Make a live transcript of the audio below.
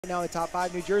now in the top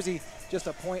 5. New Jersey just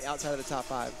a point outside of the top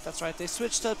 5. That's right. They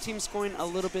switched up team scoring a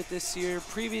little bit this year.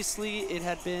 Previously, it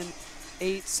had been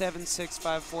 8, 7, 6,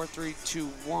 5, 4, 3, 2,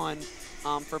 1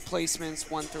 for placements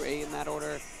 1 through 8 in that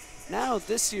order. Now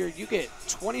this year, you get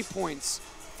 20 points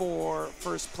for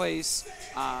first place,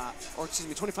 or excuse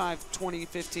me, 25, 20,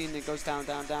 15. It goes down,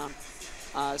 down, down.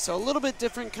 So a little bit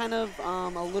different, kind of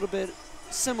a little bit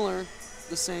similar,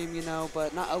 the same, you know,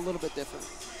 but not a little bit different.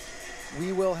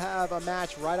 We will have a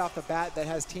match right off the bat that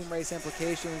has team race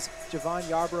implications. Javon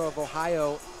Yarbrough of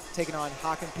Ohio taking on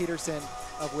Haken Peterson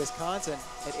of Wisconsin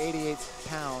at 88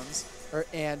 pounds.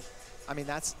 And, I mean,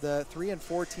 that's the 3 and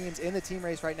 4 teams in the team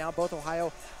race right now, both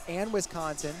Ohio and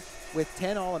Wisconsin with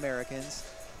 10 All-Americans.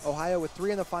 Ohio with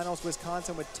 3 in the finals,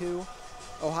 Wisconsin with 2.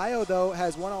 Ohio, though,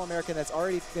 has 1 All-American that's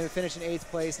already going to finish in 8th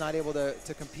place, not able to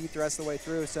compete the rest of the way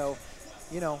through. So,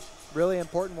 you know, really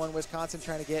important one. Wisconsin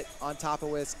trying to get on top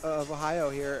of Ohio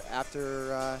here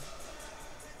after.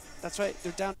 That's right.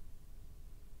 They're down.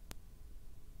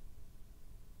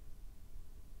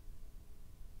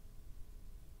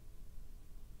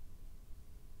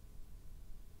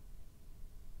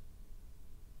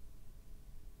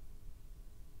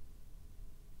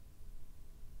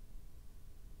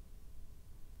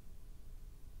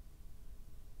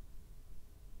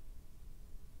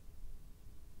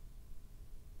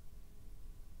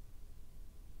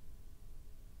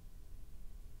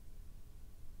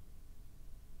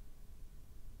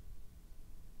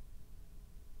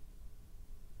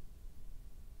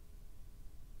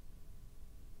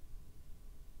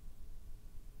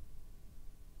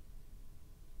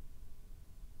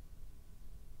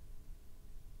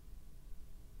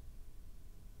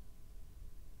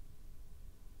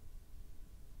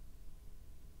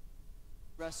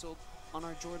 Wrestled on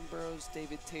our Jordan Burroughs,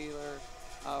 David Taylor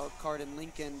card in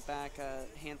Lincoln back a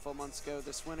handful of months ago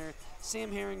this winter.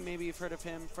 Sam Herring, maybe you've heard of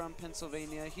him, from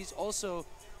Pennsylvania. He's also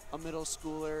a middle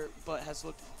schooler, but has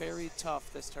looked very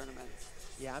tough this tournament.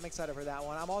 Yeah, I'm excited for that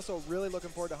one. I'm also really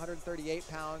looking forward to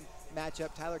 138-pound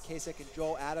matchup, Tyler Kasich and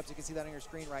Joel Adams. You can see that on your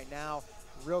screen right now.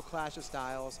 Real clash of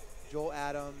styles. Joel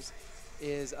Adams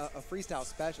is a freestyle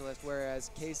specialist,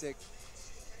 whereas Kasich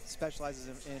specializes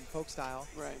in folk style.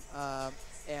 Right.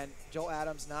 And Joel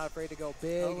Adams not afraid to go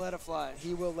big. He'll let it fly.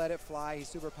 He will let it fly. He's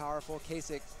super powerful.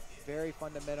 Kasich, very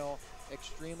fundamental,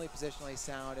 extremely positionally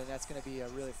sound, and that's going to be a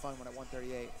really fun one at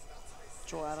 138.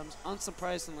 Joel Adams,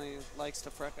 unsurprisingly, likes to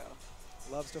Freco.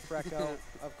 Loves to Freco,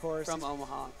 of course. From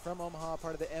Omaha. From Omaha,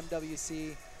 part of the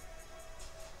MWC.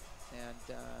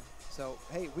 And so,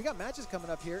 hey, we got matches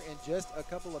coming up here in just a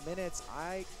couple of minutes.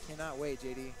 I cannot wait,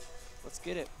 JD. Let's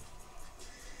get it.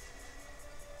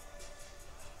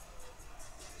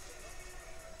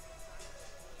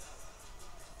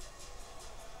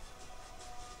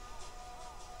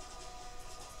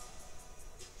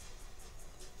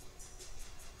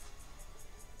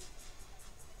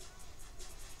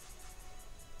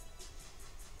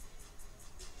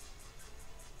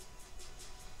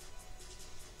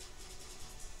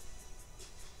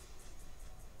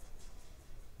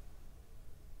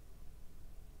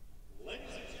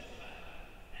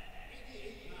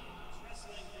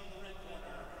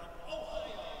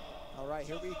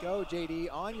 Here we go,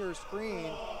 JD. On your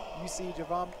screen, you see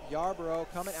Javon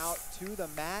Yarbrough coming out to the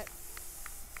mat,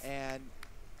 and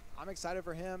I'm excited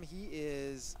for him. He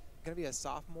is going to be a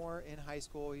sophomore in high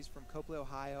school. He's from Copley,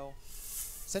 Ohio.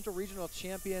 Central Regional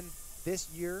champion this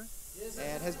year,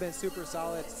 and has been super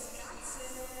solid.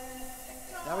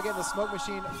 Now we're getting the smoke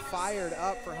machine fired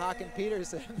up for Haken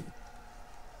Peterson.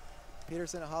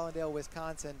 Peterson of Hollandale,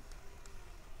 Wisconsin.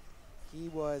 He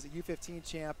was a U15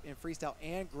 champ in freestyle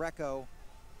and Greco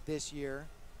this year.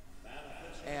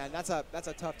 And that's a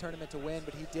tough tournament to win,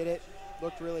 but he did it,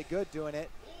 looked really good doing it.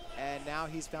 And now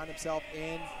he's found himself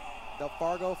in the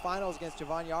Fargo finals against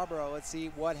Javon Yarbrough. Let's see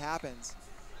what happens.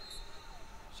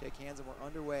 Shake hands and we're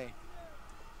underway.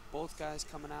 Both guys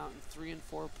coming out in 3 and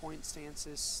 4 point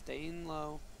stances, staying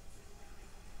low.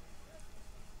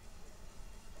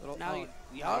 Now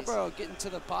Yarbrough getting to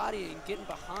the body and getting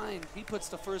behind. He puts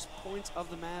the first points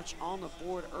of the match on the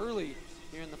board early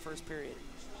here in the first period.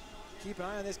 Keep an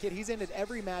eye on this kid. He's ended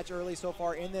every match early so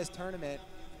far in this tournament.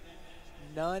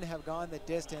 None have gone the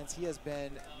distance. He has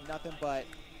been nothing but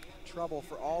trouble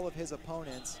for all of his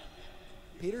opponents.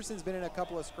 Peterson's been in a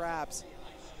couple of scraps.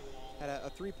 Had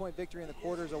a 3-point victory in the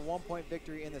quarters, a 1-point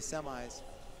victory in the semis.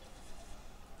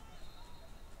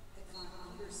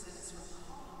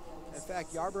 In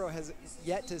fact, Yarbrough has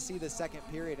yet to see the second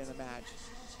period in the match,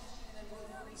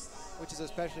 which is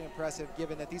especially impressive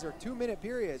given that these are 2-minute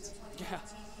periods. Yeah,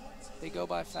 they go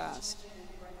by fast.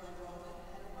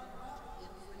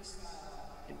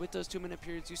 And with those 2-minute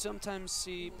periods, you sometimes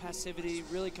see passivity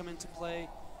really come into play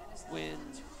when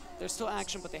there's still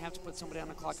action, but they have to put somebody on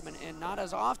the clock a minute. And not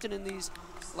as often in these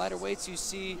lighter weights, you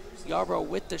see Yarbrough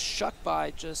with the shuck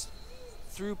by just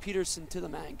threw Peterson to the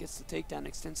mat and gets the takedown,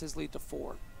 extends his lead to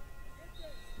 4.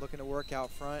 Looking to work out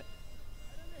front,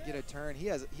 get a turn. He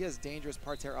has dangerous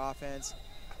parterre offense,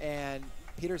 and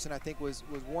Peterson, I think, was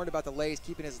warned about the lace,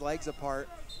 keeping his legs apart.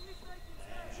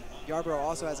 Yarbrough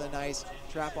also has a nice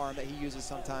trap arm that he uses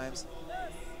sometimes.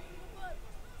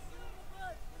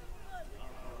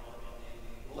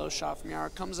 Low shot from Yara,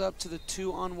 comes up to the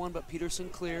 2-on-1, but Peterson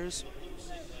clears.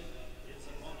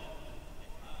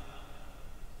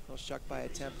 Little shuck by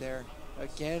attempt there.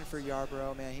 Again for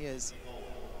Yarbrough, man, he is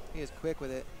quick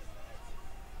with it.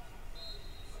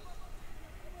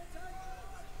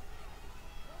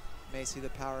 May see the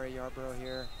power of Yarbrough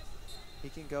here. He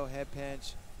can go head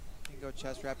pinch. He can go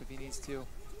chest wrap if he needs to.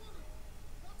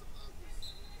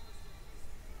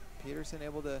 Peterson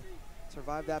able to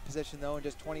survive that position though, and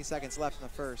just 20 seconds left in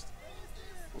the first.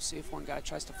 We'll see if one guy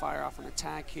tries to fire off an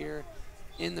attack here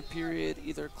in the period,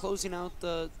 either closing out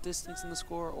the distance in the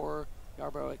score or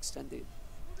Yarbrough extending.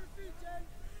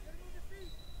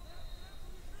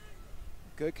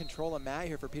 Good control of mat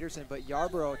here for Peterson, but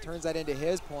Yarbrough turns that into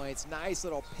his points. Nice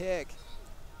little pick.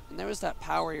 And there was that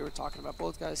power you were talking about.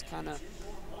 Both guys kind of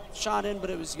shot in, but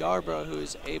it was Yarbrough who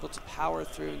was able to power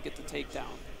through and get the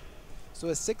takedown. So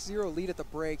a 6-0 lead at the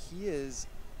break. He is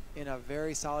in a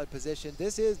very solid position.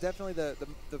 This is definitely the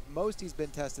most he's been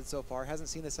tested so far. Hasn't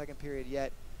seen the second period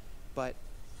yet, but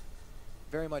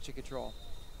very much in control.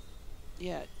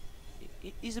 Yeah,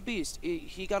 he's a beast.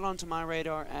 He got onto my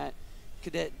radar at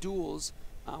Cadet Duels,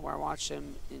 where I watched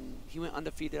him, and he went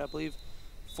undefeated, I believe,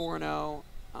 4-0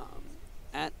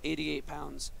 at 88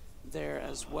 pounds there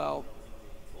as well.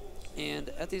 And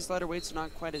at these lighter weights,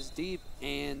 not quite as deep,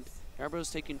 and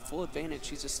Yarbrough's taking full advantage.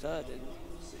 He's a stud and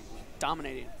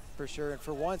dominating. For sure, and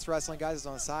for once, wrestling guys is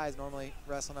on size, normally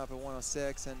wrestling up at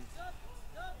 106, and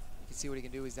you can see what he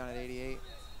can do. He's down at 88.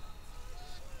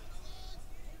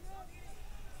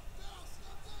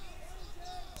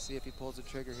 See if he pulls the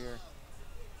trigger here.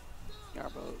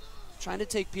 Yarbrough trying to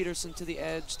take Peterson to the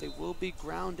edge. They will be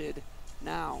grounded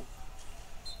now.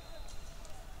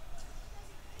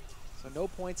 So no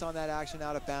points on that action,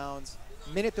 out of bounds.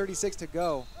 Minute 36 to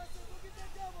go.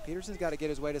 Peterson's got to get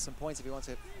his way to some points if he wants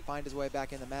to find his way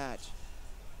back in the match.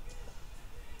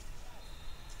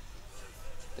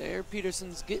 There,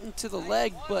 Peterson's getting to the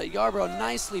leg, but Yarbrough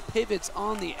nicely pivots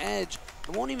on the edge.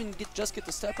 It won't even just get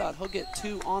the step out. He'll get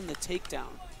 2 on the takedown.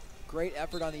 Great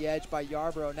effort on the edge by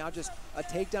Yarbrough. Now just a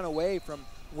takedown away from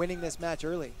winning this match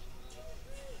early.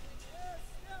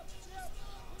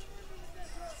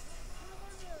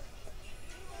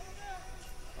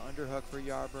 Underhook for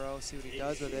Yarbrough. See what he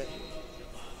does with it.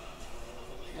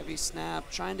 Heavy snap,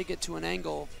 trying to get to an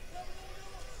angle.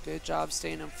 Good job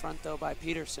staying in front, though, by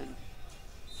Peterson.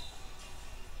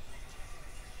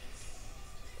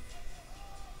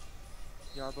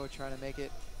 Yarbrough trying to make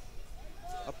it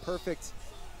a perfect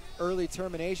early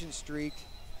termination streak.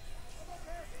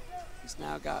 He's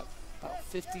now got about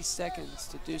 50 seconds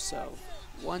to do so.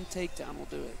 One takedown will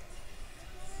do it.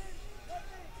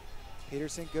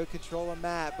 Peterson, good control of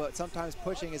mat, but sometimes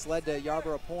pushing has led to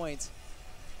Yarbrough points.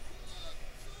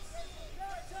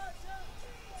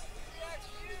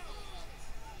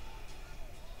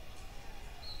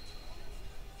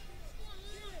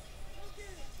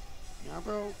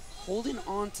 Yarbrough holding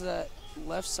on to that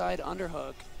left side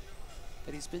underhook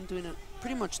that he's been doing it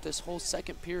pretty much this whole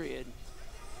second period.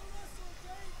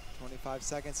 25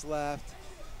 seconds left.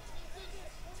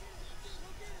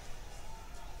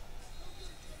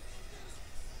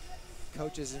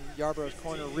 Coaches in Yarbrough's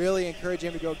corner really encourage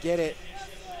him to go get it.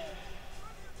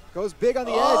 Goes big on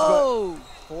the edge, but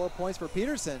 4 points for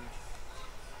Peterson.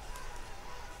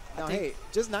 Now, hey,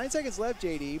 just 9 seconds left,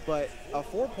 JD, but a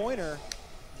 4-pointer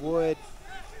would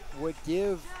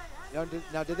give.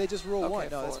 Now, did they just rule 1?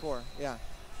 No, that's 4. Yeah.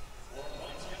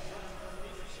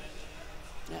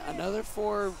 Yeah, another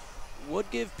 4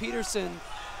 would give Peterson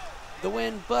the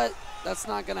win, but that's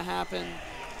not going to happen.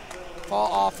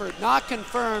 Fall offered, not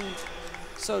confirmed.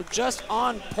 So just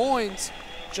on points,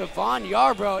 Javon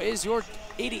Yarbrough is your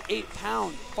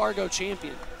 88-pound Fargo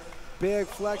champion. Big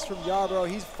flex from Yarbrough.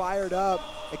 He's fired up.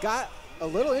 It got a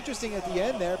little interesting at the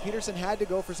end there. Peterson had to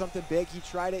go for something big. He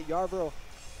tried it. Yarbrough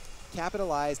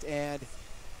capitalized, and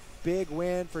big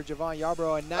win for Javon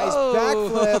Yarbrough. A nice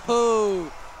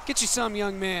backflip. Get you some,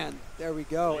 young man. There we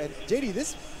go. And JD,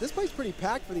 this place pretty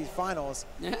packed for these finals.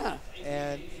 Yeah.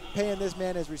 And paying this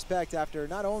man his respect after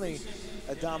not only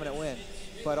a dominant win,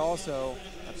 but also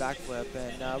a backflip.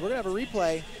 And we're going to have a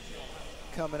replay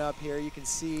coming up here. You can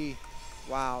see,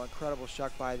 wow, incredible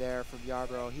shuck by there from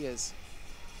Yarbrough. He is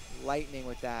lightning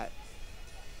with that.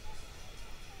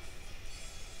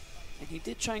 And he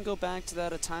did try and go back to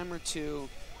that a time or two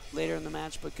later in the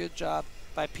match, but good job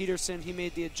by Peterson. He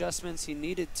made the adjustments he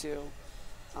needed to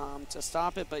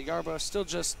stop it, but Yarbrough still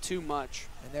just too much.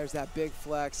 And there's that big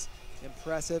flex.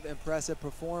 Impressive, impressive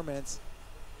performance.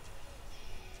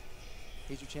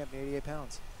 He's your champion, 88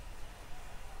 pounds.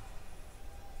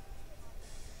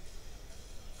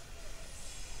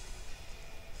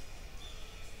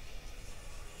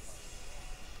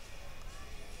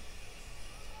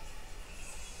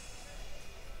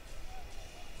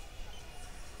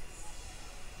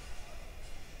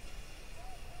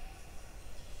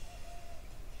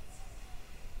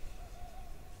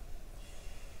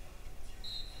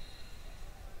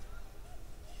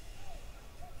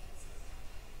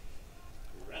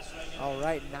 All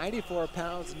right, 94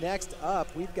 pounds. Next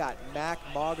up, we've got Mac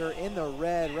Mauger in the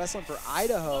red, wrestling for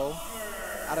Idaho,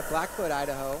 out of Blackfoot,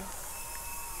 Idaho.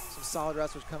 Some solid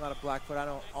wrestlers come out of Blackfoot. I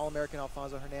know All-American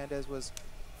Alfonso Hernandez was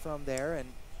from there, and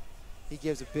he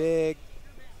gives a big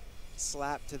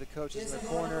slap to the coaches in the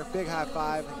corner, big high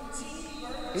five.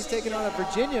 He's taking on a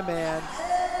Virginia man,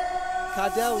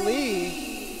 Cadet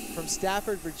Lee from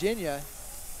Stafford, Virginia.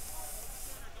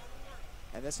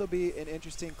 And this will be an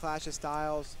interesting clash of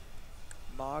styles.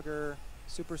 Mauger,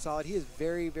 super solid. He is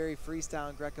very, very freestyle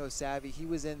and Greco savvy. He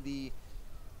was in the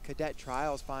Cadet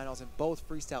Trials finals in both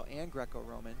freestyle and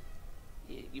Greco-Roman.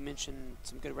 You mentioned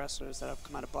some good wrestlers that have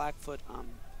come out of Blackfoot,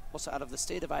 also out of the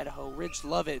state of Idaho. Ridge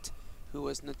Lovett, who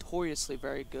was notoriously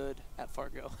very good at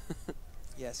Fargo.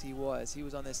 Yes, he was. He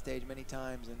was on this stage many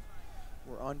times, and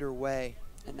we're underway.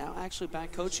 And now actually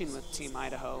back coaching with Team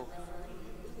Idaho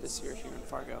this year here in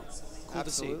Fargo. Cool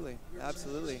Absolutely, to see.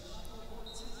 Absolutely.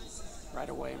 Right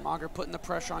away, Mauger putting the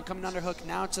pressure on, coming underhook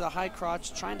now to the high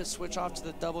crotch, trying to switch off to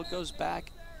the double, goes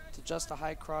back to just a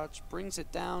high crotch, brings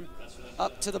it down,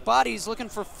 up to the body. He's looking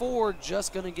for 4,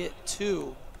 just gonna get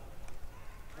 2.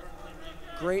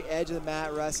 Great edge of the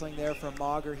mat wrestling there from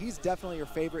Mauger. He's definitely your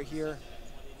favorite here.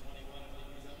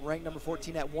 Ranked number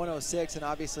 14 at 106, and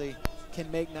obviously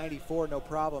can make 94 no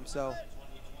problem. So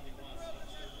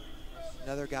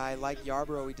another guy like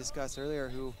Yarbrough we discussed earlier,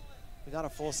 who is not a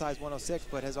full-size 106,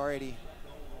 but has already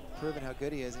proven how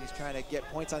good he is, and he's trying to get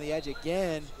points on the edge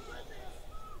again.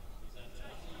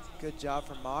 Good job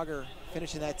from Mauger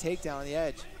finishing that takedown on the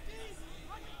edge.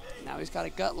 Now he's got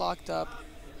a gut locked up,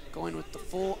 going with the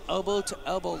full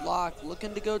elbow-to-elbow lock,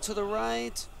 looking to go to the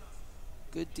right.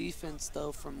 Good defense,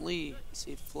 though, from Lee.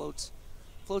 See, floats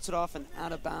it off and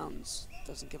out of bounds.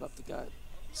 Doesn't give up the gut.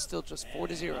 Still just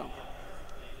 4-0.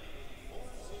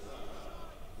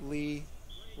 Lee,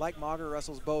 like Mauger,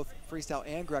 wrestles both freestyle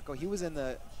and Greco. He was in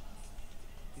the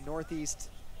Northeast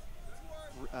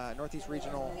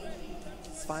Regional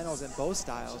Finals in both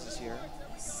styles this year.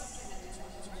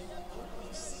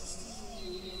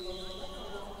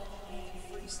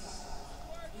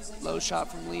 Low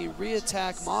shot from Lee,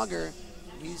 re-attack Mauger.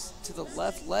 He's to the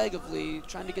left leg of Lee,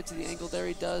 trying to get to the ankle. There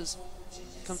he does.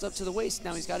 Comes up to the waist.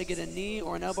 Now he's got to get a knee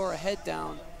or an elbow or a head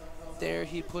down. There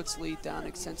he puts Lee down,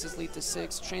 extends his lead to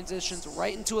 6, transitions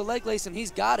right into a leg lace, and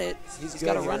he's got it. He's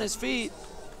got to run his feet.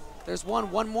 There's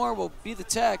one more will be the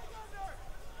tech.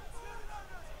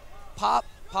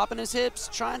 Popping his hips,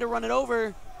 trying to run it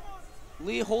over.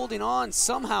 Lee holding on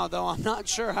somehow, though, I'm not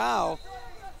sure how.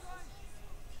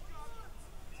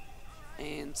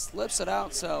 And slips it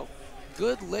out, so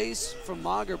good lace from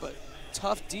Mauger, but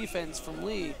tough defense from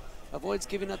Lee. Avoids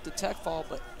giving up the tech fall,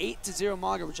 but 8-0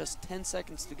 Mauger with just 10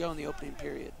 seconds to go in the opening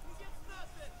period.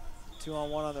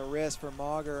 2-on-1 on the wrist for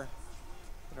Mauger.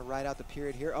 Gonna ride out the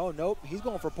period here. Oh, nope, he's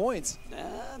going for points.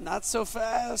 Nah, not so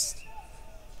fast.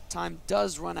 Time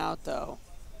does run out, though.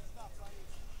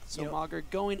 So Mauger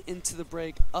going into the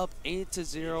break up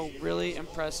 8-0. Really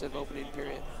impressive opening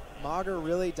period. Mauger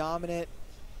really dominant.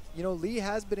 You know, Lee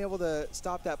has been able to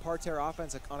stop that parterre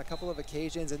offense on a couple of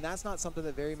occasions, and that's not something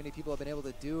that very many people have been able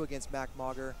to do against Mac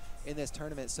Mauger in this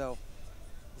tournament. So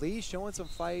Lee showing some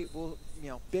fight. Will,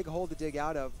 big hole to dig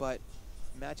out of, but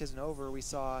match isn't over. We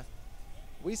saw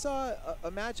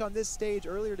a match on this stage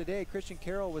earlier today. Christian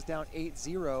Carroll was down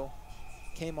 8-0,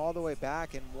 came all the way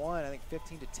back and won, I think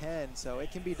 15-10. So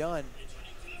it can be done.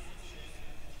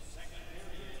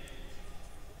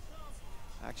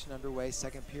 Action underway,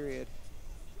 second period.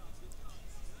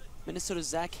 Minnesota's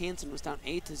Zach Hansen was down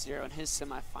 8-0 in his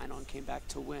semifinal and came back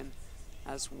to win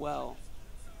as well.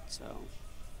 So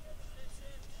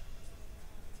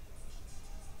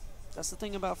that's the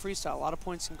thing about freestyle. A lot of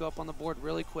points can go up on the board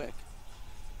really quick.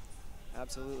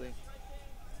 Absolutely.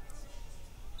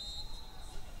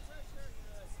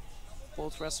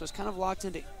 Both wrestlers kind of locked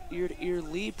into ear to ear.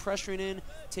 Lee pressuring in,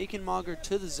 taking Mauger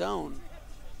to the zone.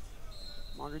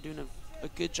 Mauger doing a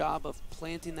good job of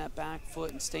planting that back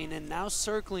foot and staying in. Now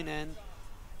circling in,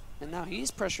 and now he's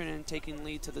pressuring in, taking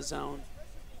Lee to the zone.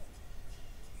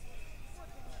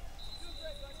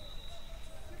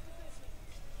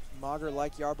 Mauger,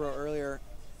 like Yarbrough earlier,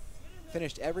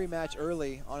 finished every match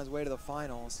early on his way to the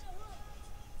finals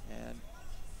and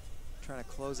trying to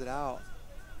close it out.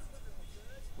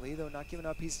 Lee, though, not giving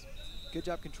up. He's good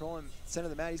job controlling center of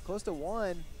the mat. He's close to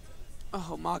one.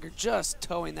 Oh, Mauger just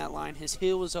towing that line. His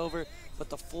heel was over, but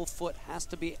the full foot has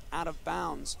to be out of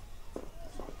bounds.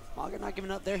 Mauger not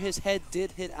giving up there. His head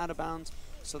did hit out of bounds,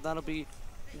 so that'll be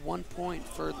 1 point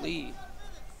for Lee.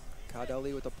 Cadet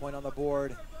Lee with the point on the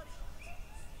board.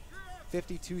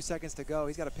 52 seconds to go.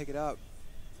 He's got to pick it up.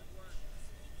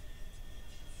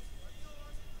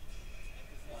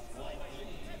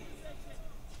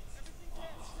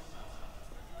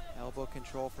 Elbow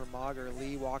control for Mauger.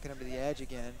 Lee walking him to the edge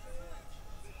again.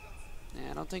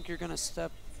 Yeah, I don't think you're going to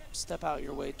step out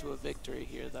your way to a victory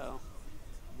here, though.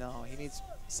 No, he needs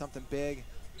something big.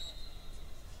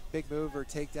 Big move or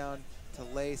takedown to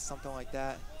lace, something like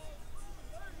that.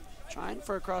 Trying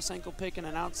for a cross ankle pick and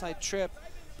an outside trip,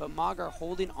 but Mauger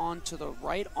holding on to the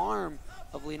right arm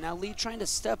of Lee. Now Lee trying to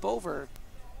step over.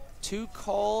 2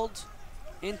 called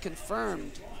and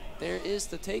confirmed. There is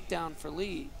the takedown for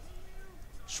Lee.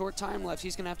 Short time left.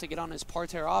 He's going to have to get on his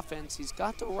parterre offense. He's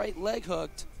got the right leg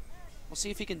hooked. We'll see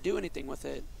if he can do anything with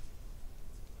it.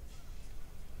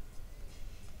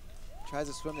 Tries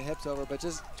to swim the hips over, but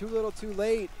just too little too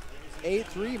late.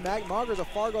 8-3, Mac Mauger's a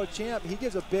Fargo champ. He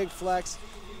gives a big flex.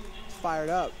 Fired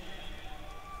up.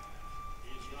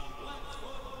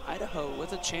 Idaho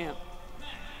with a champ.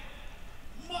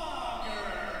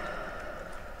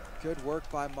 Good work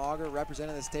by Mauger,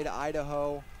 representing the state of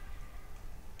Idaho.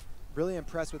 Really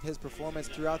impressed with his performance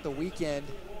throughout the weekend.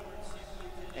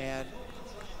 And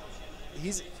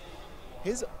his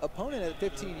opponent at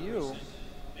 15U,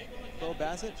 Bo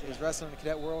Bassett, is wrestling in the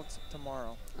Cadet World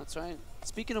tomorrow. That's right.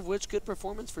 Speaking of which, good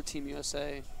performance for Team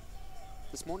USA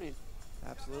this morning.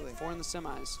 Absolutely. 4 in the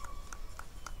semis.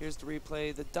 Here's the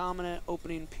replay. The dominant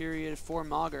opening period for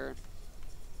Mauger.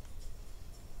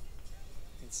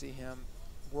 You can see him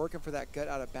working for that gut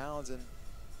out of bounds and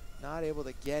not able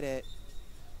to get it.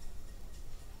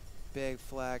 Big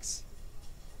flex.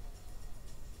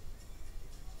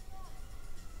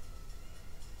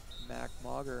 Mac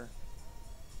Mauger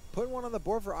putting one on the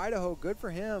board for Idaho. Good for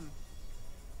him.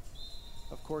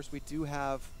 Of course, we do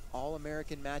have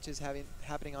All-American matches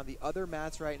happening on the other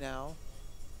mats right now.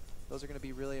 Those are going to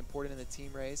be really important in the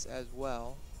team race as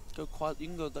well. You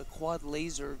can go the quad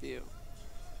laser view.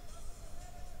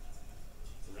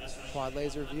 Quad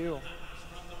laser view.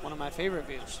 One of my favorite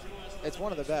views. It's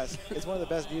one of the best. It's one of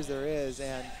the best views there is.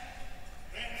 And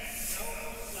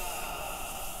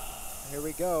here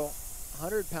we go.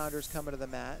 100-pounders coming to the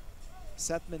mat.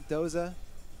 Seth Mendoza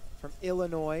from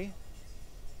Illinois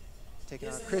taking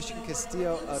on Christian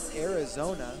Castillo of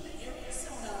Arizona.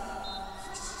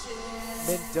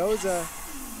 Mendoza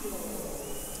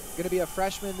going to be a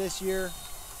freshman this year.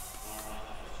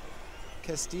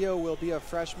 Castillo will be a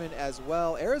freshman as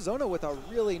well. Arizona with a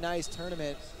really nice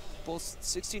tournament. Both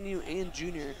 16U and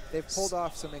junior. They've pulled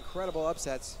off some incredible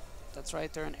upsets. That's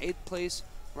right. They're in 8th place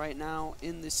right now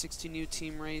in the 16U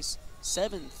team race.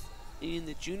 7th in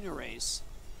the junior race.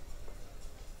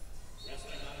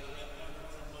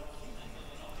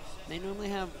 They normally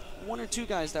have 1 or 2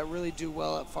 guys that really do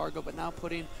well at Fargo, but now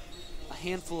putting a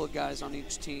handful of guys on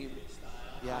each team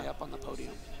high up on the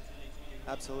podium.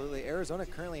 Absolutely. Arizona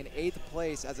currently in 8th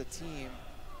place as a team.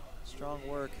 Strong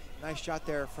work. Nice shot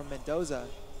there from Mendoza.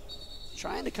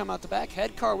 Trying to come out the back.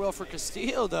 Head cartwheel for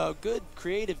Castillo, though. Good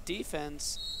creative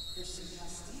defense.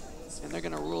 And they're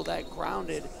going to rule that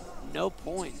grounded. No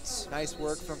points. Nice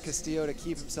work from Castillo to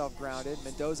keep himself grounded.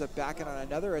 Mendoza backing on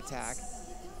another attack.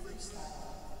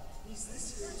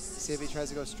 See if he tries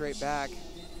to go straight back.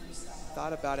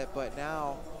 Thought about it, but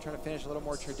now trying to finish a little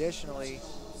more traditionally.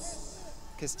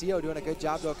 Castillo doing a good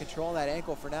job, though, controlling that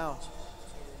ankle for now.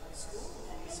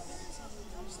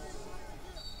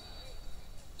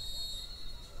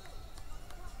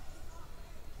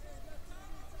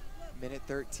 Minute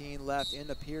 13 left in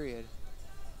the period.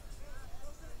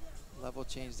 Level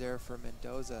change there for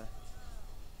Mendoza.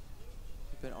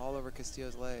 He's been all over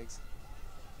Castillo's legs.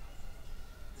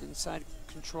 Inside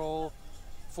control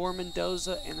for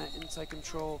Mendoza, and that inside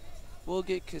control will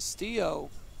get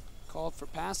Castillo called for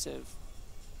passive.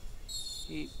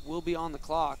 He will be on the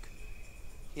clock.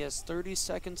 He has 30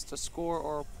 seconds to score,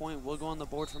 or a point will go on the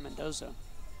board for Mendoza.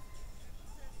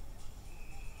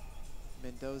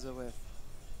 Mendoza with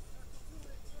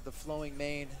the flowing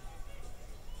mane,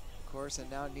 of course, and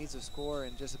now needs a score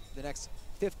in just the next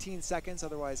 15 seconds,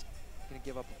 otherwise going to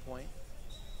give up a point.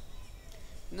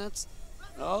 And that's,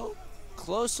 oh,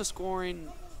 close to scoring.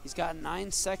 He's got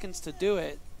 9 seconds to do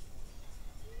it.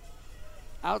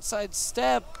 Outside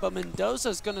step, but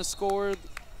Mendoza's going to score.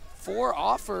 4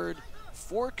 offered,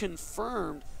 4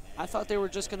 confirmed. I thought they were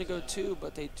just going to go 2,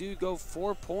 but they do go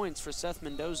 4 points for Seth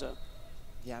Mendoza.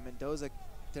 Yeah, Mendoza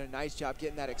did a nice job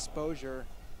getting that exposure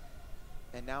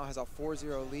and now has a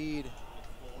 4-0 lead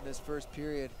in this first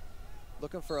period.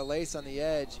 Looking for a lace on the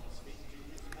edge.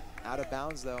 Out of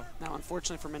bounds, though. Now,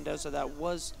 unfortunately for Mendoza, that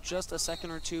was just a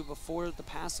second or 2 before the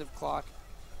passive clock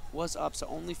was up, so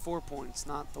only 4 points,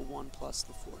 not the 1 plus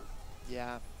the 4.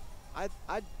 Yeah,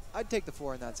 I'd take the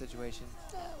 4 in that situation.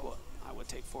 Well, I would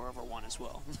take 4 over 1 as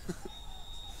well.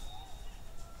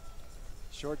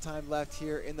 Short time left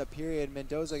here in the period.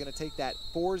 Mendoza going to take that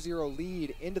 4-0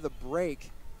 lead into the break.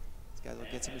 These guys will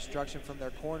get some instruction from their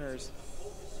corners.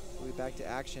 We'll be back to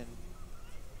action.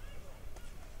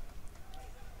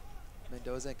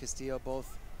 Mendoza and Castillo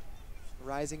both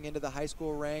rising into the high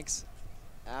school ranks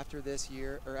after this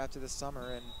year, or after this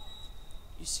summer. And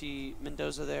you see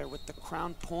Mendoza there with the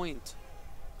Crown Point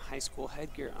high school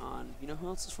headgear on. You know who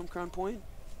else is from Crown Point?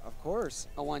 Of course.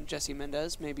 One Jesse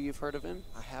Mendez. Maybe you've heard of him.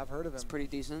 I have heard of him. It's pretty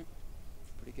decent.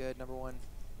 Pretty good. #1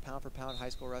 pound-for-pound high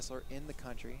school wrestler in the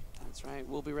country. That's right.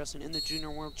 We'll be wrestling in the Junior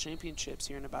World Championships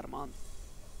here in about a month.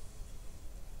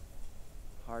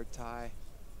 Hard tie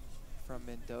from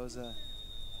Mendoza.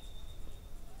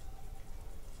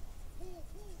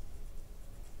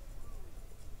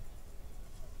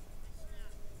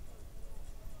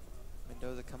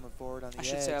 Mendoza coming forward on the edge. I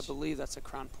should say I believe that's a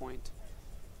Crown Point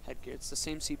headgear. It's the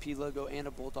same CP logo and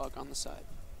a bulldog on the side.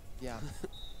 Yeah,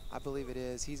 I believe it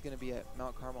is. He's going to be at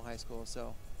Mount Carmel High School,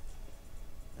 so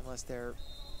unless they're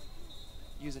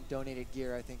using donated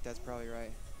gear, I think that's probably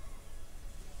right.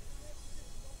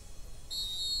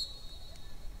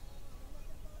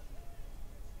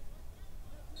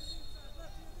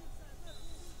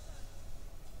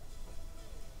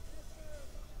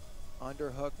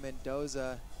 Underhook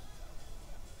Mendoza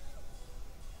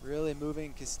really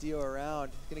moving Castillo around.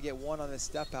 He's going to get 1 on this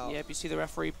step out. Yep, you see the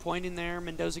referee pointing there.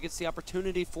 Mendoza gets the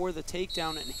opportunity for the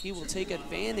takedown, and he will take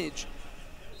advantage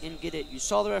and get it. You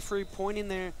saw the referee pointing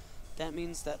there. That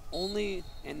means that only,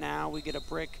 and now we get a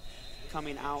brick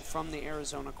coming out from the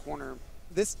Arizona corner.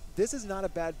 This is not a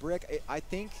bad brick. I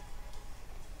think,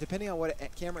 depending on what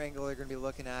camera angle they're going to be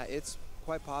looking at, it's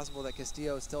quite possible that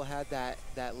Castillo still had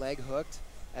that leg hooked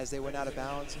as they went out of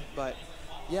bounds. But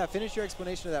yeah, finish your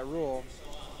explanation of that rule.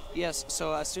 Yes,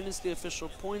 so as soon as the official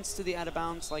points to the out of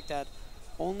bounds like that,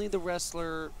 only the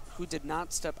wrestler who did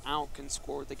not step out can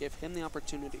score. They give him the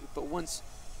opportunity. But once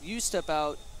you step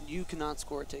out, you cannot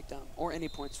score a takedown or any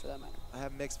points for that matter. I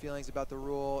have mixed feelings about the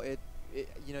rule.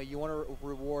 You know, you want to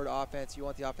reward offense. You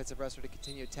want the offensive wrestler to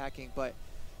continue attacking. But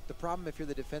the problem if you're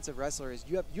the defensive wrestler is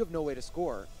you have no way to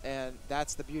score. And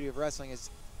that's the beauty of wrestling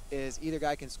is either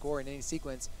guy can score in any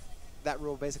sequence. That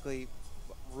rule basically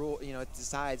it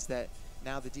decides that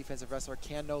now the defensive wrestler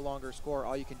can no longer score.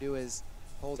 All you can do is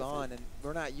hold on, and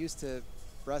we're not used to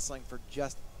wrestling for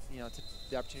just the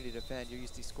opportunity to defend. You're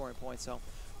used to scoring points. So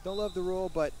don't love the rule,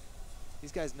 but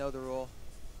these guys know the rule,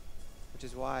 which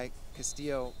is why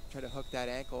Castillo tried to hook that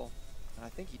ankle, and I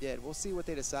think he did. We'll see what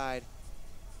they decide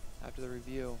after the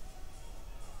review.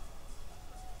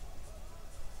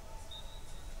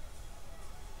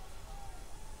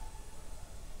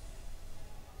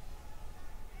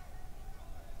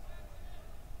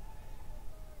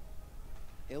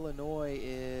 Illinois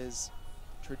is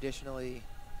traditionally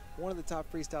one of the top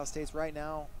freestyle states right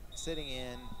now, sitting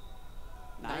in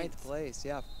ninth place.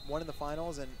 Yeah, 1 in the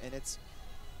finals, and it's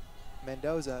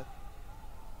Mendoza.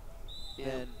 Yeah.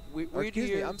 And weird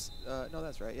year. No,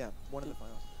 that's right. Yeah, 1 in the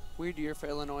finals. Weird year for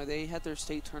Illinois. They had their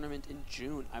state tournament in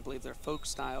June, I believe, their folk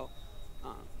style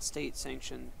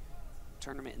state-sanctioned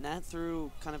tournament, and that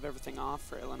threw kind of everything off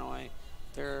for Illinois.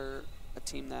 They're a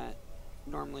team that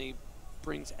normally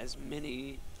brings as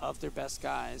many of their best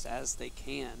guys as they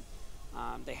can.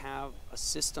 They have a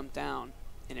system down,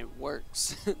 and it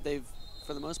works. They've,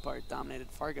 for the most part,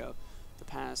 dominated Fargo the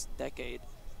past decade,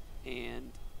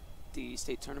 and the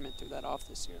state tournament threw that off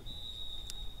this year.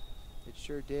 It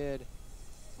sure did.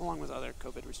 Along with other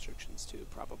COVID restrictions, too,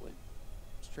 probably.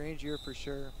 Strange year for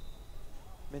sure.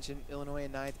 Mentioned Illinois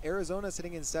in 9th. Arizona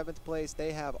sitting in 7th place.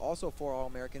 They have also 4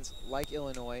 All-Americans like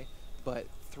Illinois, but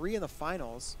 3 in the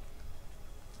finals.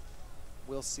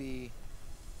 We'll see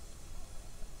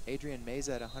Adrian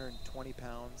Meza at 120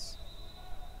 pounds.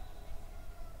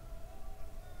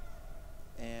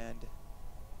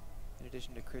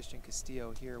 addition to Christian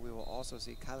Castillo here, we will also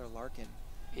see Kyler Larkin.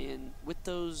 And with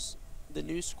the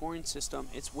new scoring system,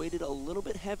 it's weighted a little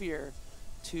bit heavier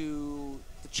to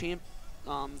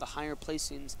the higher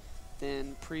placings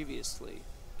than previously.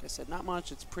 Like I said, not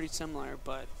much, it's pretty similar,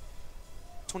 but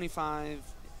 25-2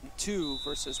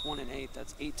 versus 1 and 8,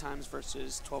 that's 8 times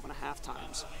versus 12.5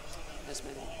 times as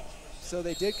many. So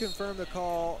they did confirm the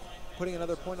call, putting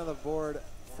another point on the board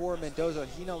for Mendoza.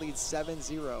 He now leads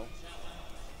 7-0.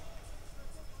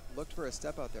 Looked for a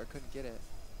step out there, couldn't get it.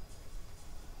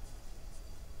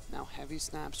 Now heavy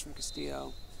snaps from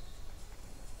Castillo.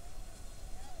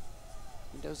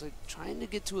 Mendoza trying to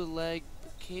get to a leg,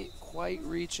 but can't quite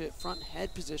reach it. Front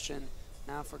head position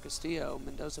now for Castillo.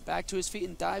 Mendoza back to his feet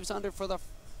and dives under for the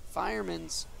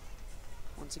fireman's.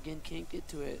 Once again, can't get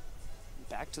to it.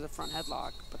 Back to the front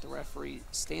headlock, but the referee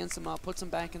stands him up, puts him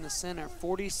back in the center.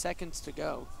 40 seconds to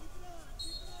go.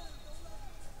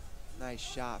 Nice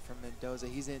shot from Mendoza.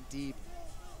 He's in deep.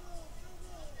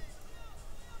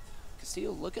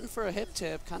 Castillo looking for a hip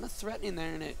tip, kind of threatening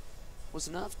there, and it was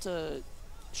enough to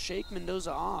shake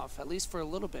Mendoza off, at least for a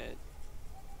little bit.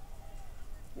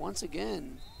 Once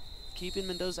again, keeping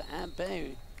Mendoza at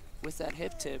bay with that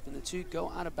hip tip, and the two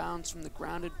go out of bounds from the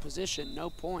grounded position,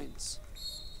 no points.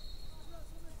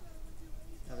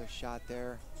 Another shot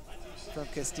there from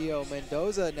Castillo.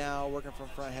 Mendoza now working from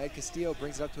front head. Castillo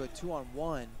brings it up to a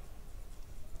 2-on-1.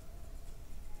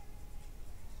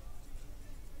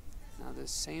 Now the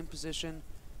same position.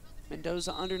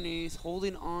 Mendoza underneath,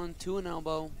 holding on to an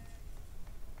elbow.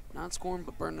 Not scoring,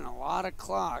 but burning a lot of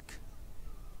clock.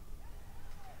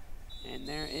 And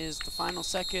there is the final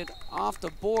second off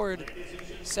the board.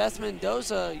 Seth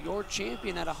Mendoza, your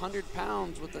champion at 100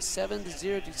 pounds with a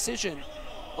 7-0 decision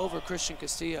over Christian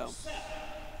Castillo.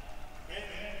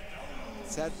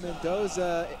 Seth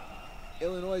Mendoza,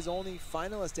 Illinois' only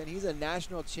finalist, and he's a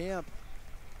national champ.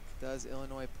 Does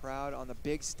Illinois proud on the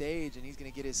big stage, and he's going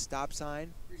to get his stop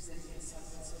sign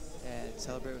and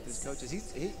celebrate with his coaches.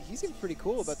 He seems pretty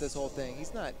cool about this whole thing.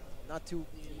 He's not too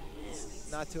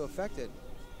affected.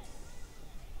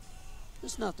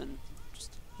 Just nothing.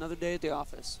 Just another day at the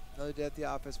office. Another day at the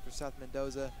office for Seth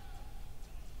Mendoza.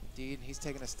 Indeed, he's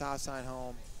taking a stop sign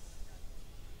home.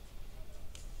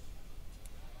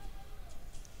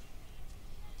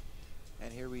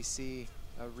 And here we see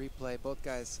a replay. Both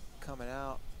guys coming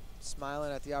out,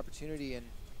 smiling at the opportunity, and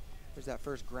there's that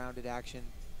first grounded action.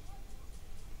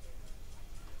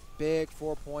 Big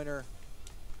four-pointer.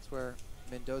 That's where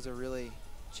Mendoza really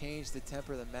changed the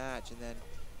temper of the match, and then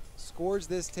scores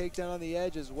this takedown on the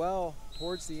edge as well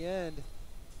towards the end.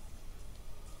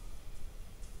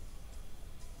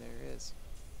 There it is.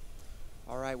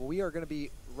 All right, well, we are going to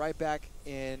be right back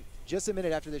in just a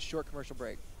minute after this short commercial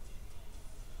break.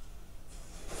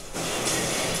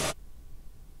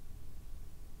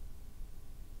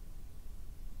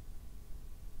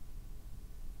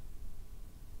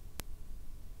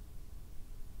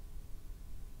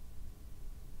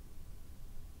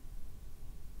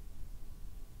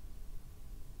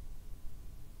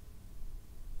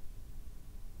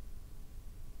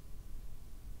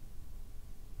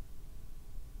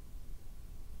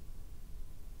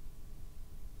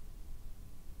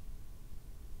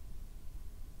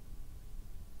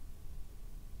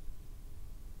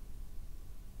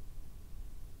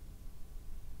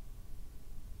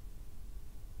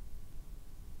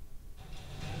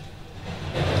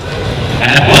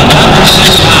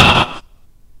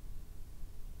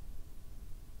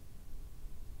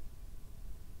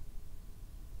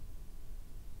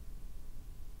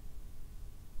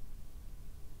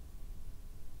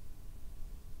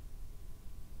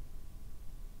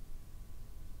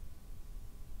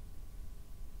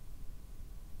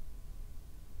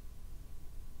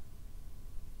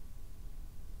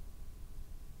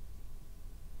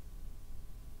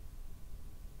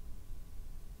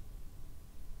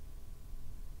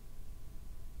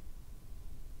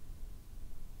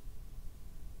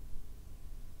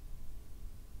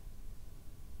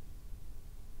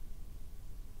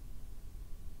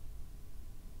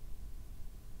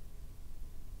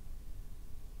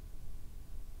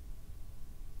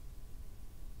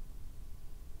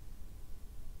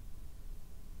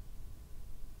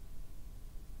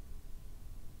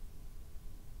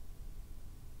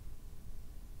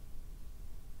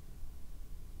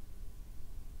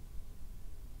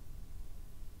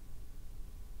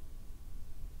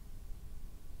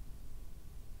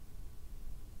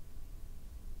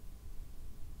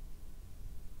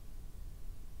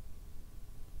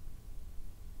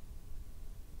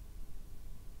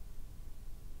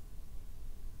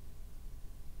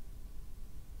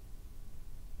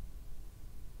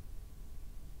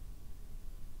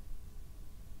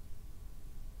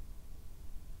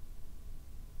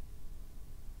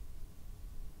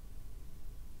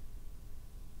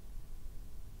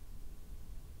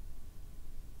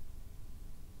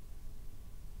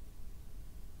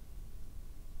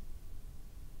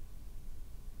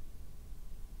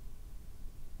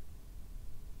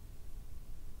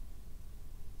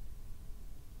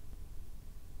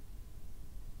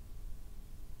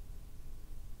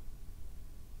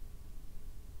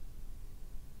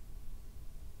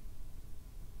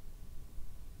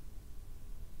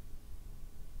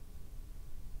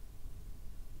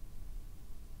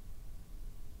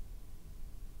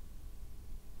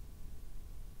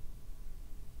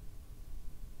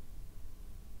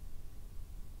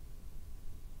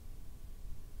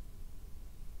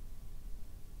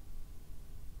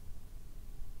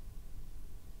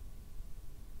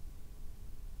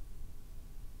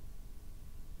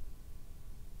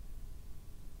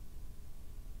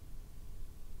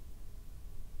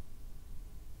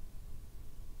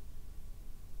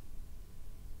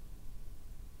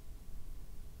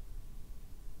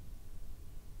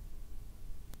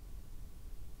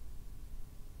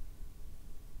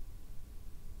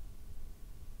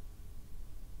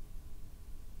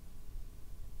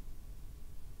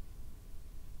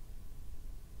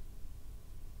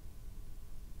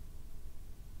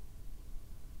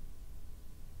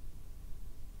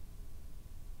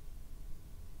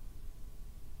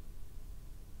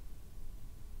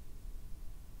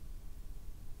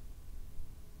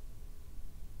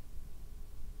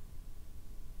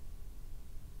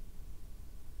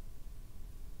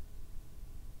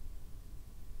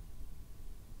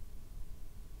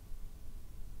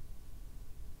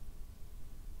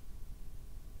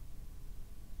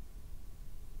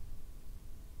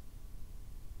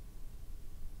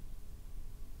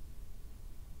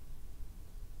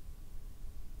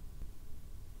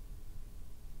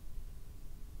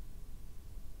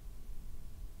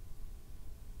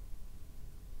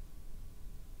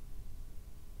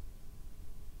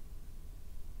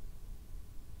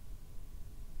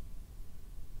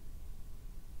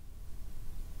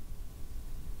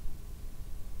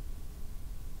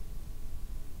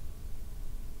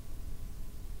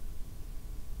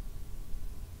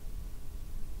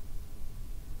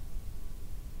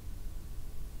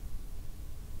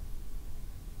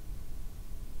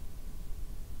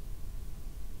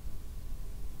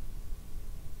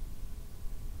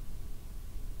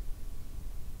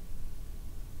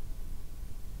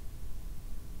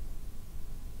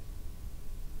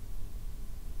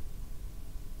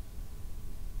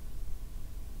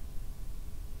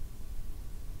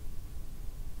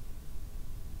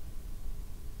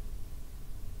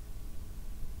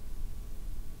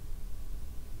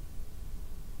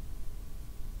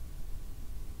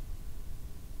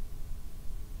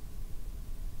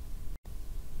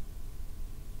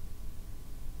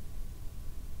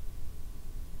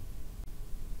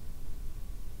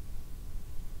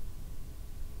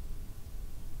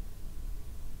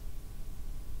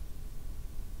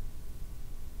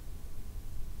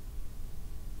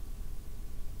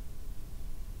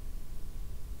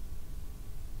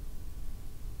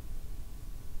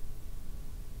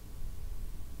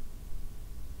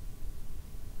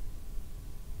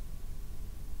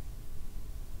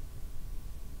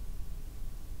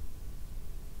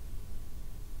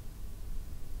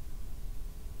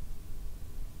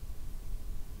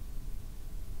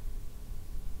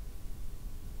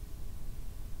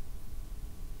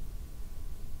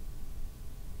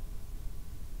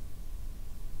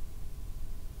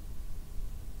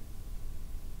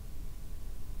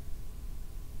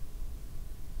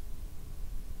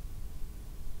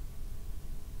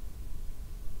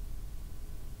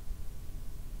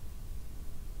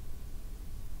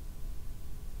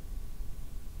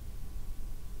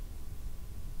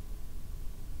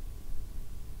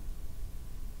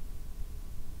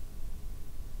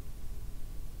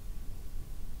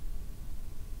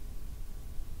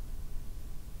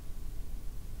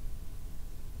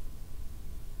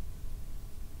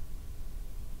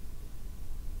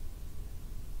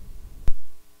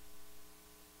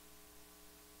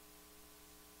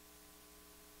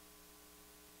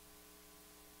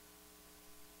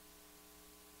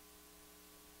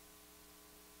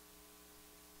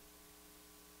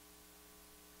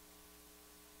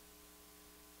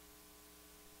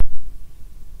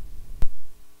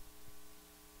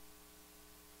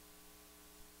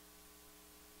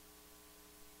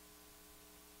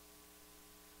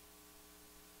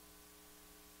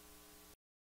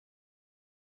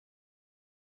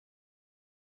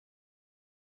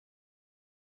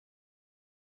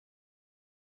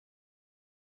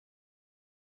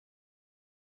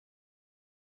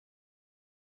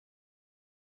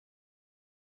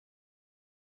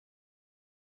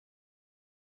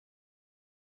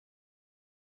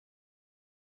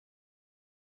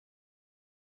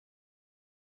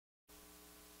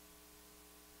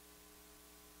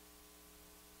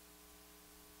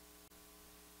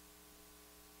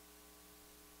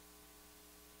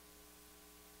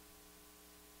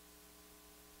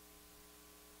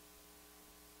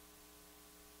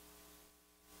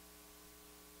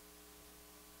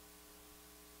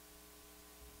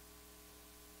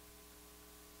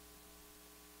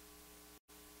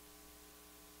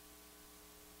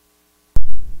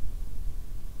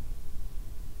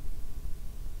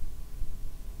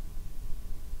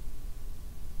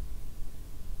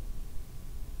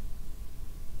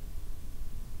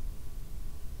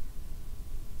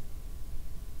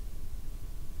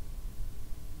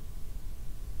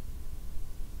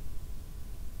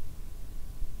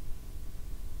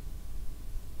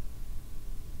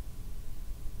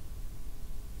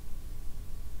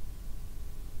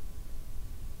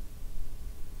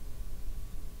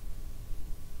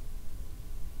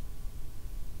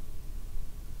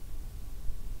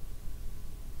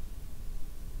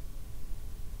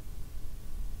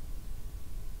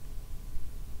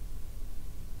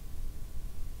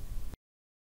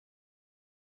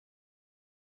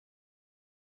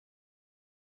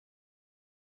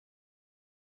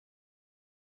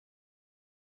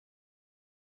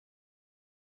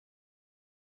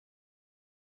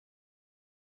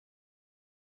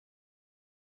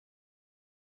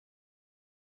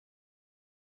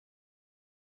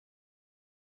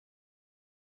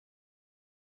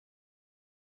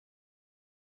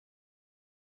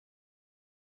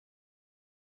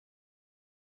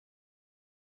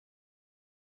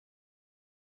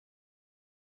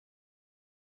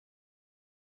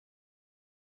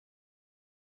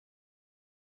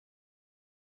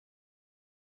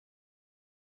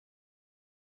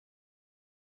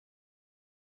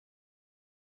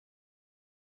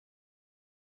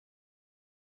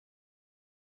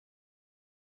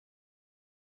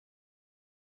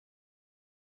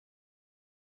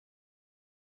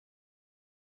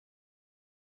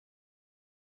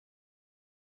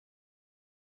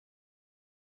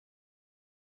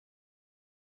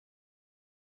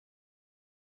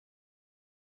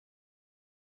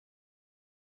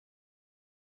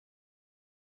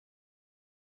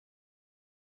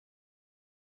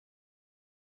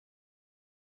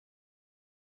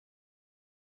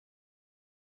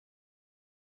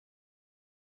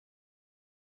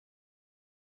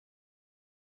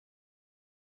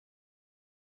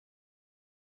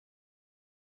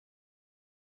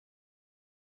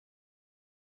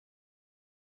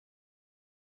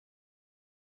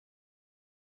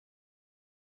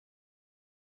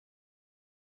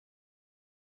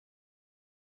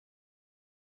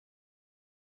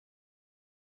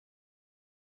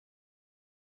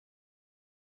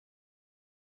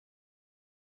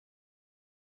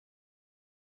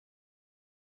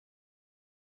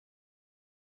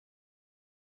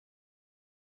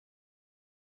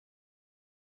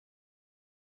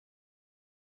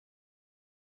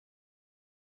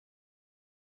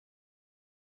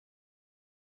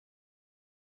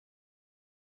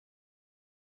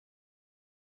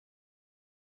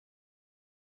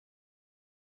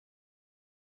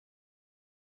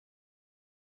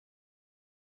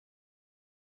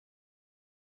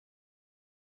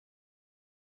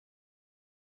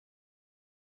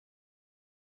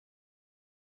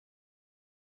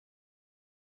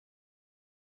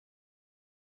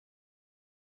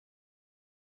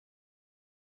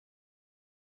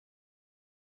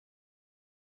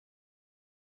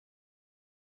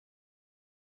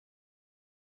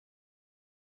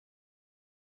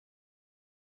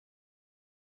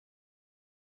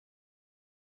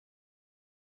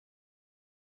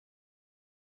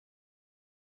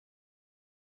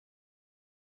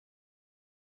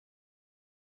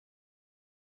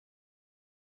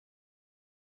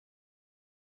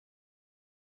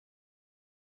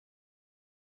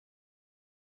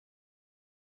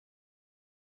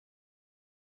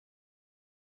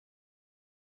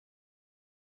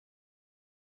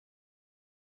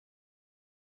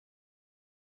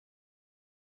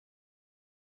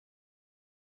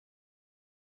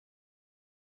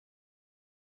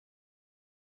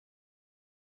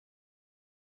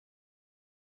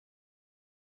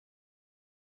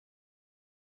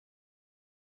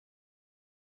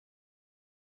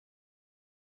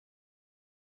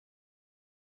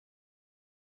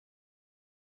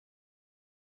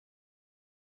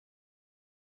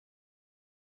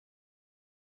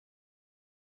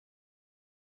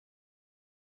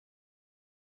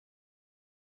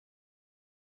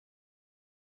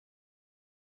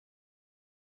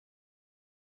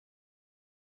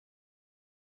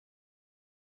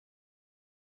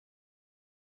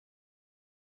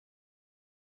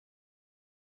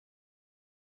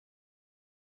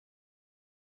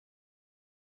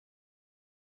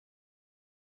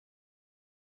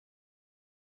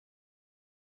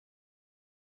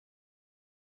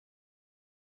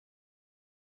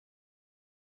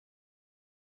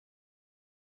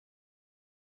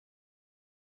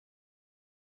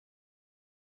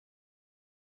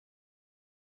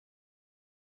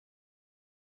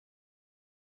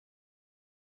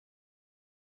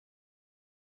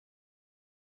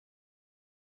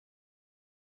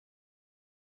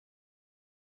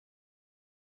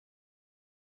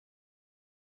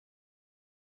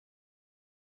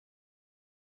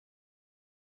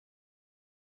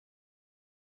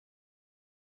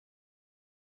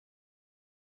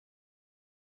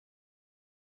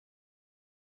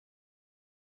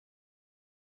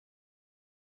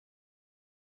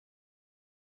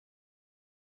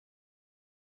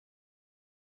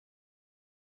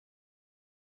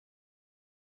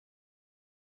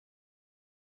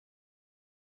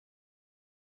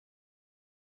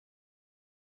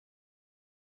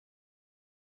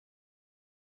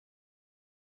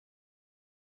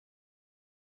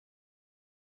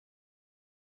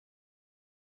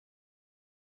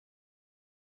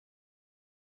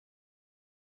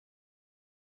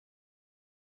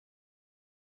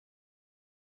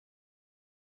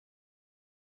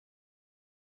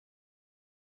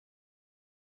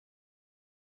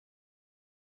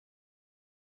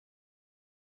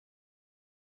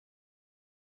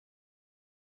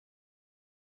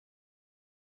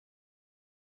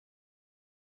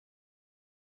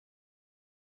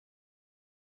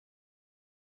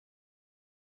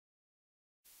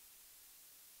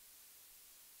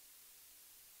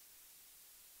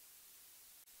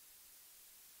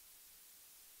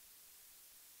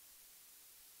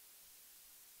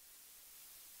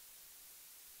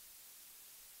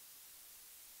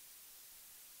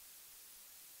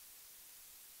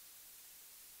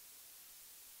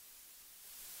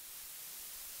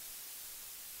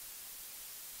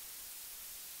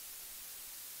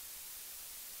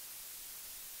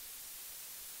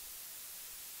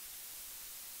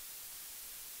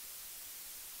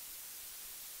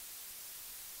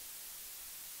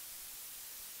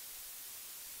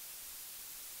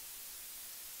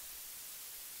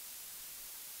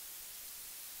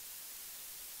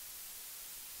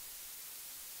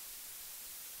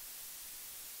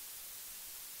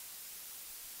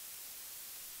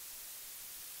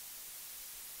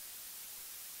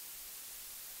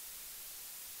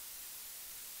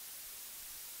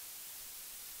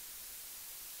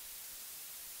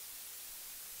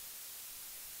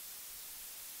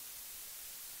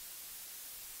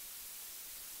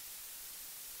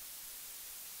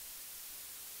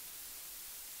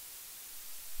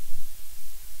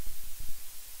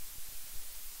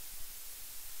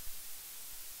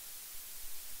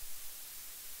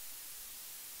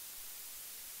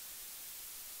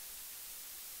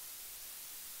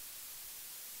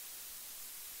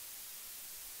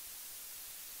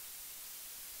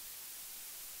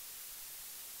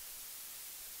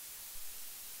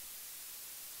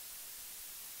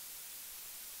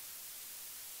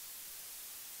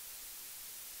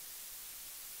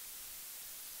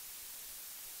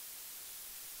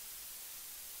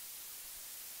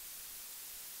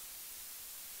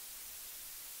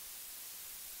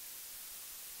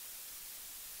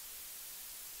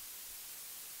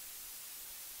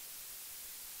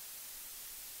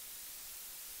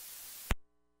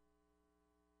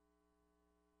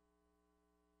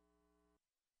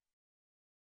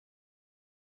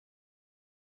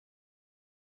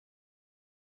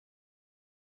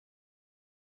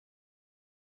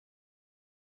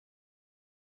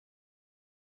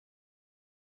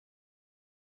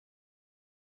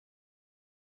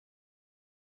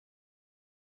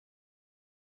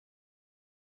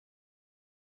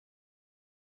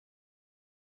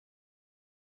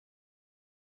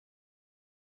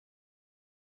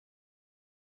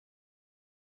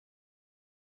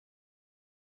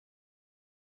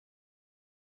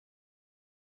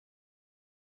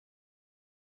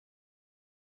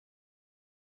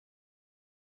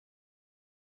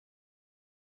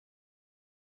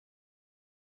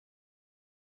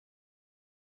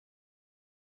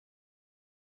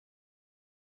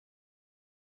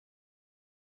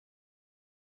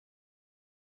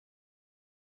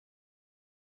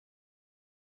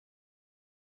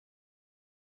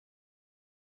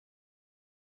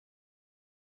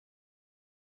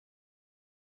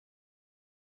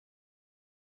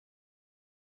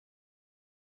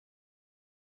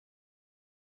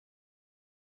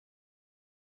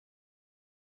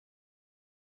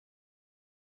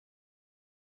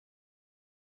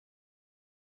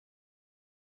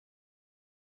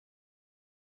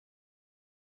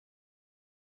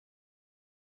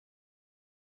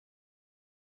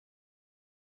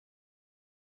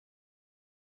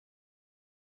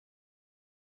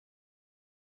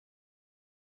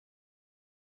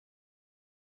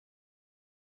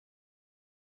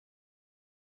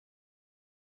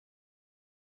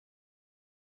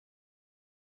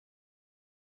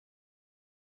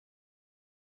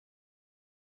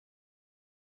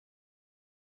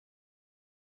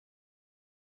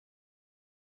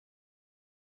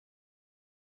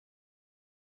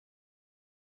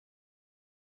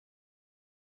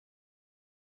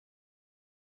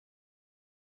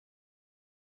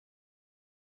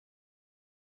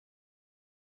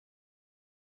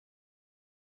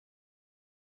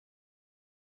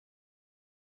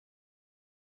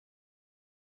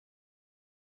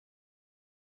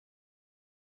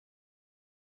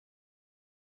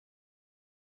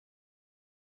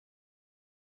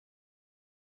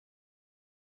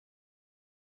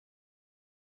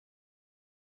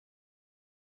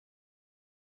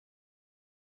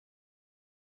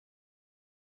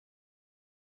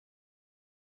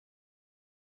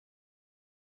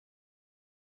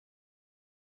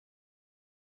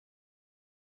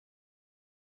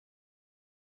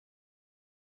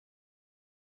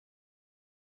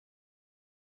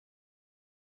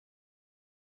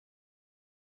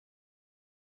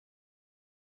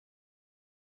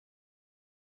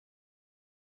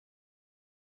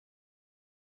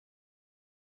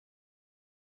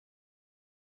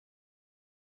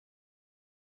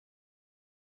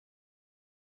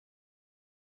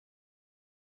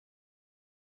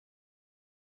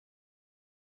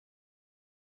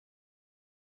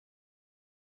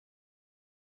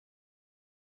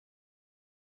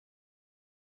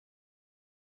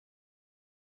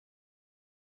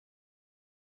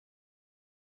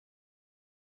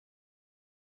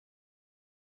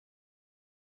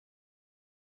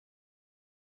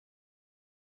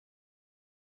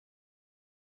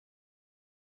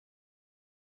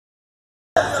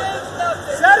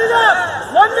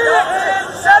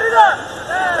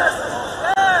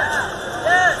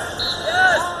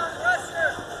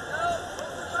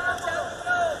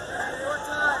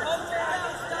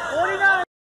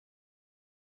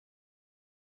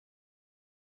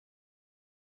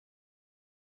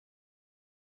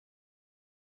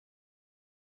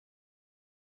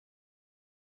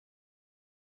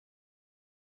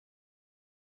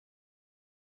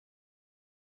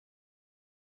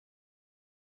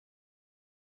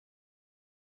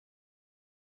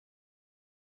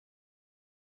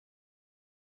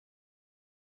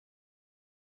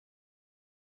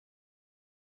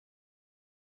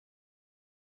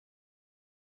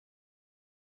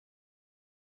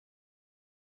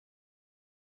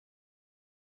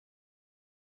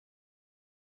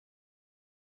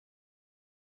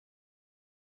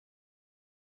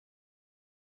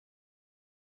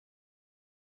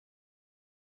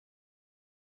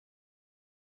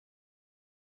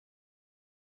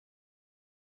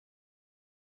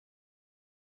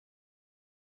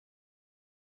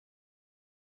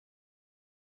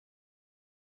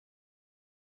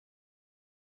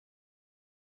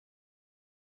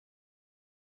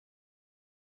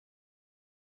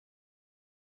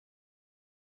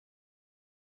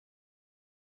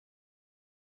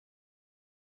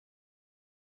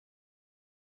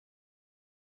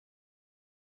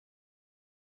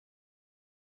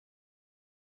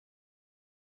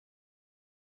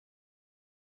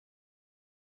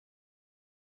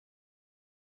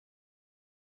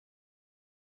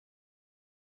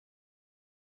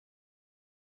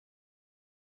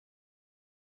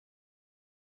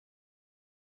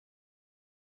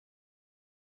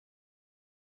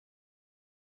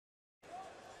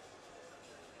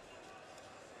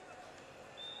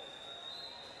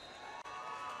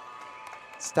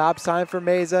 Stop sign for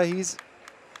Meza. He's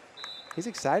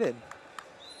excited.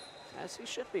 As he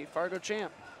should be, Fargo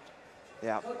champ.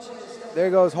 Yeah. There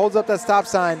he goes, holds up that stop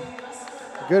sign.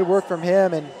 Good work from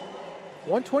him. And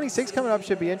 126 coming up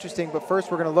should be interesting, but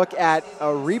first we're going to look at a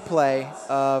replay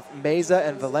of Meza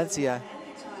and Valencia.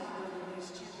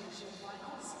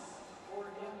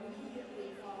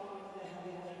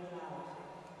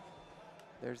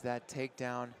 There's that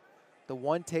takedown. The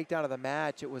one takedown of the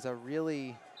match. It was a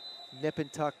really nip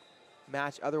and tuck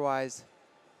match. Otherwise,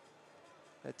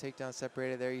 that takedown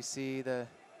separated. There you see the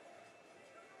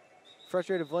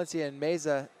frustrated Valencia, and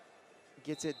Meza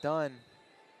gets it done.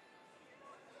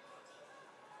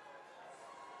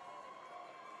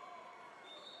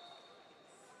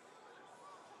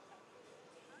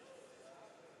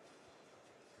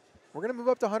 We're going to move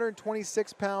up to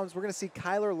 126 pounds. We're going to see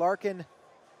Kyler Larkin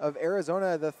of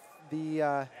Arizona, the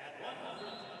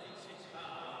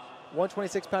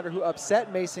 126-pounder who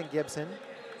upset Mason Gibson.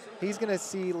 He's going to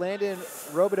see Landon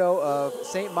Robideau of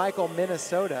St. Michael,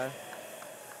 Minnesota.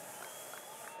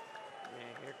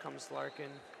 Yeah, here comes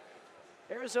Larkin.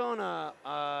 Arizona,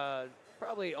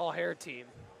 probably all-hair team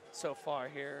so far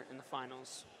here in the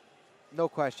finals. No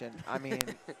question. I mean,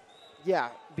 yeah,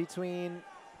 between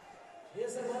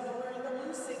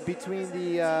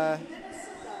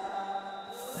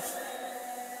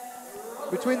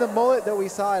the mullet that we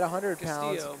saw at 100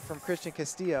 pounds from Christian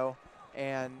Castillo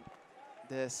and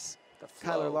this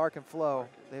Kyler Larkin flow,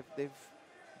 they've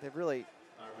really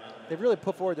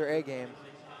put forward their A game.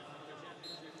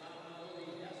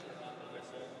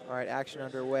 All right, action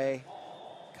underway.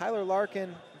 Kyler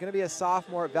Larkin going to be a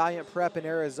sophomore at Valiant Prep in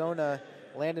Arizona.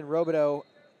 Landon Robideau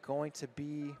going to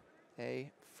be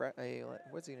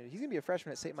what's he going to do? He's going to be a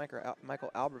freshman at St.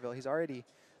 Michael Albertville. He's already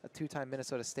a two-time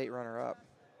Minnesota State runner-up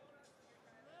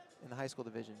in the high school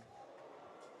division.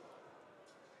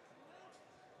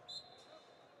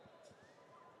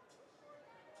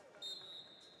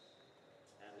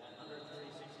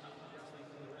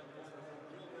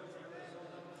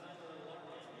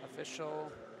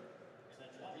 Official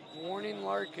warning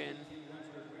Larkin.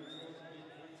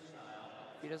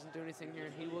 If he doesn't do anything here,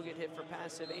 he will get hit for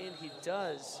passive, and he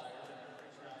does.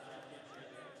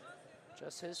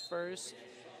 Just his first.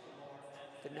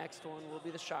 The next one will be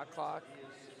the shot clock.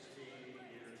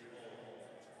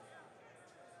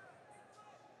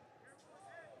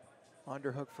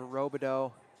 Underhook for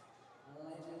Robideau.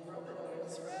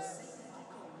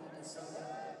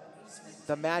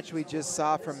 The match we just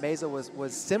saw from Meza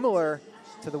was similar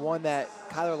to the one that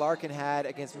Kyler Larkin had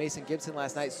against Mason Gibson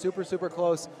last night. Super, super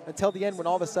close until the end when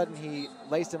all of a sudden he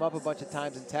laced him up a bunch of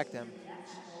times and teched him.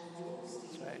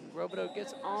 That's right. Robideau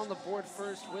gets on the board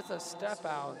first with a step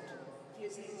out. He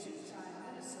is a two-time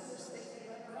Minnesota State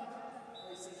runner-up,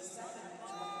 placing second in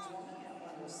 2020 at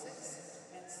 106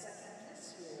 and second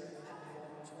this year at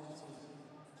 120.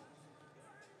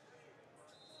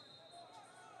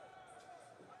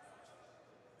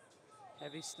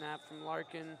 Heavy snap from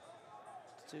Larkin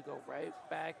to go right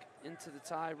back into the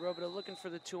tie. Robideau looking for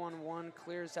the 2-on-1,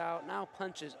 clears out, now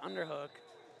punches, underhook.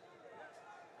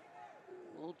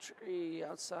 Little tree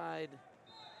outside,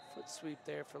 foot sweep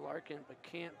there for Larkin, but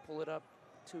can't pull it up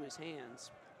to his hands.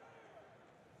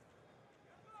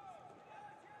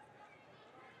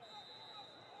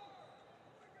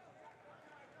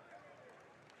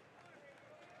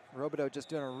 Robideau just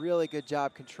doing a really good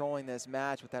job controlling this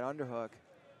match with that underhook.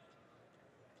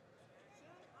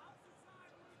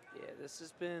 Yeah, this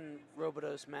has been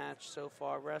Robideau's match so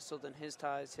far, wrestled in his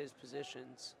ties, his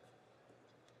positions.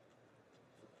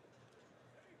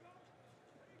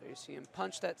 There you see him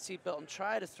punch that seatbelt and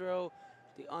try to throw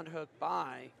the underhook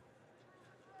by,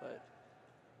 but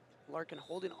Larkin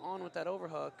holding on with that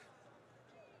overhook.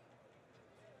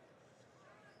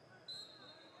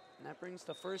 And that brings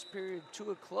the first period to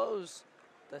a close.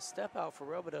 The step out for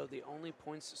Robideau, the only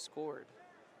points scored.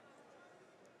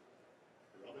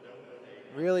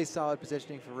 Really solid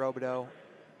positioning for Robideau.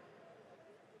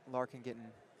 Larkin getting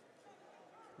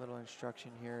a little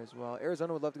instruction here as well.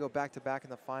 Arizona would love to go back-to-back in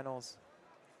the finals.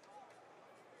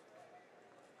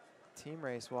 Team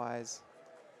race-wise,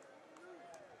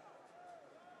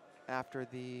 after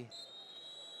the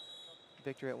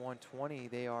victory at 120,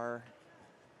 they are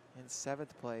in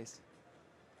 7th place.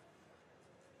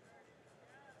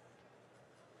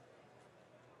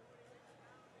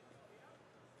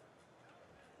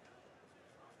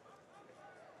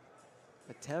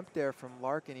 Attempt there from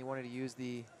Larkin. He wanted to use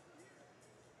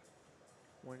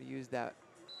that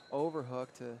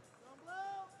overhook to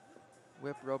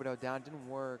whip Robideau down. Didn't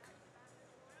work.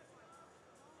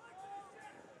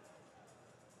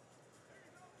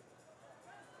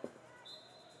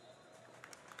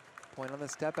 Point on the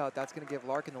step out. That's going to give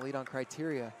Larkin the lead on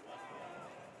criteria.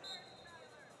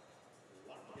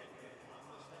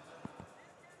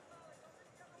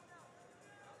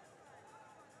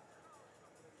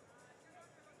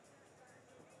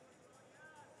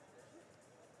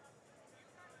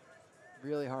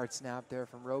 Really hard snap there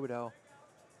from Robideau.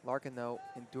 Larkin, though,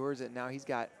 endures it. Now he's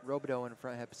got Robideau in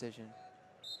front head position.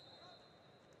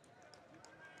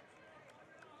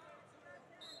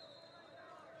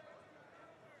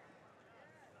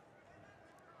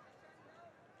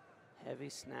 Heavy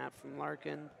snap from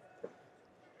Larkin.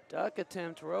 Duck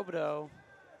attempt, Robideau.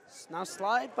 Now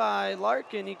slide by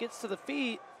Larkin. He gets to the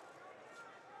feet.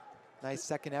 Nice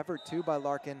second effort, too, by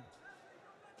Larkin.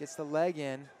 Gets the leg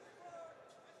in.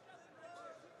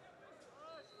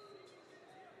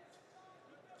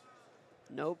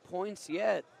 No points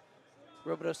yet.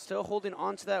 Robideau still holding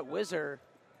on to that whizzer.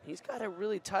 He's got it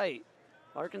really tight.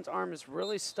 Larkin's arm is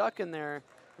really stuck in there,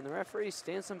 and the referee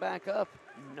stands him back up.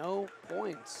 No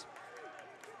points.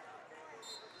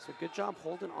 So good job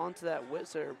holding on to that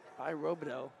whizzer by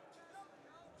Robideau.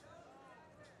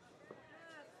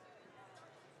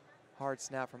 Hard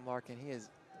snap from Larkin. He has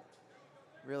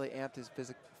really amped his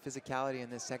physicality in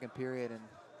this second period and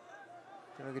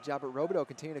doing a good job. But Robideau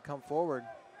continue to come forward.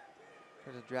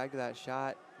 There's a drag to that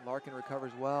shot. Larkin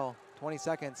recovers well. 20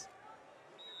 seconds.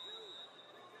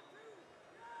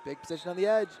 Big position on the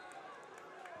edge.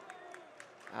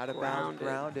 Out of bounds,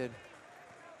 grounded.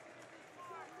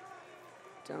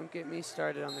 Don't get me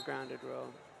started on the grounded row.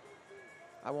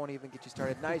 I won't even get you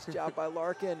started. Nice job by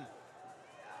Larkin.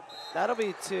 That'll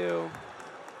be 2.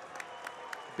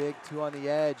 Big 2 on the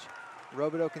edge.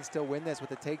 Robideau can still win this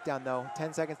with a takedown, though.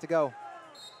 10 seconds to go.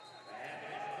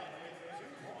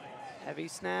 Heavy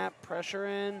snap, pressure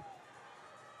in.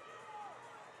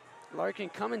 Larkin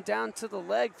coming down to the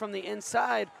leg from the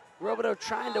inside. Robideau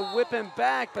trying to whip him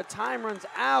back, but time runs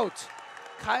out.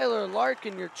 Kyler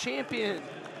Larkin, your champion.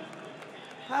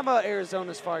 How about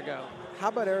Arizona's Fargo? How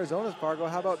about Arizona's Fargo?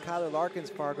 How about Kyler Larkin's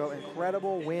Fargo?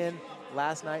 Incredible win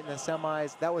last night in the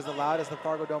semis. That was the loudest the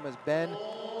Fargo Dome has been.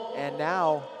 And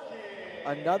now,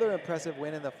 another impressive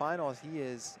win in the finals. He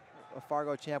is a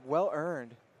Fargo champ, well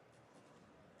earned.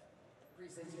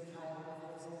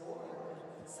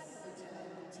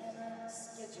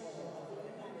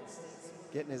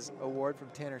 Getting his award from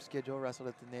Tanner Schedule, wrestled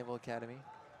at the Naval Academy.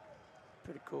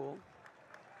 Pretty cool.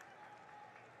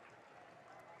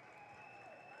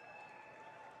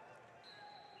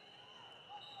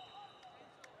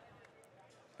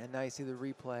 And now you see the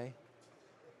replay.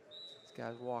 This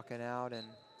guy's walking out, and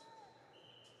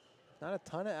not a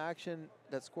ton of action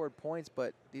that scored points,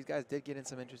 but these guys did get in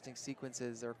some interesting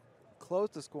sequences. They're close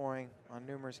to scoring on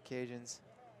numerous occasions.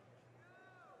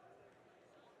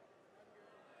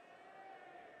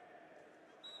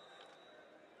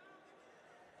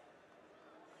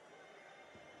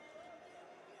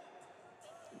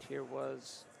 And here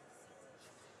was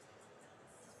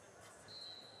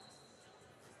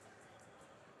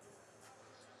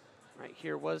right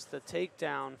here was the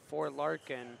takedown for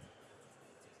Larkin.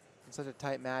 In such a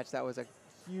tight match, that was a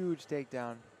huge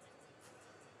takedown.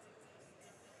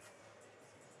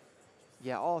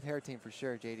 Yeah, all hair team for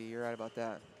sure, JD. You're right about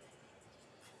that.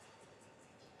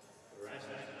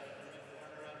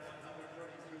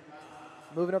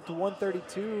 Moving up to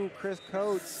 132, Chris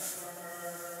Coates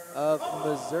of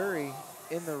Missouri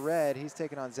in the red. He's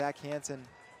taking on Zach Hansen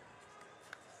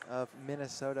of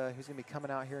Minnesota, who's going to be coming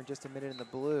out here in just a minute in the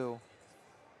blue.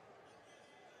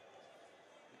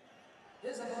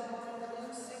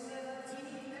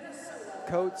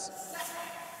 Coates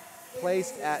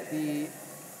placed at the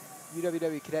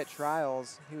UWW Cadet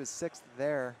Trials. He was 6th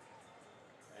there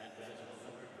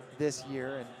this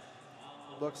year and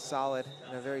looks solid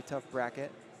in a very tough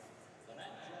bracket.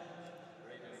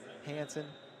 Hansen,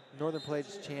 Northern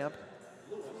Plains champ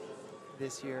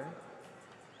this year.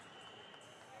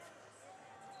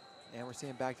 And we're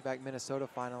seeing back-to-back Minnesota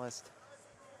finalists.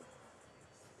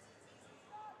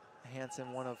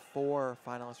 Hansen, one of 4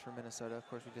 finalists for Minnesota. Of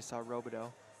course, we just saw Robideau.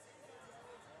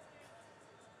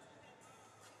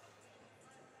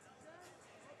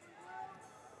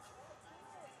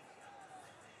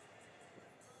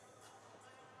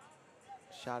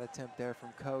 Shot attempt there from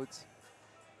Coates.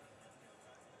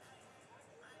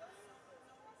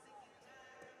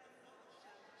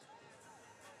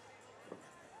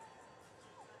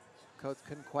 Coates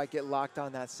couldn't quite get locked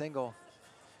on that single.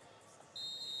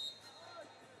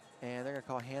 And they're going to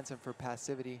call Hansen for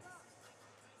passivity.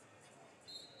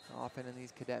 Often in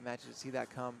these cadet matches, you see that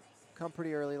come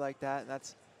pretty early like that, and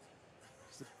that's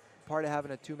just a part of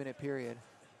having a 2-minute period.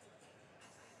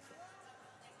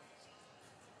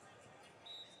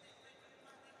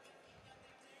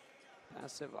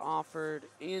 Passive offered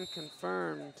and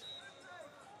confirmed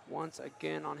once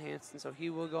again on Hansen, so he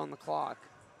will go on the clock.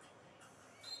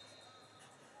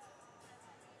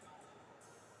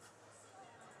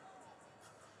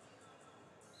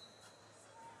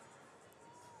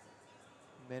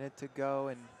 Minute to go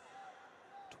and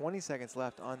 20 seconds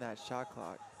left on that shot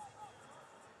clock.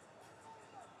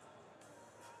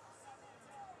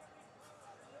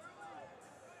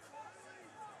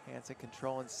 Hansen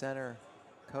controlling center.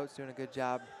 Coach doing a good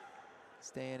job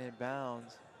staying in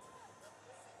bounds.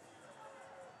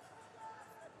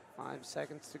 5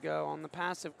 seconds to go on the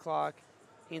passive clock.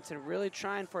 Hansen really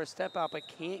trying for a step out, but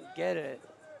can't get it.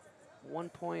 1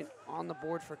 point on the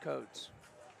board for Coates.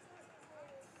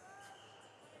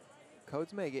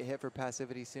 Coates may get hit for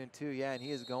passivity soon too, yeah, and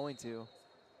he is going to.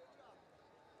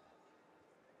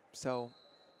 So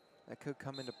that could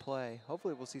come into play.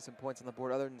 Hopefully we'll see some points on the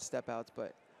board other than step outs,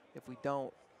 but if we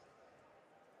don't,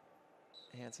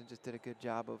 Hansen just did a good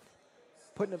job of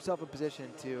putting himself in position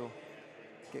to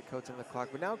get Coates on the clock.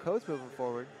 But now Coates moving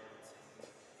forward.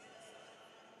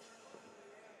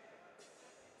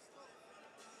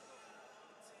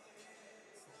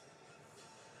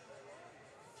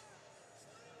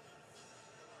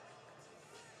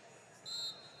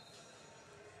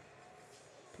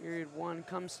 Period 1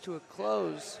 comes to a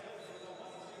close.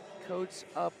 Coates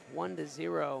up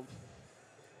 1-0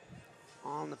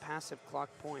 on the passive clock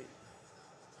point.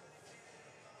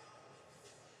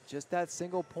 Just that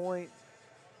single point,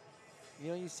 you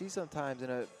know, you see sometimes in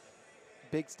a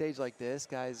big stage like this,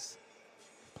 guys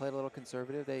play a little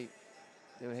conservative. They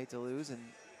would hate to lose, and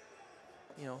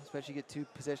you know, especially get two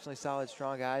positionally solid,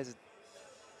 strong guys, it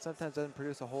sometimes doesn't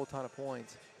produce a whole ton of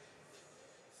points.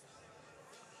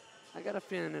 I got a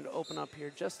feeling it'll open up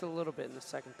here just a little bit in the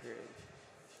second period.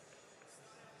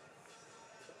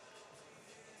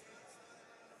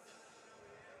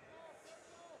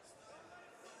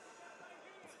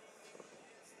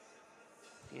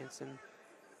 Hansen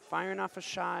firing off a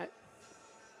shot.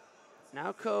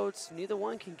 Now Coates, neither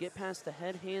one can get past the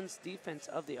head-hands defense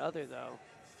of the other though.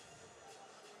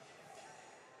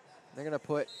 They're gonna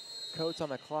put Coates on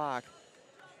the clock.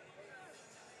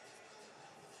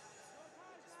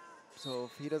 So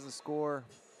if he doesn't score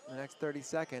in the next 30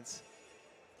 seconds,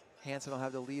 Hansen will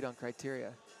have the lead on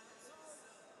criteria.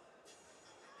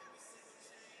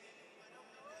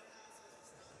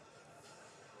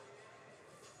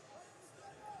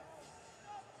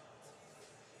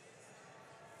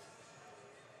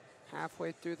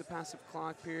 Halfway through the passive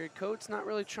clock period, Coates not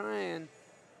really trying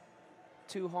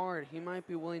too hard. He might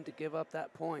be willing to give up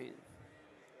that point.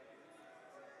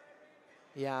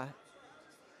 Yeah.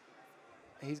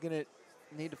 He's gonna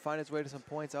need to find his way to some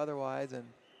points otherwise, and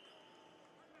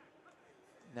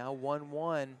now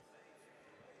 1-1.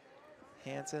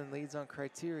 Hansen leads on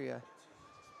criteria.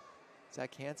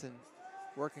 Zach Hansen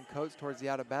working Coates towards the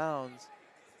out of bounds.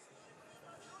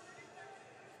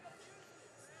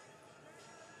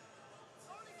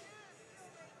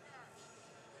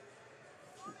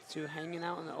 Two hanging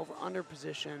out in the over-under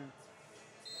position.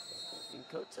 And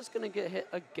Coates is gonna get hit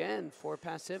again for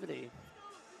passivity.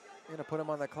 They're gonna put him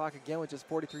on the clock again with just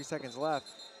 43 seconds left.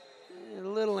 A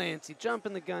little antsy,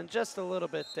 jumping the gun just a little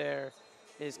bit there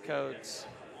is Coates.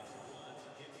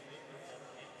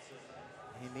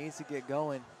 He needs to get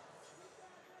going.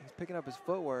 He's picking up his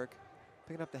footwork,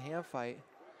 picking up the hand fight.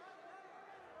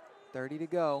 30 to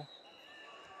go.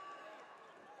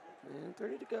 And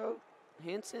 30 to go.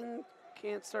 Hansen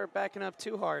can't start backing up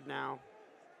too hard now.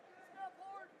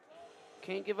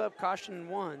 Can't give up caution in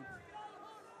 1.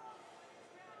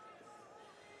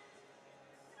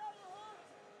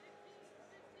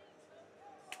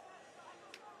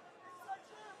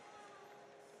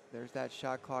 There's that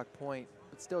shot clock point,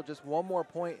 but still just one more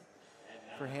point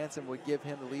for Hansen would give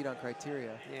him the lead on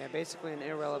criteria. Yeah, basically an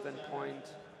irrelevant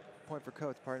point. Point for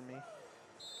Coates, pardon me.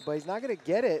 But he's not gonna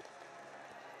get it.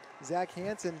 Zach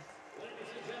Hansen,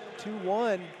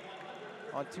 2-1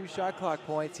 on 2 shot clock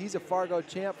points. He's a Fargo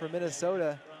champ from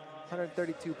Minnesota,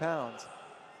 132 pounds.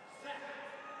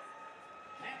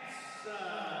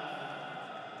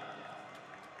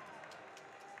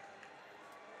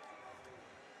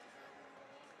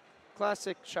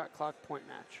 Classic shot clock point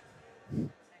match.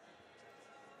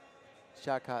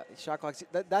 Shot clocks.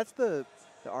 That's the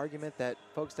argument that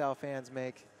folk style fans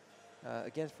make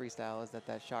against freestyle, is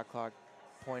that shot clock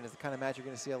point is the kind of match you're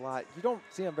going to see a lot. You don't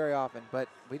see them very often, but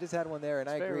we just had one there, and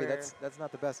I agree that's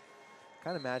not the best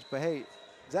kind of match. But hey,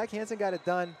 Zach Hansen got it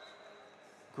done.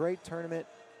 Great tournament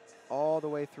all the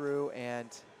way through, and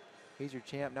he's your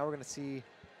champ. Now we're going to see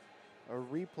a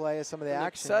replay of some of the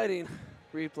action. Exciting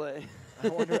replay. I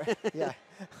wonder, yeah,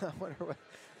 I wonder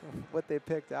what they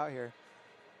picked out here.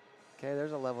 Okay,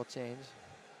 there's a level change.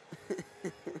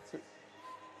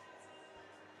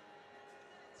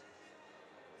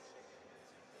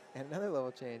 And another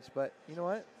level change, but you know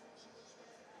what?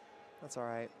 That's all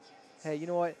right. Hey, you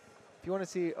know what? If you want to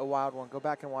see a wild one, go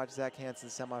back and watch Zach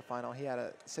Hansen's semifinal. He had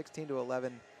a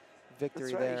 16-11 victory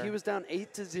That's right. there. He was down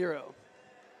 8-0.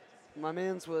 My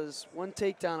man's was one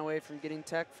takedown away from getting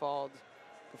tech falled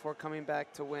before coming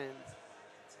back to win.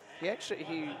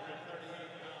 He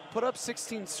put up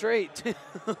 16 straight.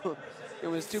 It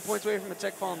was 2 points away from a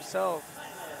tech fall himself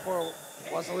before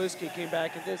Wasilewski came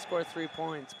back and did score 3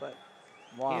 points. But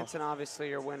Wow. Hansen, obviously,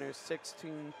 your winner,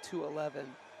 16-11.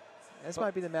 This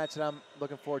might be the match that I'm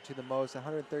looking forward to the most.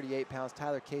 138 pounds,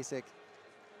 Tyler Kasich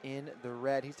in the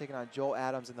red. He's taking on Joel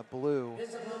Adams in the blue.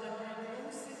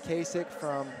 Kasich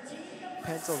from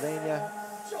Pennsylvania.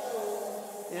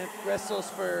 And wrestles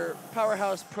for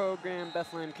Powerhouse Program,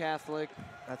 Bethlehem Catholic.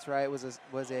 That's right, was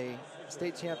a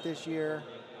state champ this year.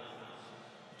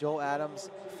 Joel Adams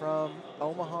from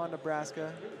Omaha,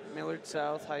 Nebraska. Millard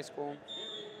South High School.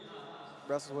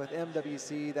 Wrestles with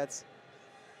MWC, that's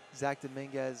Zach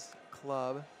Dominguez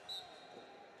club.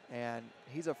 And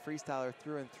he's a freestyler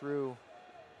through and through.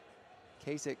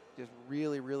 Kasich just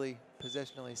really, really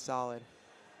positionally solid.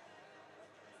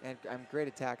 And great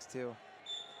attacks too.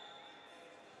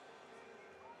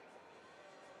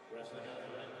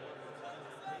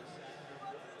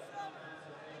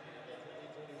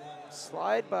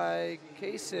 Slide by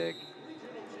Kasich.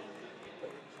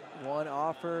 One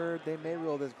offered, they may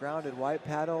rule this grounded. White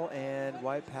paddle and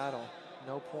white paddle.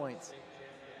 No points.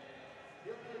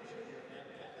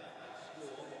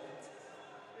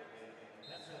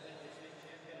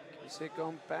 Kasich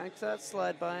going back to that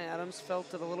slide by. Adams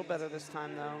felt it a little better this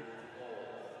time though.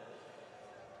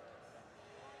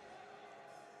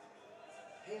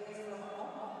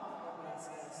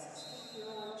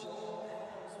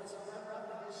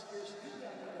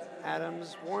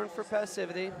 Adams warned for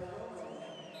passivity.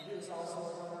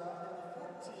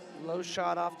 Low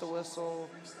shot off the whistle.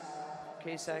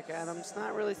 Kasich Adams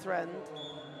not really threatened.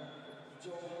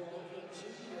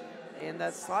 And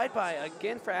that slide by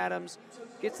again for Adams.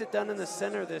 Gets it done in the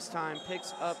center this time.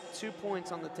 Picks up 2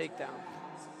 points on the takedown.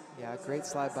 Yeah, great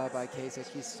slide by Kasich.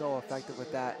 He's so effective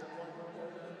with that.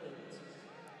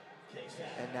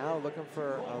 And now looking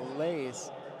for a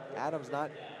lace. Adams not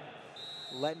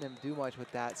letting him do much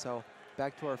with that. So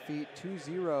back to our feet,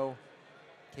 2-0.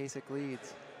 Kasich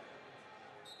leads.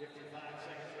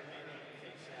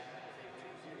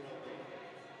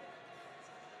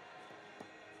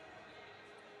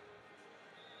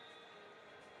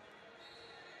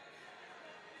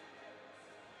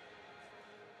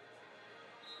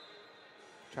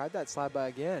 Tried that slide by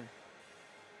again.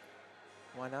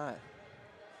 Why not?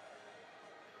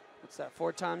 What's that,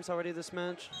 4 times already this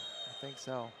match? I think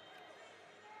so.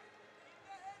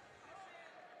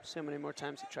 See how many more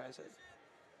times he tries it.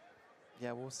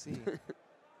 Yeah, we'll see.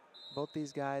 Both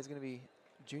these guys going to be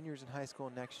juniors in high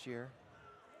school next year.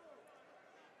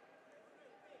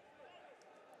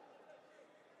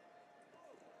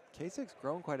 Kasich's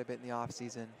grown quite a bit in the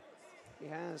offseason. He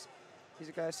has. He's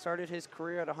a guy who started his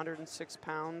career at 106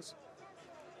 pounds.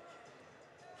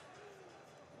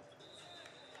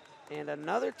 And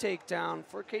another takedown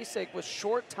for Kasich with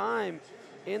short time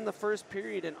in the first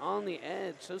period and on the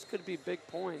edge. Those could be big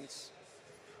points.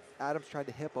 Adams tried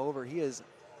to hip over. He's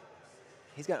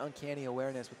got uncanny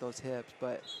awareness with those hips,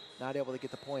 but not able to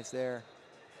get the points there.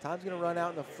 Time's going to run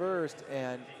out in the first,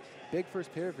 and big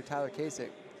first period for Tyler Kasich.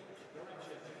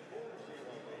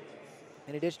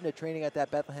 In addition to training at that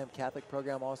Bethlehem Catholic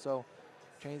program, also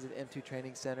trains at M2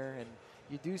 Training Center, and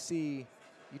you do see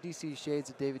shades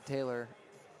of David Taylor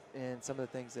in some of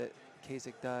the things that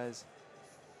Kasich does.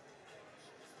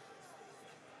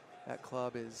 That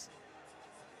club is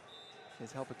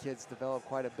helping kids develop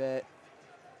quite a bit,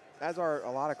 as are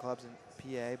a lot of clubs in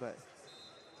PA, but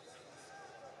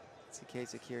see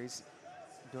Kasich here, he's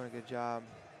doing a good job.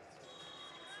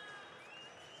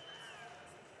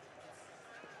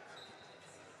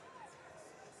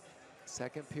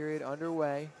 Second period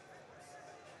underway.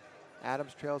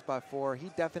 Adams trails by 4. He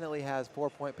definitely has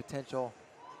 4-point potential.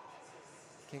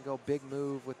 Can go big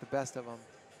move with the best of them.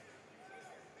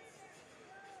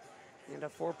 And a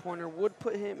 4-pointer would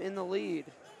put him in the lead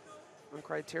on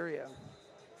criteria.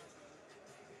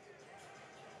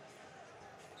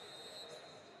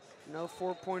 No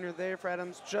 4-pointer there for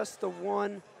Adams, just the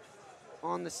one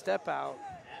on the step out.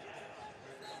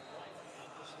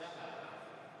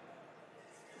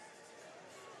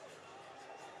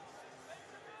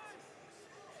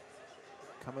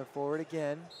 Coming forward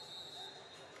again.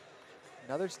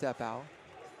 Another step out.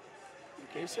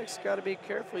 Kasic's got to be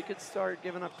careful. He could start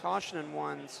giving up caution in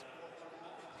ones.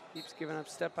 Keeps giving up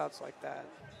step outs like that.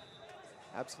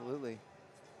 Absolutely.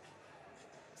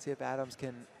 See if Adams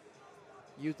can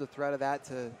use the threat of that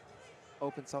to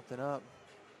open something up.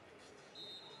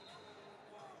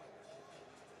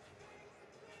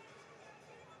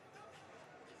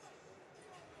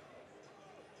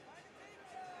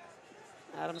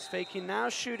 Adams faking now,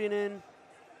 shooting in.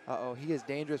 Uh-oh, he is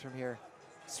dangerous from here.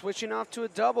 Switching off to a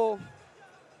double.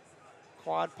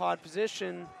 Quad pod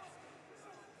position.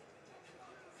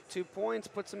 2 points,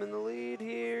 puts him in the lead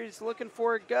here. He's looking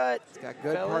for a gut. He's got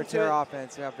good parterre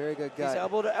offense. Yeah, very good gut. He's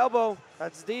elbow to elbow.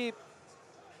 That's deep.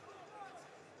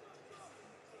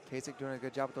 Kasich doing a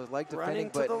good job with those leg defending.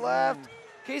 Running to the left.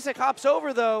 Kasich hops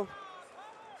over, though.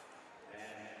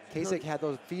 Kasich had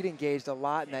those feet engaged a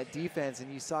lot in that defense,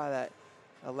 and you saw that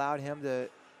allowed him to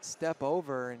step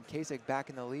over, and Kasich back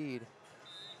in the lead.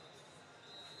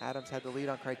 Adams had the lead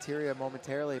on criteria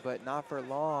momentarily, but not for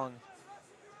long.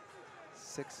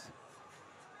 6-4.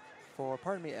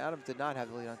 Pardon me, Adams did not have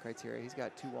the lead on criteria. He's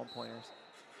got 2 one-pointers.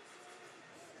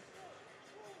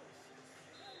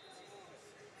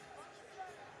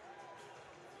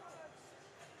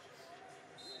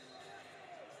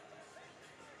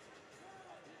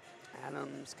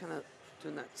 Adams kind of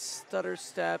doing that stutter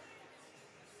step.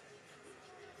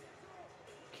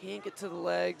 Can't get to the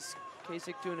legs.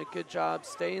 Kasich doing a good job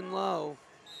staying low.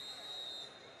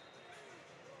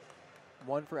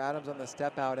 1 for Adams on the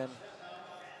step out, and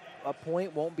a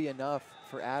point won't be enough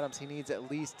for Adams. He needs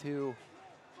at least 2.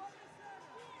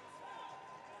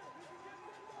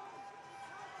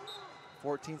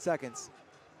 "14 seconds.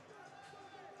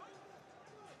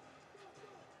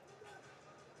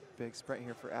 Big sprint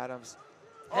here for Adams.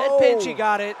 Head pinch, he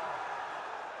got it.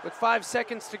 With 5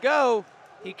 seconds to go,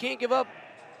 he can't give up.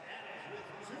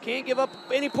 Can't give up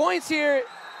any points here.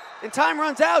 And time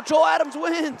runs out. Joel Adams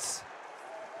wins.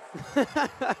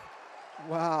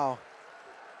 Wow.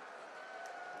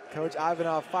 Coach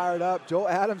Ivanov fired up. Joel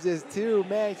Adams is too.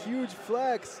 Man, huge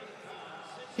flex.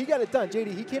 He got it done.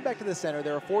 JD, he came back to the center.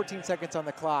 There were 14 seconds on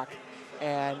the clock,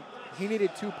 and he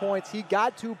needed 2 points. He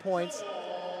got 2 points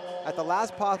at the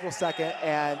last possible second,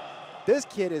 and this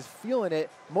kid is feeling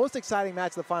it. Most exciting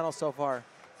match of the finals so far.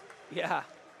 Yeah.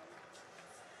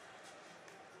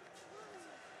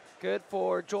 Good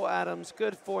for Joel Adams.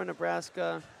 Good for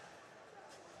Nebraska.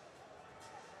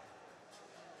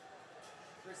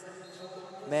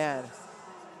 Man,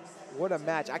 what a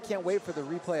match. I can't wait for the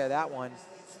replay of that one.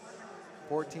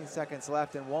 14 seconds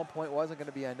left, and 1 point wasn't going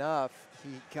to be enough.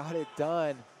 He got it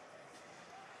done.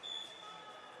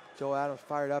 Joel Adams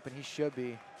fired up, and he should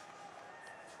be.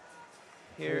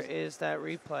 Here is that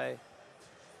replay.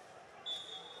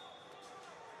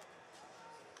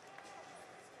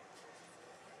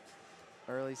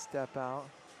 Early step out.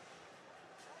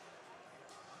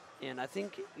 And I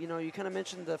think, you know, you kind of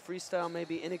mentioned the freestyle,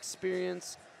 maybe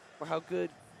inexperience, or how good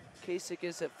Kasich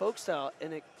is at folk style,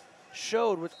 and it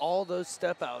showed with all those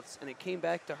step outs, and it came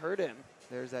back to hurt him.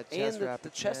 There's that chest and wrap. The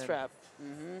chest wrap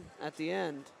at the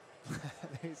end.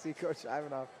 There you see Coach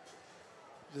Ivanov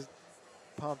just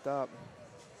pumped up.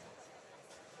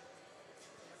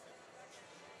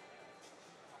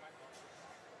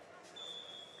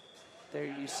 There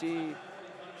you see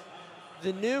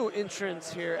the new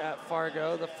entrants here at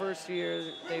Fargo. The first year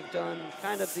they've done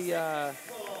kind of the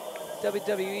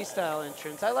WWE style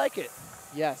entrance. I like it.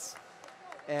 Yes.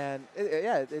 And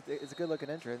it's a good looking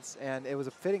entrance. And it was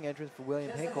a fitting entrance for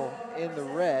William Hinkle in the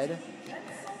red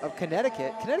of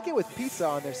Connecticut. Connecticut with pizza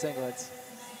on their singlets.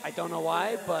 I don't know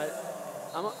why, but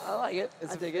I like it.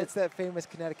 I dig it. It's that famous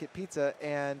Connecticut pizza.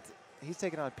 And he's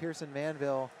taking on Pearson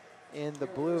Manville in the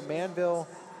blue. Manville,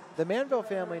 the Manville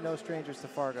family, no strangers to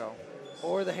Fargo.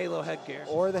 Or the Halo headgear.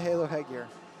 Or the Halo headgear.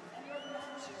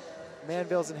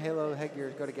 Manvilles and Halo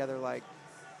headgear go together like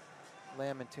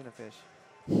lamb and tuna fish.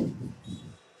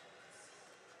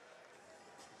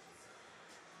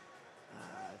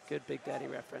 Good Big Daddy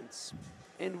reference.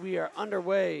 And we are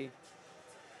underway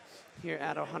here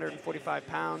at 145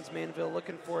 pounds. Manville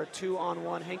looking for a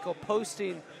 2-on-1. Hinkle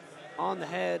posting on the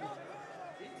head.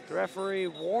 The referee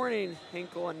warning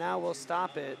Hinkle, and now we'll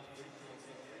stop it.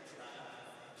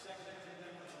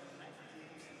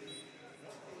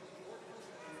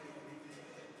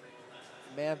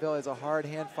 Manville is a hard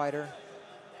hand fighter,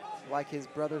 like his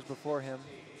brothers before him.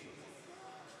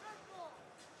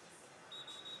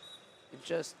 And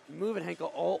just moving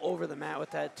Hinkle all over the mat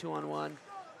with that 2-on-1.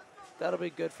 That'll be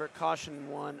good for caution in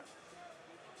 1.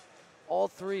 All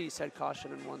 3 said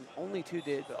caution in 1. Only 2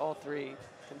 did, but all 3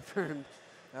 confirmed.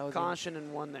 That was caution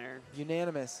in 1 there.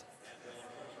 Unanimous.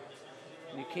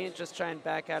 You can't just try and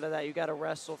back out of that. You got to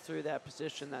wrestle through that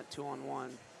position, that 2-on-1.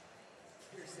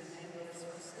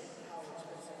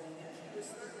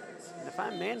 And if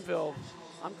I'm Manville,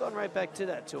 I'm going right back to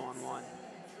that 2-on-1.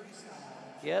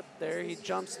 Yep, there he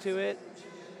jumps to it.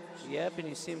 Yep, and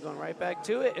you see him going right back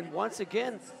to it. And once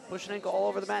again, pushing ankle all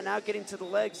over the mat, now getting to the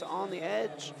legs on the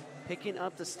edge, picking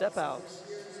up the step out.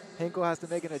 Hinkle has to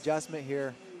make an adjustment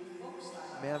here.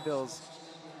 Manville's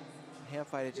hand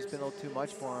fight has just been a little too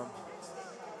much for him.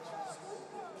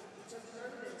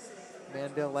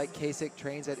 Manville, like Kasich,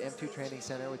 trains at M2 Training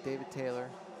Center with David Taylor.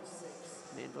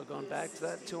 Manville going back to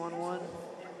that 2-on-1.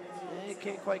 He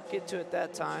can't quite get to it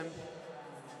that time.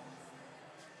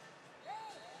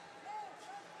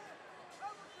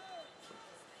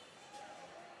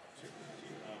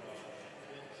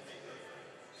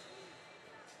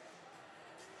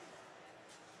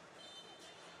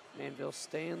 Manville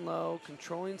staying low,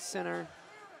 controlling center,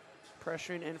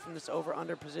 pressuring in from this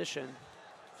over-under position.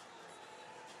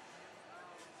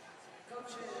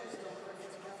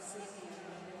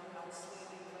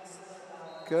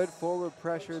 Good forward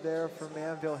pressure there for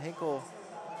Manville. Hinkle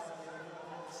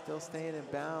still staying in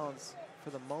bounds for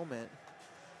the moment.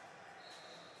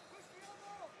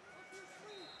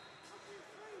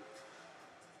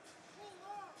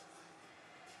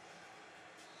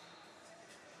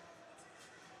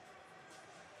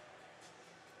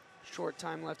 Short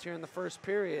time left here in the first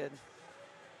period.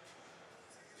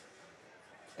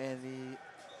 And the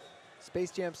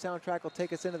Space Jam soundtrack will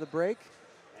take us into the break.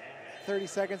 30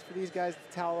 seconds for these guys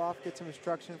to towel off, get some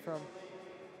instruction from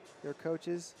their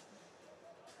coaches.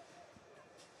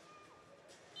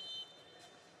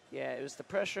 Yeah, it was the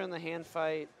pressure in the hand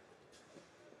fight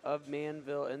of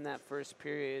Manville in that first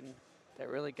period that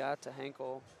really got to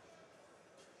Hinkle.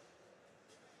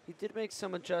 He did make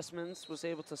some adjustments, was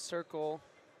able to circle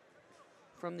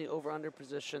from the over-under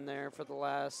position there for the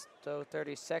last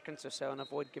 30 seconds or so and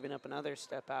avoid giving up another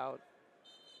step out.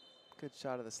 Good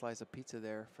shot of the slice of pizza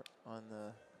there on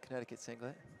the Connecticut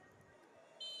singlet.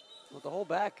 Well, the whole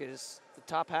back is, the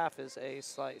top half is a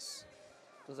slice.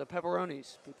 Those are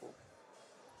pepperonis, people.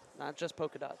 Not just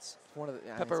polka dots. One of the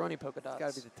pepperoni polka dots. It's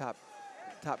got to be the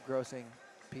top grossing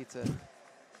pizza in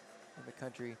the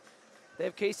country. They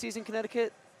have Casey's in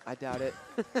Connecticut? I doubt it.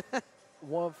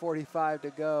 1:45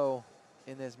 to go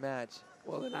in this match.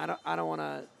 Well, then I don't want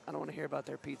to hear about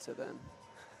their pizza then.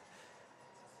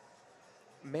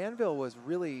 Manville was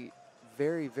really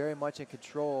very, very much in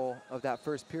control of that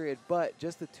first period, but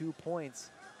just the 2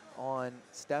 points on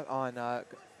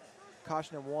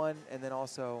caution in one, and then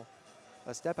also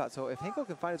a step out. So if Hinkle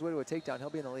can find his way to a takedown, he'll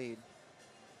be in the lead.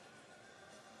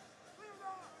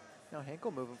 Now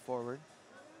Hinkle moving forward.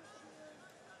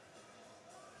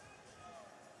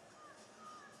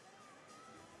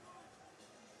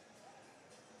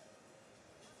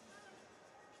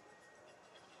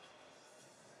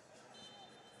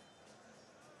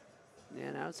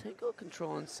 Yeah, now it's Hinkle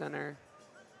controlling center.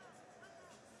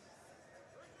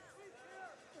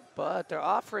 But they're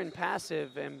offering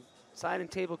passive, and side and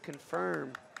table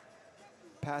confirm.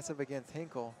 Passive against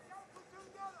Hinkle.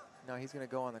 Now he's going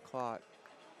to go on the clock.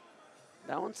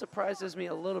 That one surprises me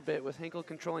a little bit with Hinkle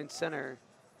controlling center.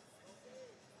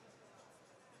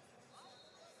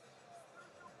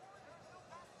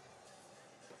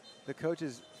 The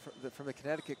coaches from the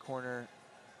Connecticut corner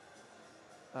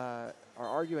are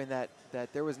arguing that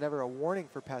there was never a warning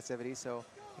for passivity, so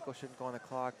Hinkle shouldn't go on the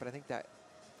clock, but I think that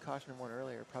caution one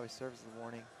earlier probably serves as a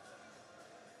warning.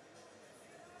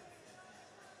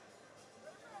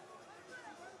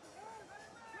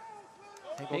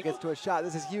 Hinkle gets to a shot.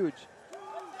 This is huge.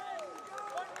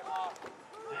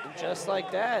 And just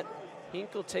like that,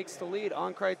 Hinkle takes the lead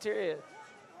on criteria.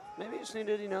 Maybe he just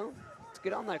needed, to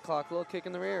get on that clock, a little kick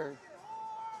in the rear.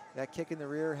 That kick in the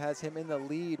rear has him in the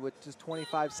lead with just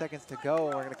 25 seconds to go.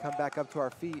 We're going to come back up to our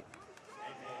feet.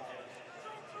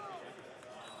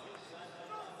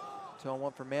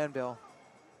 2-on-1 for Manville.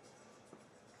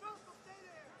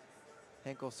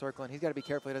 Hinkle circling. He's got to be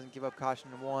careful he doesn't give up caution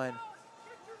in one.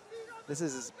 This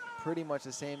is pretty much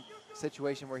the same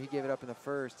situation where he gave it up in the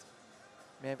first.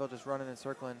 Manville just running and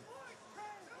circling.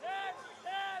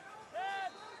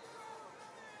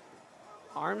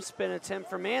 Arm spin attempt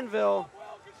for Manville,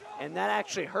 and that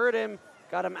actually hurt him.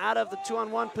 Got him out of the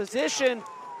 2-on-1 position,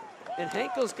 and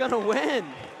Hinkle's gonna win.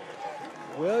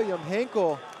 William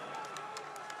Hinkle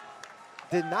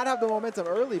did not have the momentum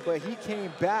early, but he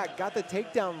came back, got the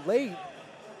takedown late,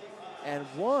 and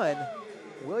won.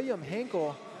 William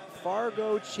Hinkle,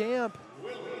 Fargo champ,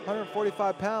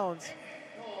 145 pounds.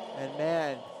 And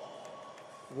man,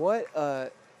 what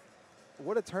a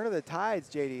turn of the tides,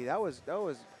 JD. That was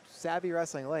savvy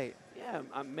wrestling late.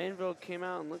 Yeah, Manville came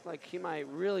out and looked like he might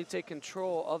really take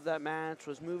control of that match,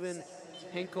 was moving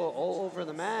Hinkle all over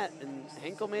the mat, and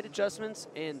Hinkle made adjustments,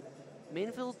 and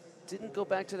Manville didn't go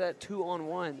back to that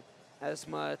 2-on-1 as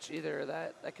much either.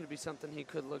 That could be something he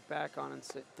could look back on and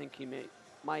think he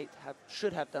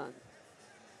should have done.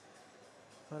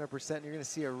 100%. You're going to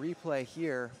see a replay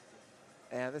here,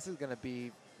 and this is going to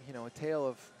be, you know, a tale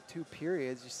of two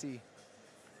periods. You see,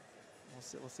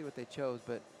 we'll see what they chose,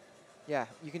 but yeah,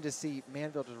 you can just see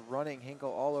Manville just running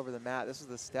Hinkle all over the mat. This is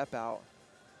the step out,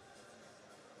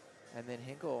 and then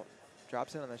Hinkle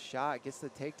drops in on the shot, gets the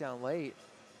takedown late.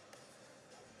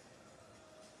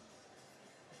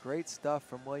 Great stuff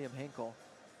from William Hinkle.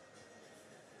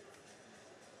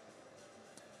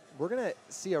 We're going to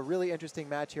see a really interesting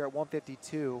match here at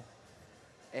 152,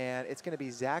 and it's going to be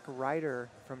Zach Ryder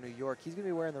from New York. He's going to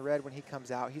be wearing the red when he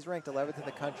comes out. He's ranked 11th in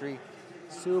the country,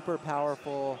 super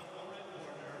powerful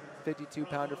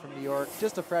 52-pounder from New York.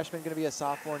 Just a freshman, going to be a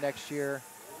sophomore next year.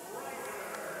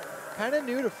 Kind of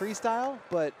new to freestyle,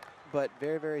 but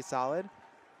very, very solid.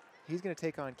 He's going to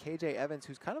take on KJ Evans,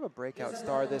 who's kind of a breakout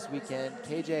star this weekend.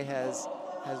 KJ has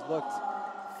looked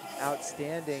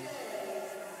outstanding.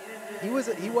 He was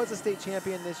a state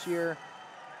champion this year,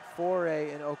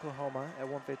 4A in Oklahoma at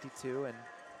 152, and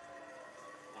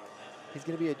he's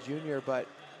going to be a junior, but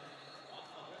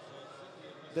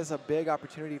this is a big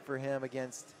opportunity for him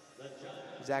against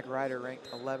Zach Ryder,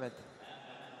 ranked 11th.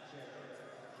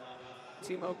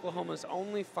 Team Oklahoma's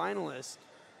only finalist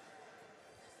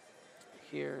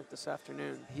here this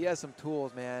afternoon. He has some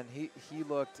tools, man. He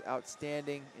looked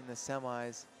outstanding in the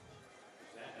semis.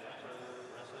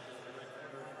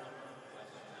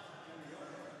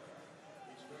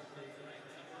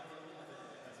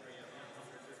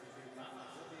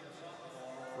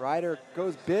 Ryder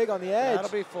goes big on the edge. That'll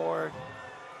be 4.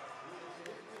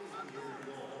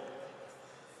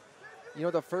 You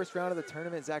know, the first round of the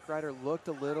tournament, Zach Ryder looked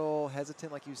a little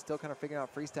hesitant, like he was still kind of figuring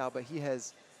out freestyle, but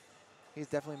he's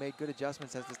definitely made good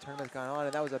adjustments as this tournament's gone on,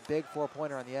 and that was a big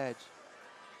 4-pointer on the edge.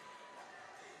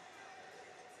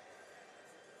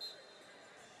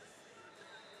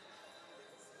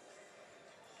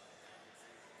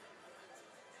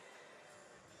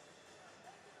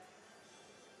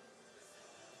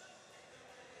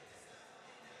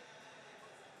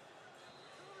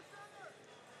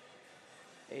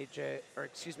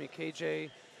 KJ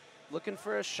looking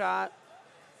for a shot.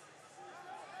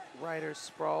 Ryder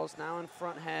sprawls now in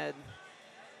front head.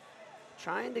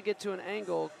 Trying to get to an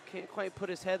angle, can't quite put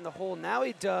his head in the hole. Now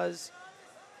he does.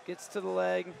 Gets to the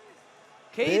leg.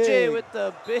 KJ Big. with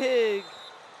the big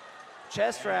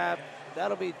chest wrap.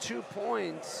 That'll be 2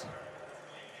 points.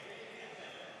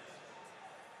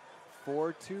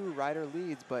 4-2, Ryder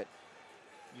leads, but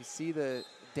you see the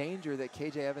danger that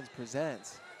KJ Evans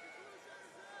presents.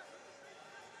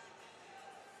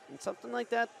 And something like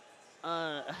that,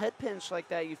 a head pinch like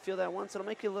that, you feel that once, it'll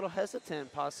make you a little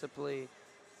hesitant possibly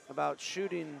about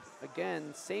shooting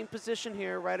again. Same position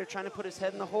here, Ryder trying to put his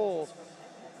head in the hole.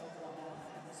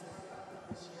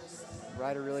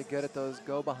 Ryder really good at those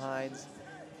go-behinds.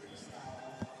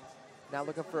 Now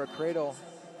looking for a cradle.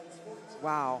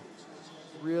 Wow,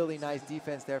 really nice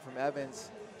defense there from Evans.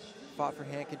 Fought for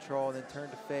hand control and then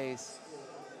turned to face.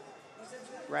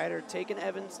 Ryder taking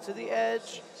Evans to the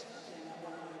edge.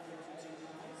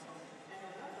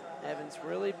 Evans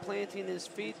really planting his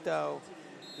feet though.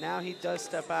 Now he does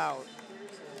step out.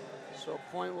 So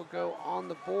a point will go on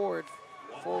the board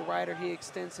for Ryder. He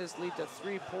extends his lead to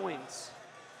 3 points.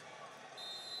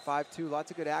 5-2, lots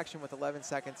of good action with 11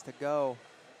 seconds to go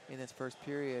in this first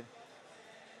period.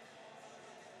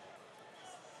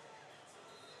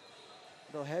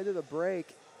 They'll head to the break.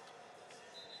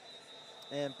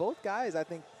 And both guys, I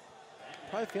think,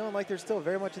 probably feeling like they're still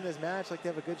very much in this match, like they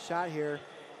have a good shot here.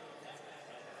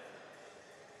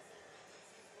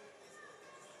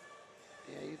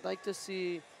 Yeah, you'd like to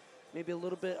see maybe a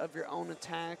little bit of your own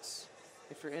attacks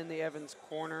if you're in the Evans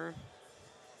corner.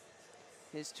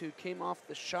 His two came off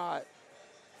the shot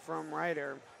from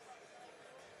Ryder.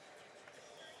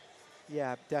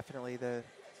 Yeah, definitely the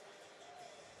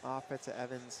offense of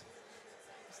Evans.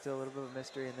 Still a little bit of a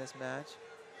mystery in this match.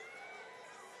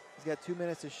 He's got 2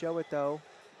 minutes to show it though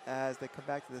as they come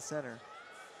back to the center.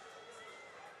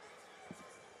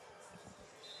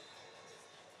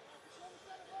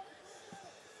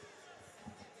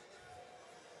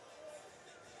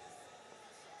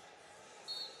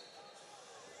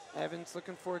 Evans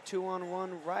looking for a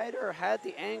 2-on-1. Ryder had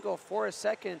the angle for a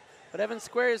second, but Evans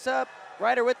squares up.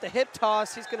 Ryder with the hip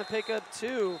toss. He's going to pick up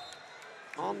 2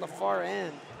 on the far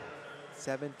end.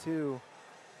 7-2.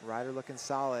 Ryder looking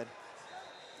solid.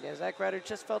 Yeah, Zach Ryder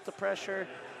just felt the pressure.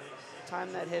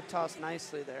 Timed that hip toss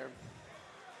nicely there.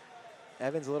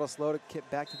 Evans a little slow to get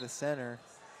back to the center.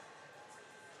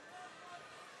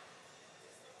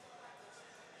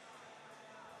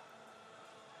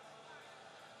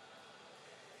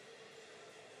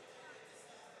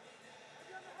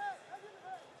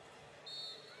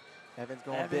 Evans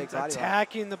going big body lock.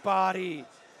 Attacking the body.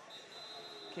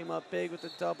 Came up big with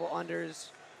the double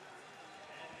unders.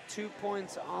 2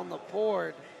 points on the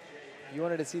board. You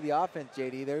wanted to see the offense,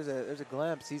 JD. There's a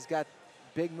glimpse. He's got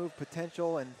big move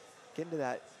potential, and getting to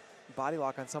that body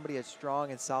lock on somebody as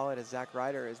strong and solid as Zack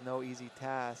Ryder is no easy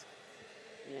task.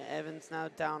 Yeah, Evans now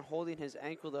down holding his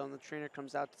ankle though, and the trainer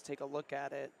comes out to take a look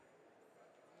at it.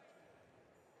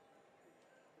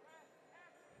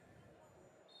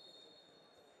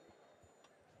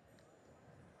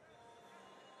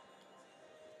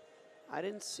 I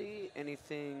didn't see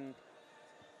anything.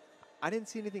 I didn't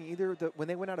see anything either. When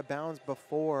they went out of bounds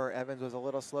before, Evans was a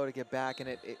little slow to get back,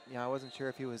 and I wasn't sure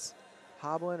if he was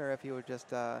hobbling or if he was just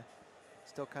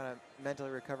still kind of mentally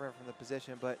recovering from the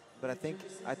position. But I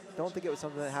don't think it was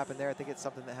something that happened there. I think it's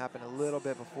something that happened a little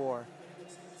bit before.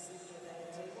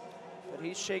 But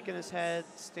he's shaking his head,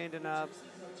 standing up.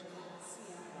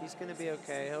 He's going to be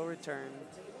okay. He'll return.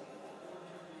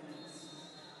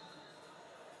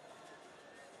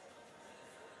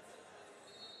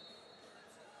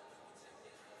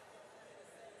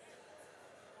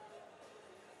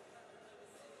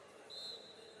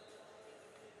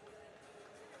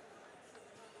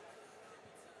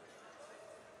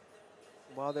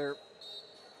 While they're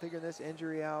figuring this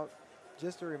injury out,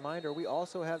 just a reminder, we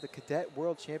also have the Cadet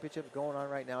World Championship going on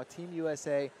right now. Team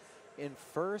USA in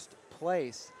first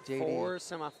place, JD. 4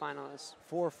 semifinalists.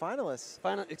 4 finalists.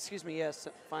 Yes,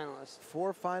 finalists.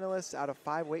 4 finalists out of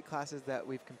 5 weight classes that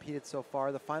we've competed so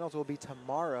far. The finals will be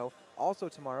tomorrow. Also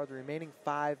tomorrow, the remaining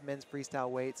 5 men's freestyle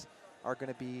weights are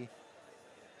going to be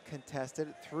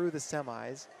contested through the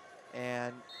semis.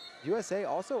 And USA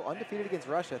also undefeated against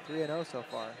Russia, 3-0 so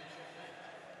far.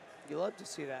 You love to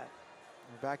see that.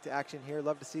 We're back to action here.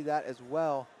 Love to see that as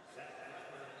well.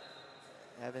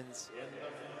 Evans,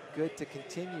 good to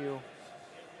continue.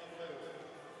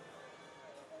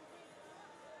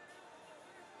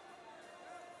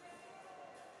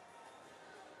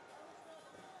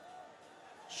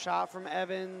 Shot from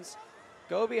Evans.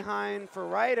 Go behind for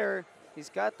Ryder. He's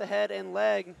got the head and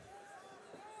leg.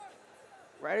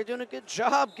 Ryder doing a good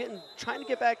job trying to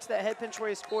get back to that head pinch where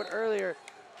he scored earlier.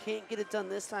 Can't get it done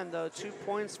this time though. 2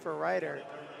 points for Ryder.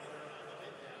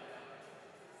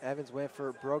 Evans went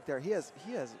for broke there. He has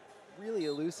really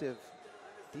elusive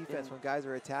defense when guys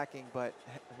are attacking, but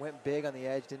went big on the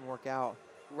edge, didn't work out.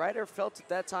 Ryder felt at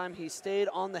that time he stayed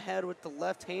on the head with the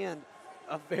left hand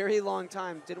a very long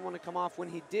time. Didn't want to come off. When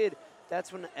he did,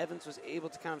 that's when Evans was able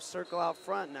to kind of circle out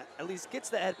front and at least gets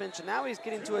the head pinch. And now he's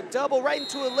getting to a double right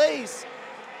into a lace.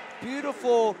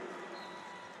 Beautiful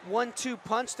 1-2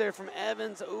 punch there from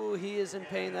Evans. Ooh, he is in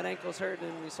pain. That ankle's hurting,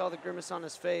 and we saw the grimace on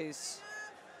his face.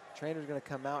 Trainer's going to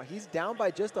come out. He's down by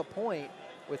just a point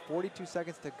with 42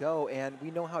 seconds to go, and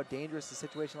we know how dangerous a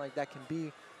situation like that can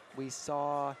be. We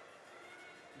saw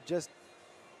just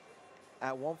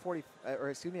at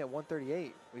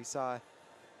 138, we saw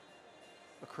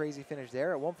a crazy finish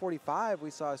there. At 145,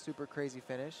 we saw a super crazy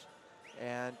finish,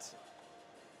 and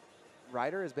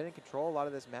Ryder has been in control a lot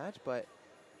of this match, but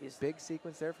big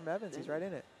sequence there from Evans. He's right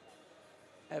in it.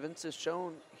 Evans has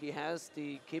shown he has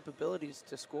the capabilities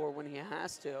to score when he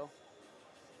has to.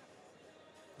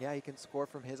 Yeah, he can score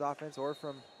from his offense or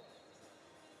from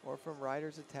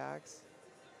Ryder's attacks.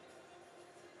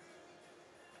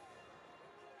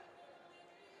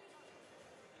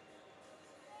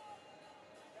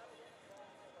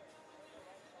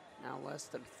 Now less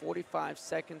than 45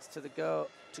 seconds to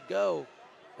go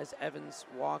as Evans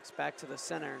walks back to the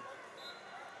center.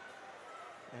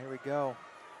 There we go.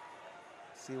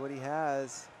 See what he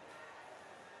has.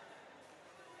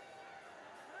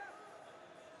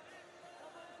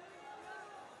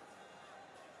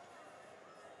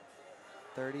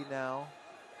 .30 now.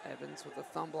 Evans with a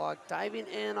thumb block, diving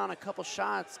in on a couple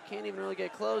shots. Can't even really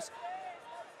get close.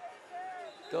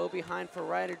 Go behind for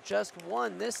Ryder, just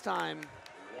one this time.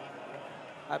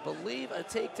 I believe a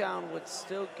takedown would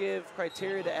still give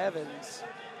criteria to Evans.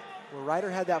 Well,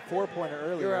 Ryder had that 4-pointer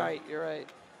earlier. You're right.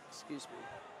 Excuse me.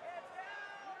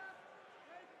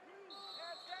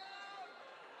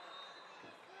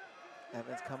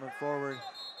 Evans coming forward.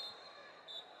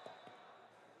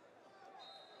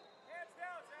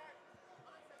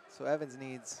 So Evans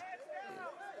needs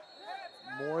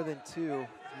more than 2.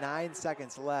 9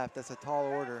 seconds left. That's a tall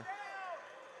order.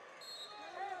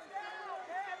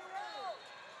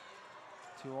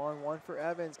 2-on-1 for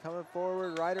Evans, coming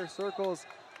forward. Ryder circles,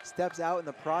 steps out in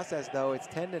the process though. It's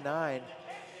 10-9.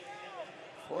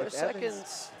 4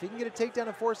 seconds. If he can get a takedown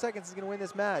in 4 seconds, he's gonna win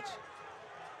this match.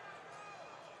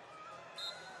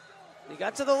 He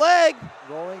got to the leg.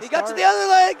 Rolling He start. got to the other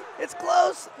leg. It's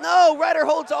close. No, Ryder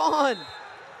holds on.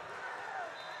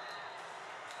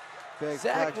 Big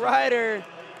Zack flexion. Ryder,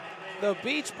 the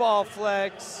beach ball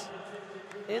flex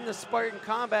in the Spartan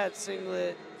Combat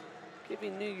singlet,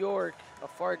 giving New York a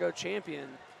Fargo champion.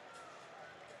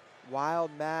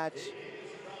 Wild match.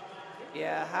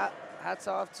 Yeah, hats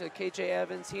off to KJ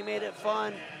Evans. He made it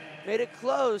fun, made it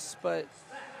close, but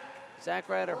Zack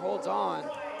Ryder holds on,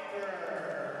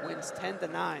 wins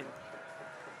 10-9.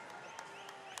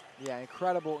 Yeah,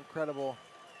 incredible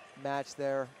match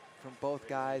there from both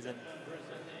guys, and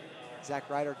Zack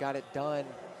Ryder got it done.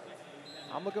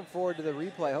 I'm looking forward to the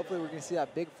replay. Hopefully we're gonna see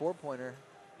that big 4-pointer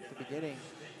at the beginning.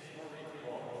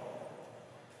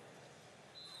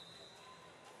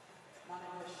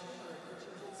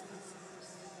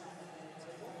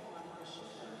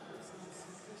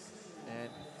 And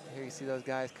here you see those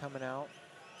guys coming out.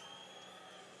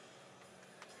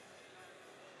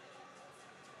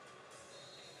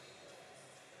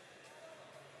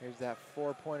 Here's that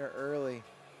 4-pointer early.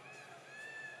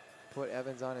 Put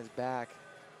Evans on his back.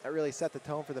 That really set the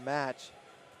tone for the match.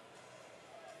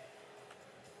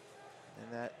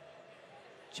 And that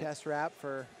chest wrap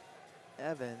for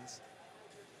Evans.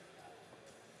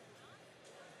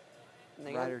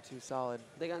 Ryder too solid.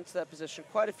 They got into that position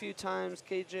quite a few times.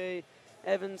 KJ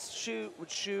Evans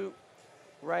would shoot.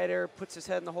 Ryder puts his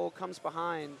head in the hole, comes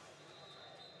behind.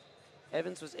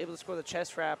 Evans was able to score the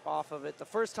chest wrap off of it the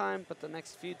first time, but the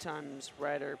next few times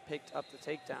Ryder picked up the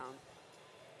takedown.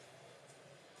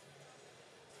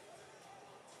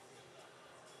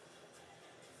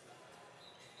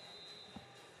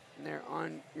 And there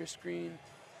on your screen,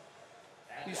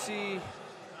 you see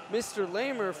Mr.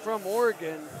 Lamer from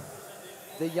Oregon.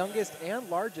 The youngest and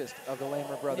largest of the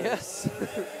Lamer brothers. Yes.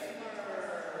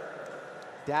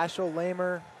 Dashiell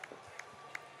Lamer.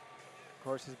 Of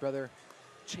course, his brother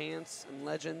Chance and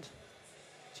Legend.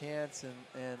 Chance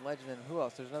and Legend, and who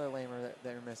else? There's another Lamer that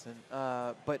they're missing.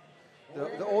 But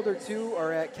the older two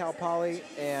are at Cal Poly,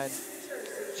 and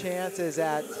Chance is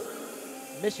at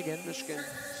Michigan.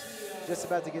 Just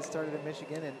about to get started in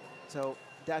Michigan, and so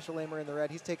Dashiell Lamer in the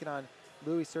red. He's taking on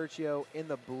Louis Sergio in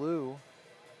the blue.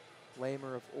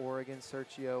 Lamer of Oregon,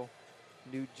 Sergio,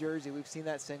 New Jersey. We've seen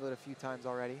that singlet a few times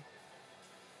already.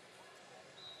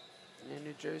 In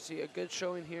New Jersey, a good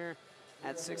showing here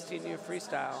at 16U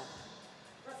Freestyle.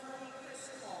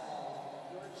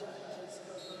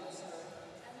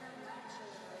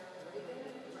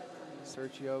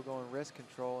 Sergio going wrist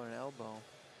control and an elbow.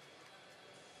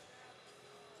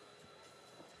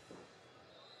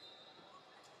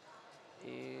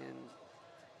 And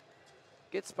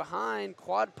gets behind,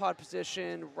 quad pod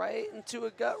position, right into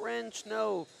a gut wrench.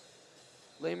 No,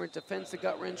 Lamer defends the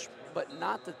gut wrench, but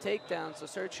not the takedown. So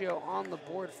Sergio on the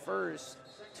board first,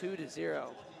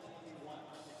 2-0.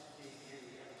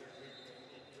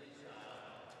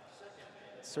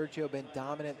 Sergio been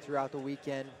dominant throughout the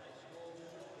weekend.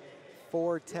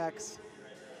 4 techs,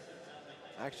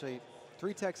 actually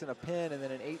 3 techs and a pin, and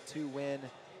then an 8-2 win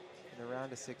in the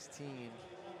round of 16.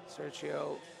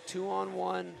 Sergio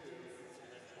 2-on-1.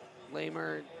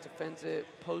 Lamer defends it,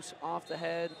 posts off the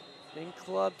head, then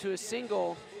club to a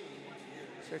single.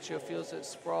 Sergio feels it,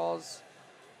 sprawls.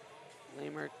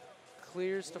 Lamer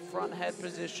clears the front head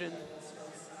position.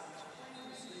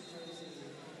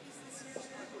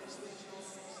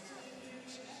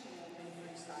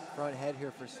 Front head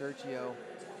here for Sergio.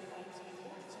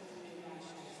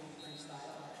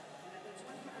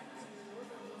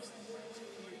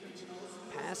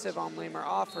 Passive on Lamer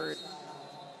offered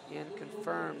and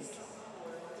confirmed.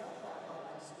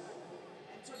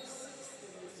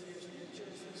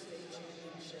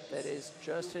 That is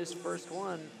just his first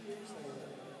one.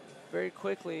 Very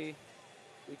quickly,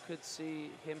 we could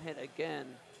see him hit again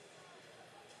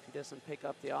if he doesn't pick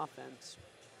up the offense.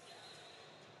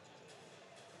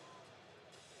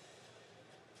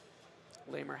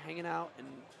 Lamer hanging out in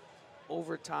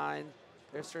overtime.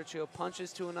 There's Sergio,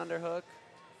 punches to an underhook.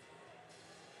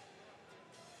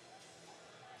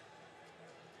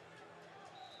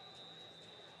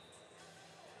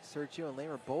 Sergio and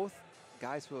Lamer, both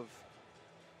guys who have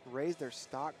raised their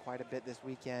stock quite a bit this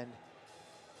weekend,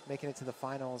 making it to the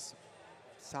finals.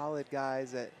 Solid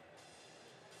guys that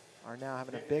are now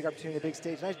having a big opportunity, a big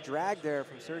stage. Nice drag there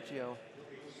from Sergio.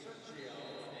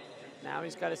 Now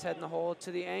he's got his head in the hole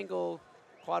to the angle.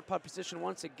 Quad pod position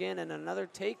once again, and another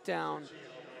takedown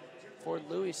for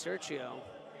Louis Sergio.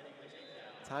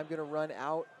 Time going to run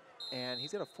out, and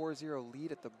he's got a 4-0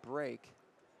 lead at the break.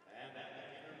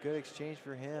 Good exchange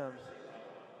for him.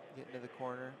 Getting to the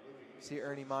corner. See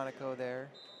Ernie Monaco there,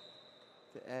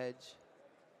 the edge.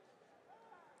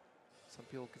 Some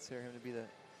people consider him to be the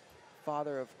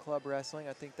father of club wrestling.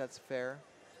 I think that's fair.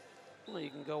 Well, you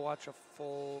can go watch a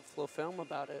full Flow film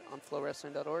about it on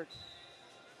FloWrestling.org.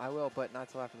 I will, but not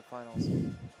till after the finals.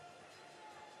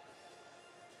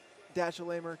 Dashiell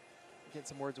Lamer getting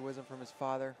some words of wisdom from his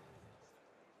father.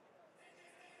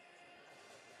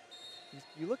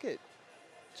 You look at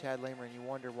Chad Lamer and you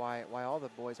wonder why all the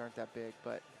boys aren't that big,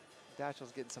 but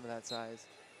Dashiell's getting some of that size.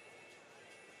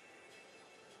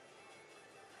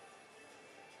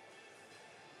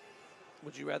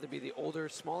 Would you rather be the older,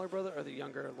 smaller brother or the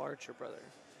younger, larger brother?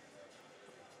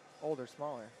 Older,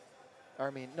 smaller. Or,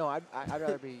 I mean, no, I'd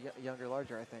rather be younger,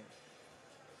 larger, I think.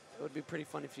 It would be pretty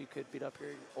fun if you could beat up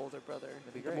your older brother.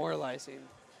 That'd be great. Demoralizing.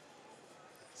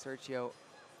 Sergio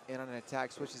in on an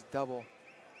attack, switches double.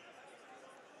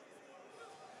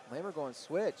 Lamer going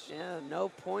switch. Yeah, no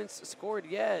points scored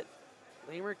yet.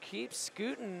 Lamer keeps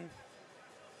scooting,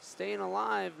 staying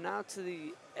alive, now to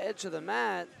the edge of the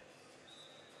mat.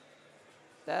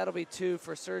 That'll be 2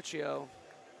 for Sergio.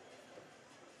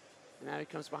 And now he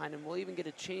comes behind him. We'll even get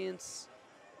a chance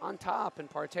on top in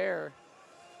parterre.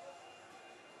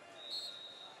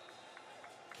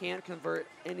 Can't convert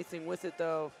anything with it,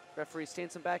 though. Referee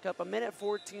stands him back up.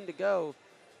 1:14 to go.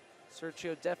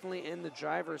 Sergio definitely in the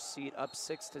driver's seat, up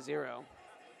 6-0.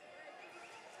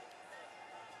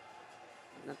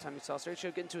 And that time you saw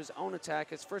Sergio get into his own attack.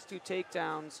 His first 2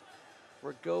 takedowns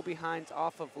were go-behinds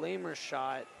off of Lamer's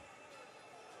shot.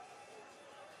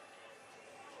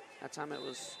 That time it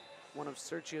was one of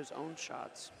Sergio's own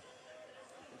shots.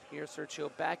 And here Sergio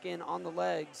back in on the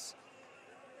legs.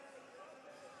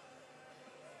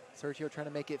 Sergio trying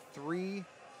to make it 3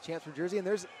 champs for Jersey, and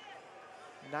there's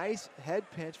nice head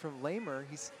pinch from Lamer.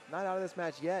 He's not out of this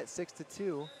match yet,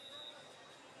 6-2.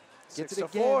 Gets it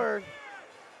again. 6-4.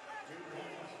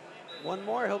 One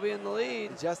more, he'll be in the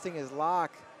lead. Adjusting his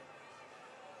lock.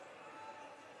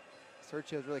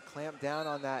 Sergio's really clamped down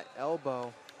on that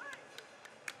elbow.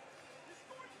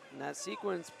 And that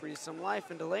sequence breathes some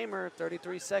life into Lamer.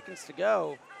 33 seconds to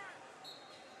go.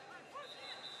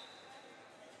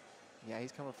 Yeah,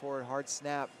 he's coming forward, hard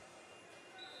snap.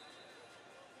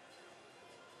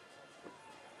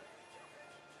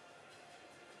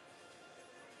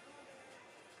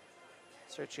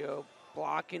 Sergio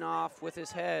blocking off with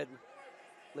his head.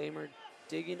 Lamer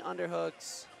digging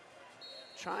underhooks,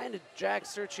 trying to jack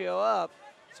Sergio up.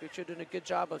 Sergio doing a good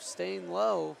job of staying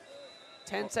low.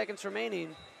 10 seconds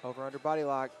remaining. Over under body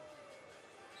lock.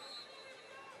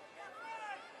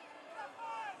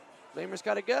 Lamer's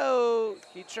got to go.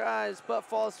 He tries, but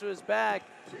falls to his back.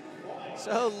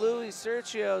 So Luis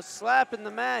Sergio slapping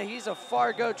the mat. He's a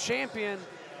Fargo champion.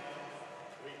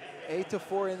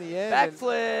 8-4 in the end.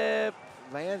 Backflip.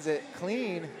 Lands it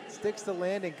clean, sticks the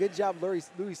landing. Good job, Luis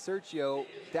Sergio.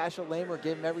 Dashiell Lamer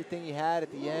gave him everything he had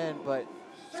at the end, but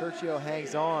Sergio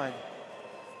hangs on.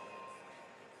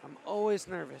 I'm always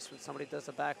nervous when somebody does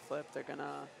a backflip. They're going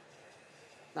to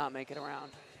not make it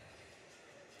around.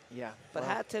 Yeah. But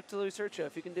well, hat tip to Luis Sergio.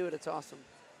 If you can do it, it's awesome.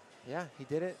 Yeah, he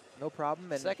did it, no problem.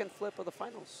 And second flip of the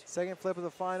finals. Second flip of the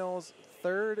finals.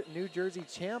 3rd New Jersey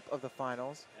champ of the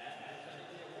finals.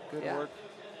 Good work.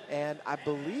 And I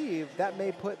believe that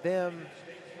may put them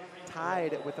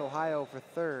tied with Ohio for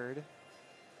 3rd.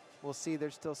 We'll see.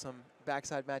 There's still some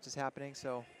backside matches happening,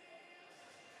 so.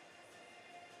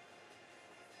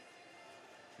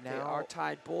 Now They are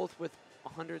tied both with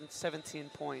 117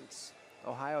 points.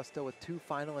 Ohio still with 2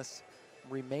 finalists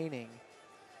remaining.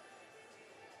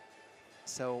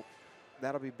 So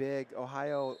that'll be big.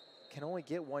 Ohio can only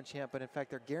get 1 champ, but in fact,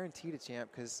 they're guaranteed a champ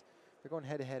because they're going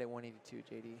head-to-head at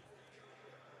 182, JD.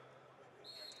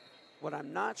 What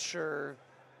I'm not sure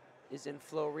is in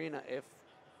Flow Arena if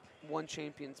 1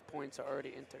 champion's points are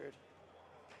already entered.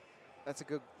 That's a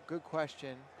good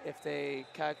question. If they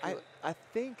calculate, I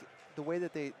think the way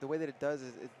that it does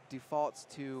is it defaults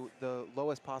to the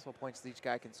lowest possible points that each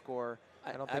guy can score.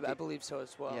 I believe so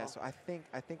as well. Yeah, so I think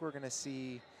we're going to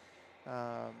see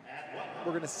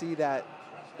that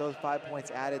those 5 points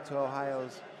added to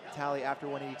Ohio's tally after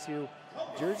 182.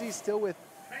 Jersey's still with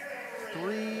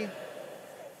 3.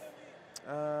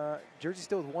 Jersey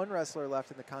still with 1 wrestler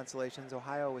left in the consolations.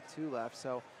 Ohio with 2 left.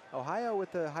 So Ohio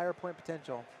with the higher point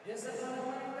potential.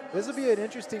 This will be an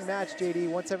interesting match, JD.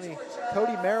 170.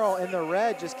 Cody Merrill in the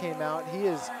red just came out. He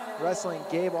is wrestling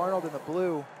Gabe Arnold in the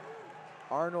blue.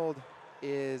 Arnold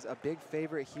is a big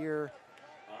favorite here.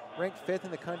 Ranked 5th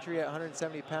in the country at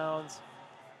 170 pounds.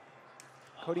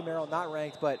 Cody Merrill not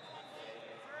ranked, but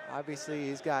obviously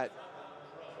he's got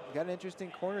an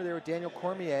interesting corner there with Daniel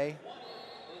Cormier.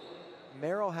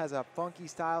 Merrill has a funky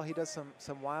style. He does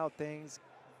some wild things.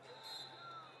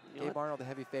 Gabe Arnold, a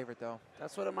heavy favorite, though.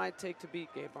 That's what it might take to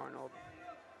beat Gabe Arnold.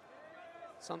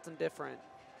 Something different.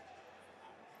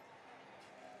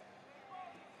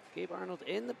 Gabe Arnold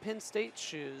in the Penn State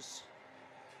shoes.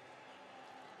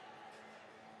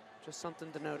 Just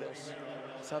something to notice.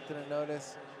 Something to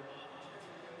notice.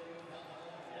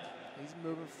 He's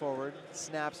moving forward.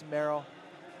 Snaps Merrill.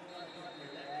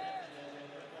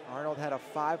 Arnold had a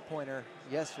 5-pointer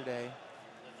yesterday.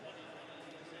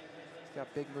 He's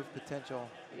got big move potential.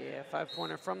 Yeah,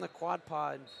 5-pointer from the quad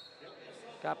pod.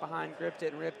 Got behind, gripped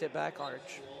it, and ripped it back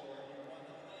arch.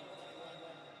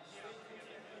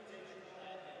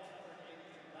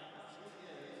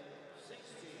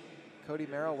 Cody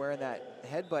Merrill wearing that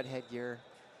headbutt headgear,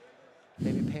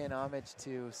 maybe paying homage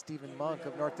to Stephen Monk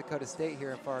of North Dakota State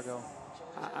here in Fargo.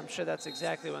 I'm sure that's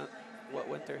exactly what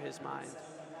went through his mind.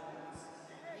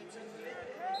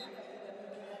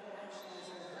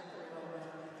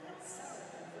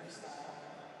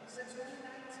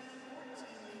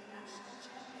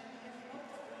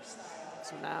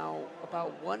 So now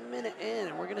about 1 minute in,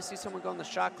 and we're going to see someone go on the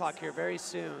shot clock here very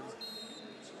soon.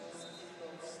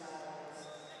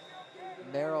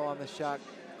 Merrill on the shot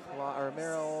clock, or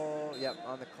Merrill, yep,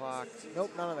 on the clock.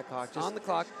 Nope, not on the clock. Just on the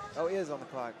clock. Oh, he is on the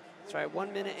clock. That's right,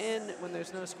 1 minute in, when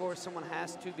there's no score, someone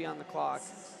has to be on the clock.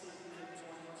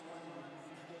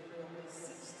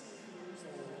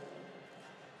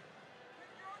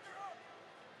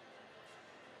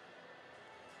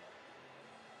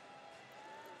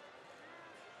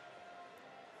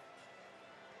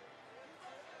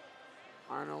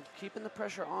 Arnold keeping the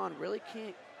pressure on, really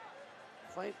can't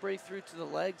quite break through to the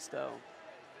legs though.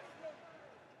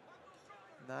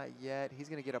 Not yet. He's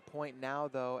going to get a point now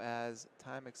though as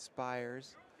time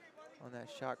expires on that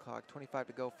shot clock. 25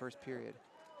 to go, first period.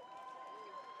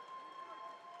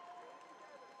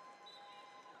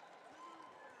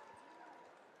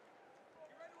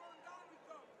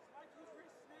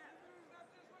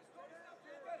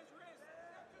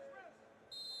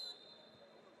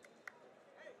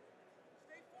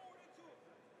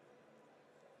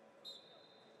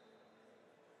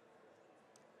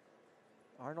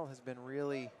 Arnold has been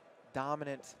really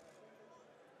dominant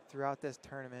throughout this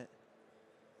tournament.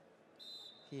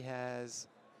 He has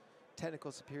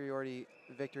technical superiority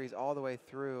victories all the way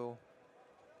through.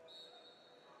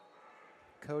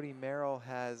 Cody Merrill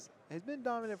has been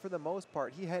dominant for the most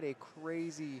part. He had a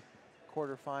crazy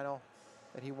quarterfinal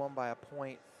that he won by a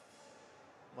point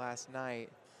last night.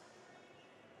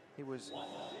 He was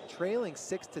trailing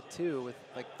 6-2 with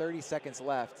like 30 seconds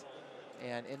left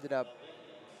and ended up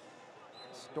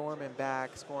storming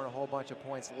back, scoring a whole bunch of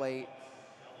points late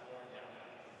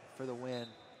for the win.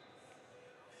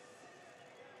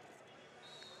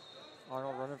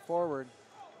 Arnold running forward.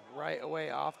 Right away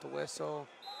off the whistle.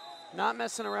 Not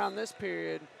messing around this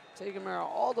period. Taking Merrill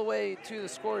all the way to the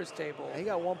scorer's table. He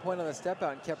got 1 point on the step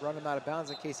out and kept running him out of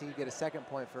bounds in case he could get a second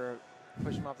point for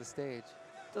pushing him off the stage.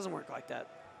 Doesn't work like that.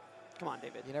 Come on,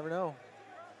 David. You never know.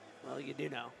 Well, you do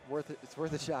know. It's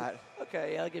worth a shot.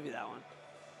 Okay, yeah, I'll give you that one.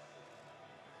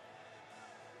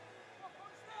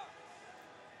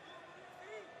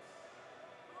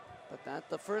 But that's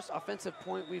the first offensive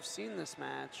point we've seen this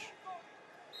match.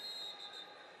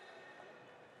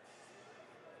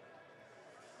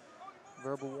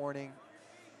 Verbal warning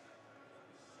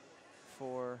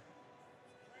for,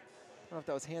 I don't know if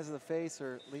that was hands in the face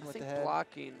or leading with the head.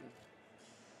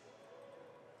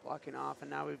 Blocking off, and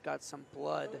now we've got some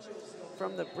blood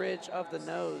from the bridge of the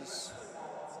nose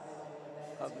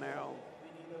of Merrill.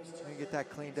 He's going to get that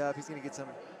cleaned up. He's going to get some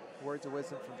words of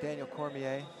wisdom from Daniel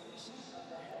Cormier.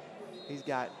 He's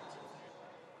got,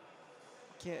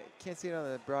 can't see it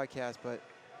on the broadcast, but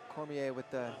Cormier with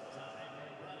the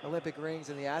Olympic rings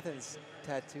and the Athens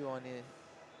tattoo on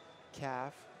the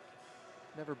calf.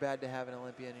 Never bad to have an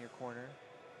Olympian in your corner.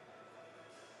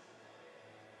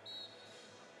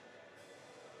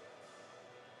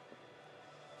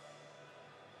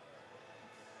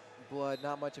 Blood,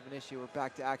 not much of an issue. We're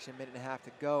back to action, minute and a half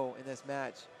to go in this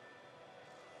match.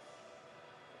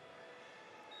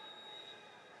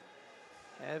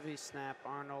 Heavy snap,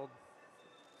 Arnold.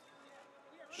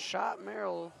 Shot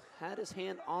Merrill, had his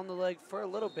hand on the leg for a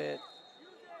little bit.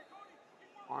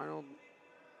 Arnold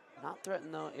not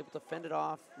threatened though, able to fend it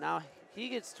off. Now he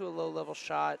gets to a low level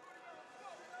shot,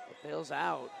 but bails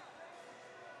out.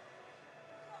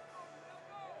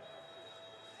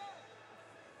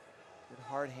 Good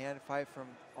hard hand fight from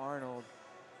Arnold.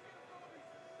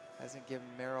 Hasn't given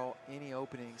Merrill any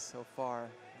openings so far.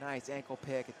 Nice ankle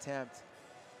pick attempt.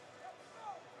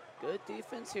 Good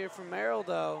defense here from Merrill,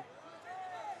 though.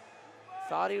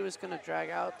 Thought he was going to drag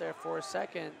out there for a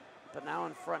second, but now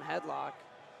in front headlock.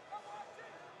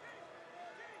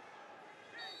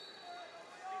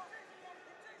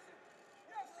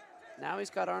 Now he's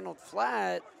got Arnold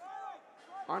flat.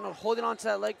 Arnold holding on to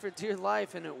that leg for dear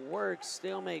life, and it works.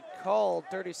 Stalemate called,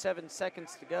 37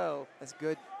 seconds to go. That's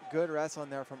good wrestling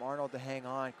there from Arnold to hang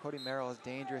on. Cody Merrill is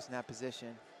dangerous in that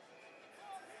position.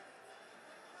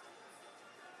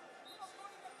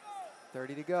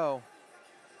 30 to go.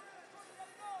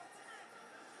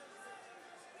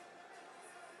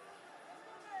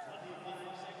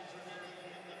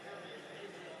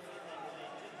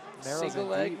 Merrill's Single in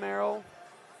leg, deep. Merrill.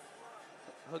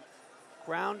 Hook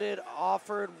grounded,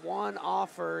 offered, one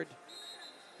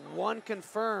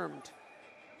confirmed.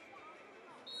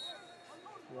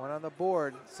 One on the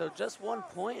board. So just 1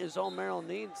 point is all Merrill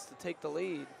needs to take the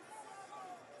lead.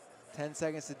 10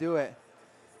 seconds to do it.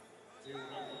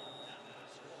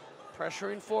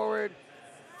 Pressuring forward,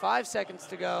 5 seconds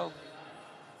to go.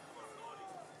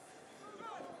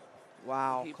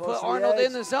 Wow. He close put to the Arnold edge.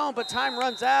 in the zone, but time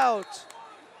runs out.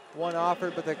 One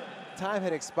offered, but the time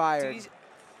had expired.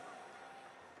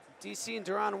 DC and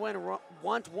Duran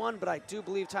want one, but I do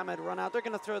believe time had run out. They're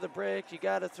going to throw the brick. You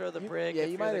got to throw the brick. Yeah, if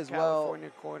you you're might the as well. California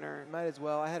corner. Might as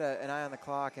well. I had an eye on the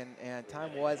clock, and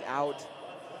time was out.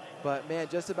 But, man,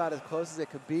 just about as close as it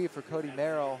could be for Cody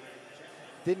Merrill.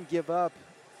 Didn't give up.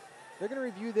 They're going to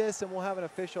review this, and we'll have an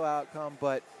official outcome.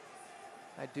 But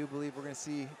I do believe we're going to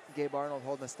see Gabe Arnold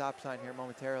holding a stop sign here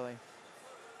momentarily.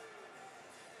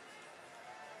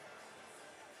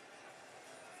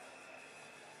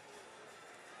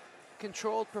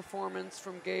 Controlled performance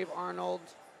from Gabe Arnold.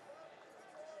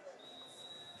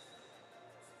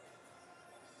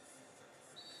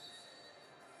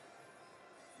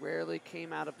 Rarely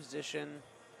came out of position.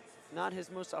 Not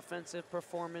his most offensive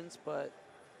performance, but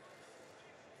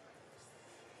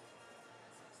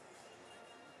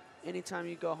anytime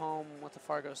you go home with a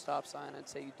Fargo stop sign, I'd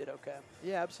say you did okay.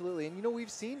 Yeah, absolutely. And, you know, we've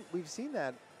seen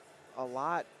that a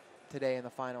lot today in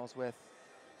the finals with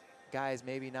guys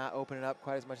maybe not opening up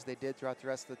quite as much as they did throughout the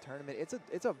rest of the tournament.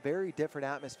 It's a very different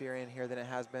atmosphere in here than it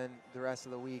has been the rest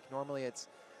of the week. Normally it's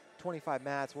 25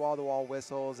 mats, wall-to-wall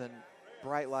whistles, and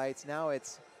bright lights. Now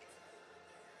it's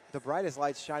the brightest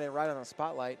lights shining right on the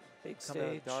spotlight. Big Coming out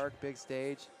stage. dark, big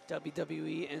stage.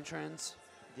 WWE entrance.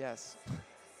 Yes.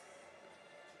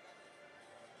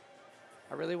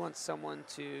 I really want someone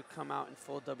to come out in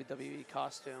full WWE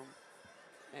costume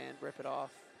and rip it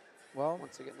off Well,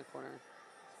 once they get in the corner.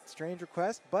 strange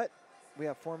request, but we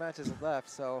have 4 matches left,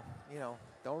 so, you know,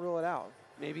 don't rule it out.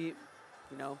 Maybe,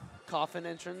 you know, coffin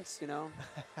entrance, you know,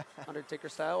 Undertaker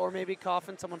style, or maybe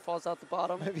coffin, someone falls out the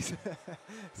bottom. Maybe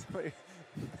somebody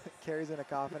carries in a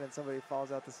coffin and somebody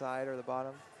falls out the side or the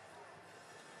bottom.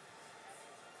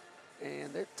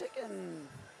 And they're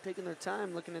taking their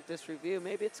time looking at this review.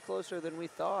 Maybe it's closer than we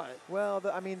thought. Well,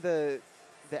 I mean, the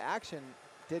action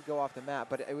did go off the map,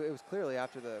 but it was clearly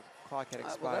after the clock had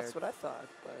expired. Well, that's what I thought,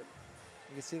 but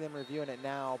You can see them reviewing it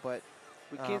now, but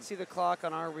we can't see the clock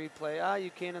on our replay.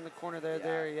 You can in the corner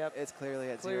there, yep. it's clearly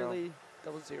at 0. Clearly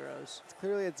double zeros. It's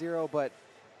clearly at 0, but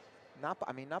not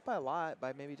by a lot,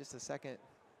 by maybe just a second.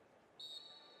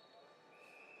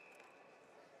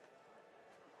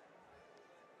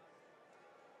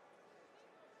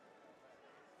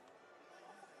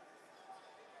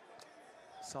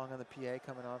 Song on the PA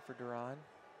coming on for Duran.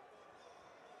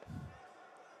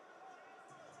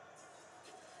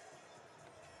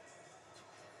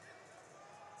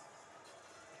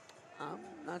 I'm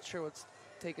not sure what's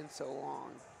taking so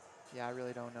long Yeah, I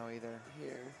really don't know either.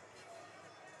 here.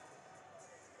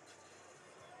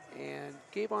 And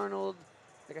Gabe Arnold,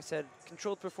 like I said,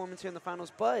 controlled performance here in the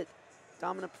finals, but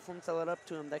dominant performance that led up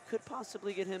to him that could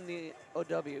possibly get him the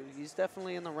OW. He's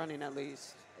definitely in the running at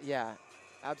least. Yeah,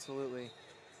 absolutely.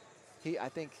 I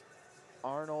think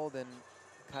Arnold and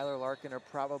Kyler Larkin are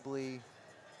probably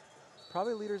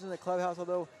leaders in the clubhouse,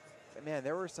 although, man,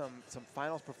 there were some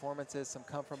finals performances, some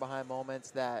come from behind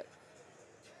moments that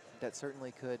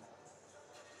certainly could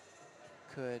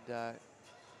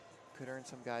earn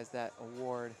some guys that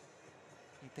award.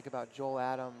 You think about Joel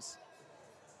Adams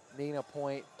needing a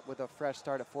point with a fresh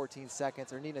start at 14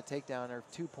 seconds, or needing a takedown or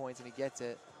 2 points, and he gets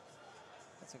it.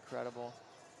 That's incredible.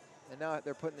 And now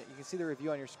they're putting it, you can see the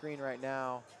review on your screen right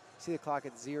now. See the clock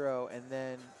at 0, and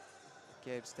then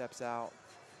Gabe steps out.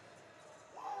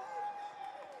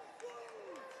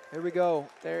 Here we go.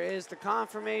 There is the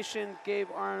confirmation. Gabe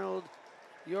Arnold,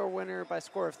 your winner by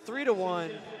score of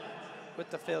 3-1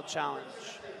 with the failed challenge.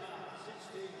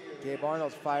 Gabe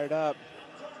Arnold's fired up.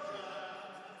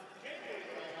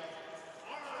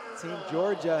 Team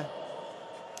Georgia.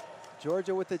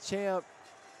 Georgia with the champ.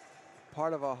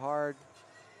 Part of a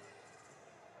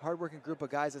hard-working group of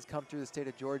guys that's come through the state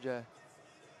of Georgia.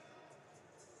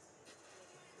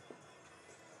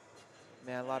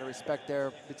 Man, a lot of respect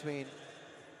there between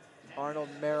Arnold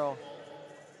and Merrill.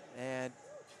 And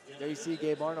there you see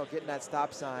Gabe Arnold getting that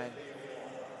stop sign.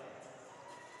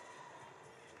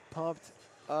 Pumped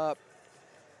up,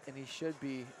 and he should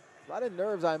be. A lot of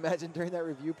nerves, I imagine, during that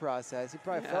review process. He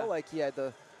probably felt like he had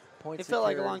the points. It felt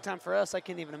like a long time for us. I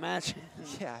can't even imagine.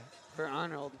 Yeah. For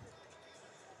Arnold.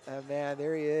 Man,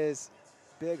 there he is.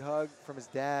 Big hug from his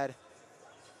dad,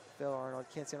 Phil Arnold.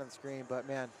 Can't see it on the screen, but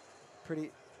man,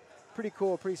 pretty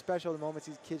cool, pretty special, the moments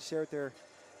these kids share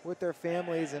with their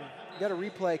families. And you got a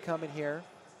replay coming here.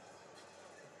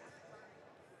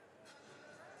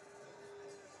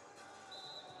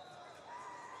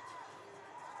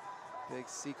 Big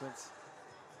sequence.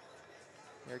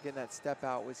 They're getting that step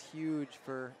out was huge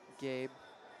for Gabe.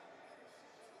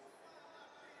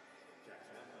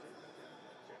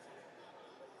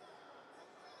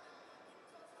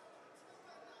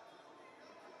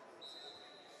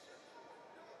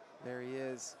 There he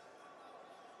is.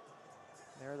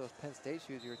 There are those Penn State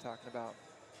shoes you were talking about.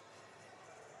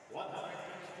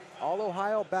 All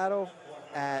Ohio battle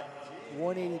at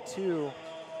 182.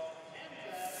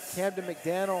 Camden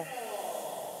McDaniel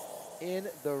in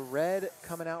the red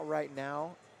coming out right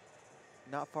now.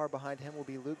 Not far behind him will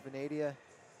be Luke Venadia.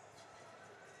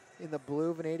 In the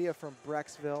blue, Venadia from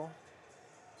Brecksville.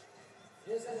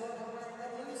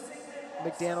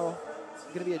 McDaniel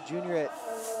going to be a junior at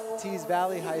Tees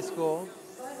Valley High School.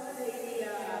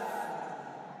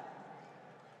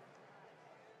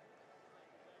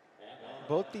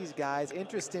 Both these guys,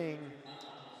 interesting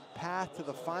path to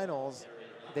the finals.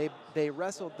 They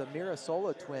wrestled the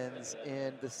Mirasola twins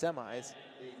in the semis.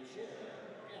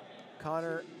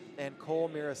 Connor and Cole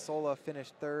Mirasola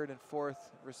finished 3rd and 4th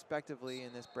respectively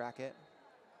in this bracket.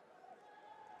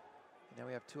 Now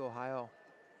we have 2 Ohio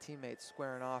teammates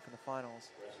squaring off in the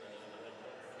finals.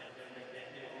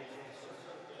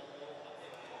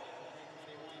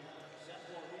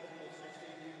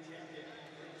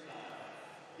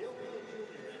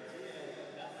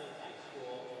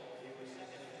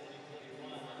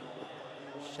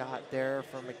 Shot there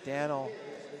from McDaniel.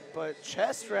 But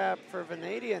chest wrap for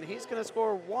Venadia, and he's going to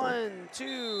score 1,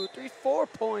 2, 3, 4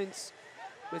 points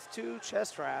with 2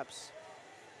 chest wraps.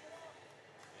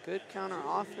 Good counter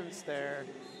offense there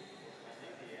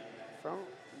from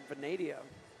Venadia.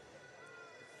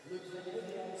 Luke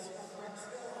Venadia is from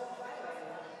Brecksville,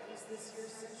 Ohio. He's this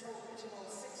year's Central Regional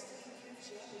 16U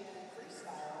champion in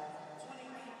freestyle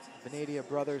 2019. Venadia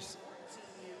brothers,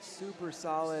 super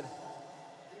solid.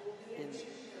 And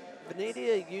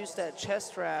Venadia used that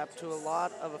chest wrap to a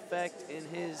lot of effect in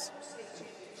his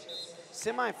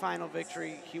semifinal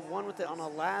victory. He won with it on a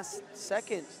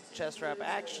last-second chest wrap,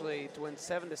 actually, to win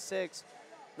 7-6.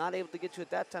 Not able to get to it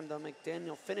that time, though.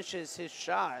 McDaniel finishes his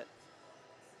shot.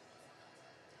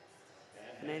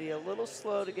 Venadia a little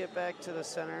slow to get back to the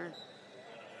center.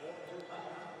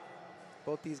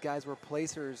 Both these guys were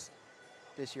placers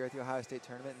this year at the Ohio State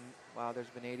tournament. And wow, there's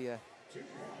Venadia.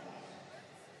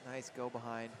 Nice go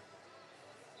behind.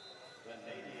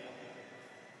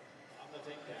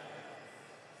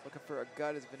 Looking for a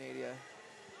gut is Venadia.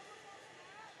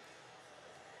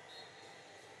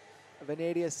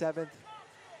 Venadia 7th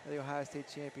at the Ohio State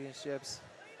Championships.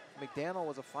 McDaniel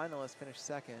was a finalist, finished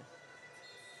 2nd.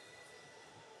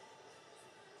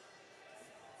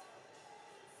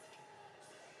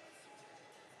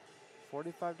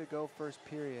 .45 to go, first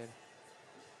period.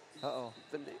 Uh-oh.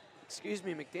 Excuse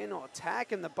me, McDaniel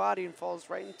attacking the body and falls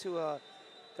right into a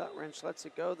gut wrench. Lets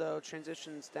it go, though.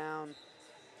 Transitions down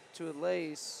to a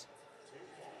lace.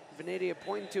 Venadia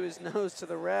pointing to his nose to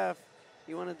the ref.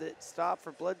 He wanted to stop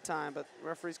for blood time, but the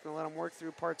referee's going to let him work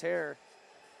through parterre.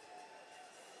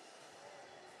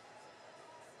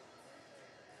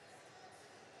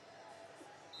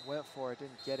 Went for it,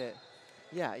 didn't get it.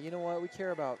 Yeah, you know what? We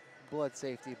care about blood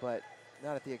safety, but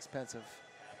not at the expense of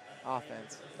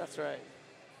offense. That's right.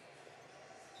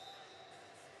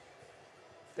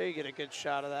 There you get a good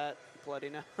shot of that bloody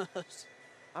nose.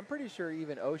 I'm pretty sure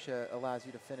even OSHA allows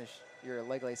you to finish your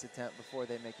leg lace attempt before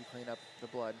they make you clean up the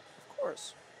blood. Of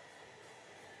course.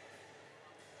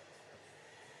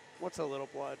 What's a little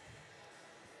blood?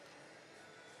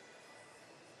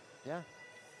 Yeah,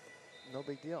 no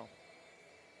big deal.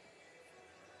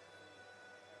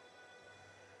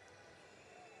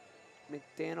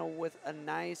 McDaniel with a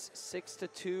nice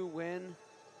 6-2 win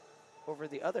over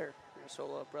the other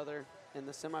Mirasola brother. in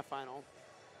the semifinal.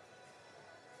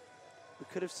 We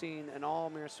could have seen an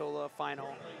all Mirasola final,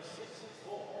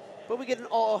 but we get an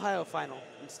all Ohio final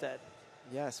instead.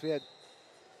 Yes, we had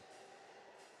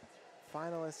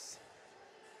finalists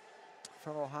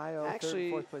from Ohio, Actually, third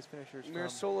and fourth place finishers from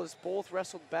Mirasola's both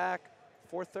wrestled back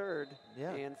for third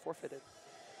and forfeited.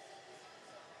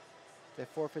 They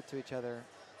forfeit to each other.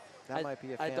 That might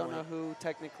be a family. I don't know who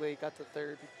technically got the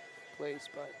third place,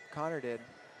 but Connor did.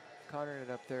 Connor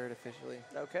ended up third officially.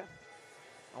 okay.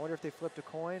 I wonder if they flipped a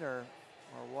coin or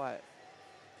what.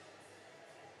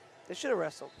 They should have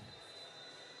wrestled.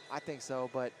 I think so,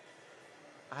 but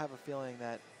I have a feeling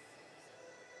that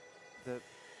the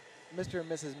Mr. and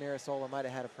Mrs. Mirasola might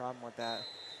have had a problem with that.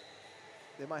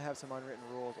 They might have some unwritten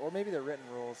rules, or maybe they're written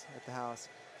rules at the house.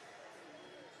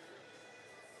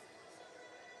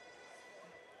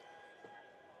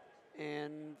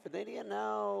 And Venadia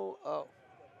now,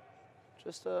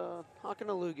 just hawking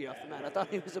a loogie off the mat. I thought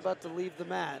he was about to leave the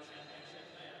mat.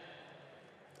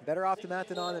 Better off the mat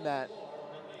than on the mat.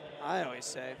 I always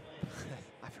say.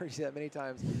 I've heard you say that many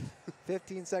times.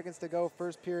 15 seconds to go,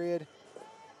 first period.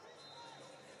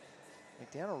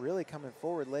 McDaniel really coming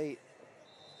forward late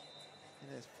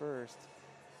in his first.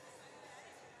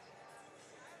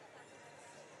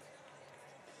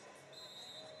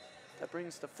 That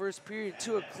brings the first period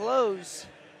to a close.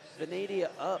 Venadia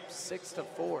up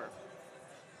 6-4.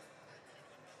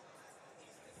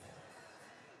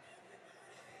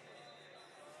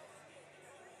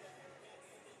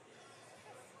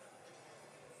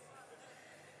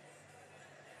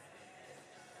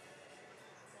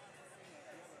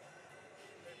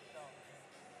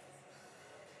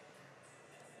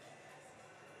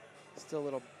 Still a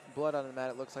little blood on the mat.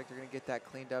 It looks like they're going to get that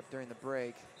cleaned up during the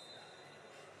break.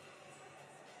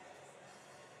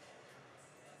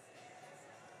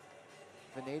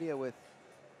 Venadia with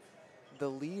the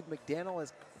lead. McDaniel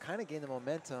has kind of gained the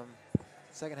momentum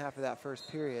second half of that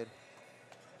first period.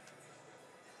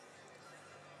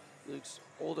 Luke's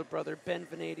older brother, Ben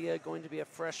Venadia, going to be a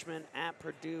freshman at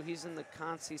Purdue. He's in the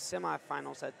Conci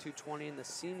semifinals at 220 in the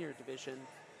senior division.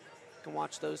 You can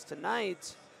watch those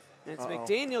tonight. And it's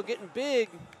McDaniel getting big.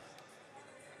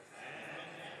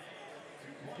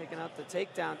 Picking up the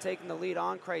takedown, taking the lead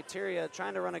on criteria,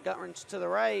 trying to run a gut wrench to the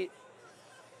right.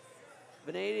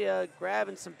 Venadia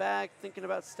grabbing some back, thinking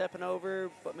about stepping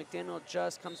over, but McDaniel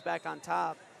just comes back on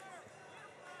top.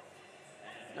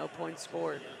 No points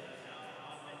scored.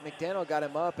 McDaniel got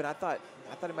him up, and I thought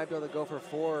he might be able to go for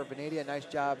 4. Venadia, nice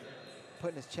job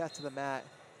putting his chest to the mat.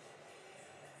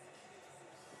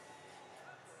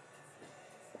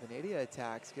 Venadia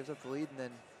attacks, gives up the lead, and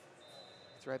then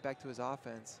it's right back to his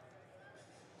offense.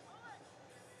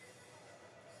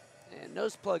 And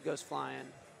nose plug goes flying.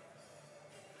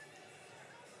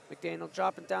 McDaniel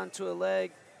dropping down to a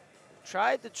leg.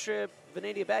 Tried to trip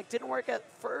Venadia back. Didn't work at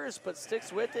first, but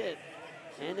sticks with it.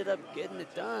 Ended up getting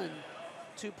it done.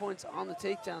 2 points on the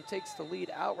takedown. Takes the lead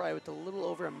outright with a little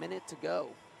over a minute to go.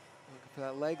 Looking for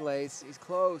that leg lace. He's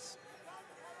close.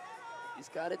 He's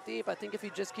got it deep. I think if he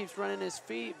just keeps running his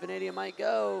feet, Venadia might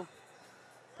go.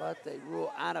 But they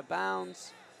rule out of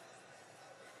bounds.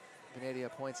 Venadia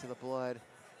points to the blood.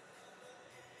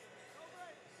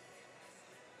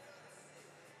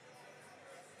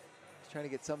 He's trying to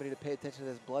get somebody to pay attention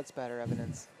to this blood spatter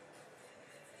evidence.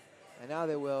 And now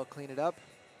they will clean it up.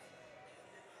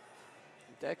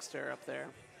 Dexter up there.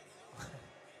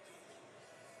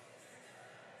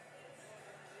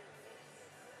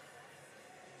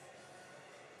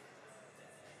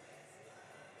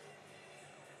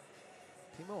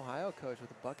 Team Ohio coach with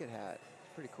a bucket hat.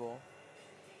 Pretty cool.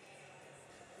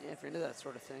 Yeah, if you're into that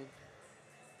sort of thing.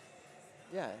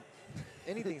 Yeah,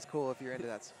 anything's cool if you're into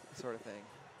that sort of thing.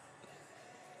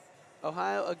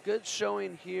 Ohio, a good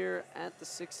showing here at the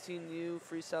 16U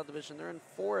freestyle division. They're in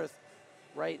 4th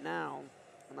right now.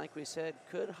 And like we said,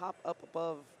 could hop up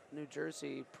above New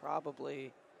Jersey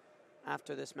probably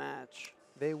after this match.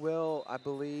 They will, I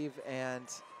believe, and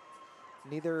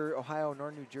neither Ohio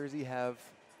nor New Jersey have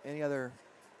any other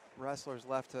wrestlers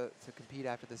left to compete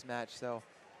after this match. So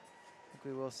I think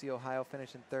we will see Ohio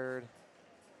finish in 3rd,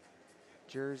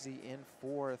 Jersey in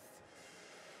 4th.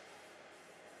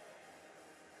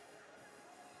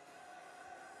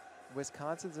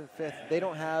 Wisconsin's in 5th.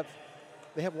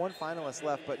 They have one finalist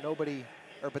left, but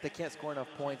but they can't score enough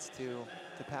points to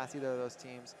pass either of those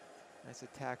teams. Nice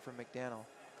attack from McDaniel.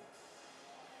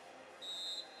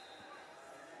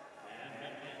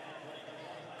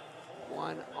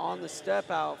 One on the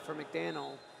step out for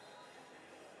McDaniel.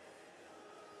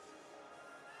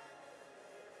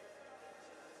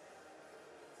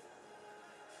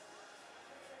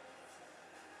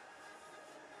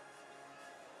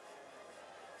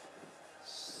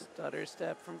 Stutter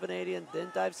step from Vanadian,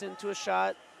 then dives into a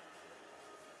shot.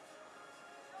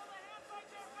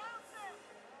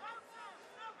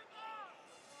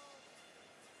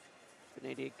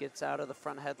 Vanadian gets out of the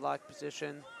front headlock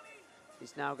position.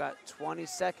 He's now got 20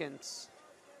 seconds.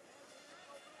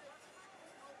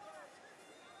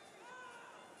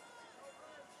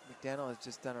 McDaniel has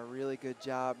just done a really good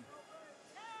job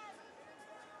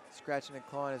scratching and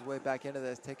clawing his way back into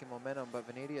this, taking momentum, but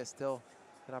Venedia still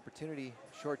an opportunity.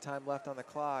 Short time left on the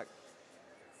clock.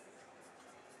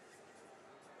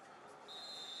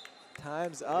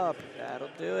 Time's up. That'll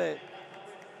do it.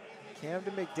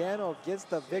 Camden McDaniel gets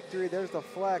the victory. There's the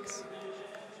flex.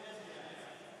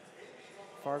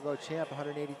 Fargo champ,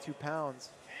 182 pounds.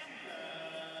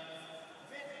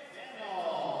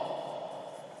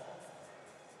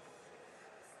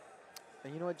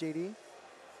 And you know what, JD?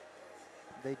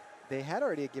 They had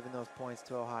already given those points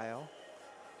to Ohio.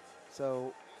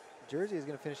 So Jersey is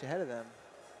going to finish ahead of them.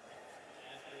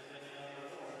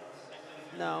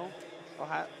 No.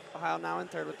 Ohio now in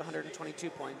third with 122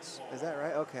 points. Is that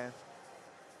right? Okay.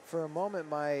 For a moment,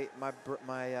 my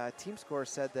team score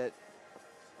said that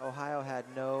Ohio had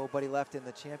nobody left in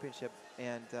the championship,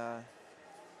 and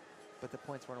but the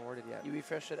points weren't awarded yet. You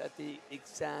refreshed it at the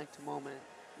exact moment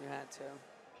you had to.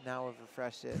 Now we've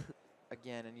refreshed it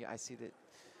again, and I see that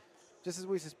just as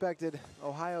we suspected,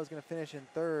 Ohio is going to finish in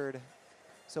third.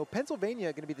 So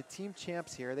Pennsylvania going to be the team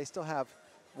champs here. They still have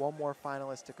one more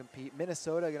finalist to compete.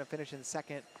 Minnesota going to finish in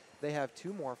second. They have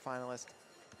two more finalists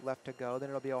left to go. Then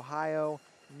it'll be Ohio,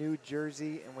 New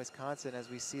Jersey, and Wisconsin as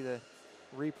we see the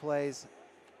replays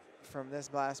from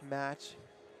this last match.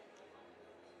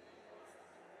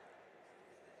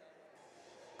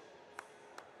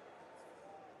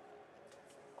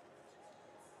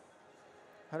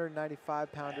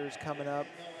 $195-pounders coming up.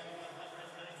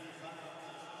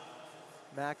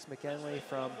 Max McKinley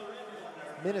from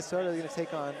Minnesota is going to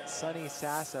take on Sonny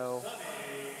Sasso.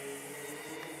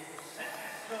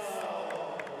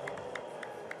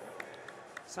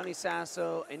 Sonny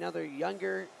Sasso, another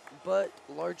younger but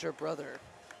larger brother.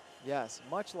 Yes,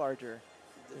 much larger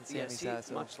than Sammy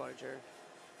Sasso. Much larger.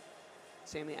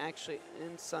 Sammy actually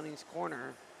in Sonny's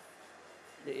corner.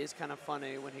 It is kind of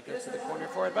funny when he goes to the corner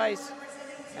for advice,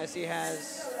 as he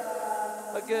has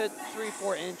a good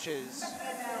 3-4 inches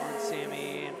on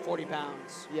Sammy and 40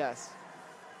 pounds. Yes.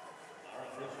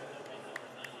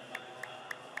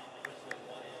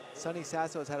 Sonny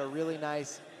Sasso has had a really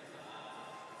nice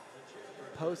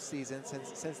postseason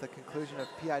since the conclusion of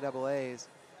PIAAs. He's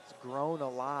grown a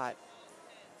lot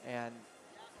and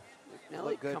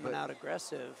McNally good, coming out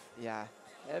aggressive. Yeah.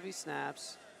 Heavy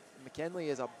snaps. McKinley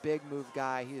is a big move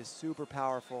guy. He is super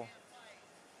powerful.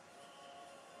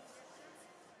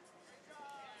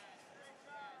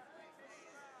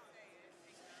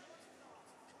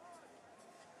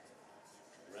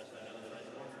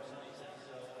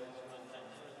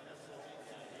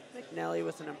 McNally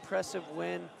with an impressive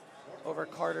win over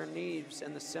Carter Neves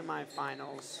in the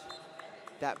semifinals.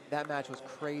 That match was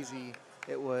crazy.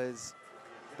 It was,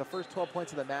 the first 12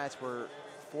 points of the match were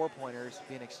 4-pointers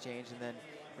being exchanged, and then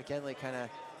McKinley kind of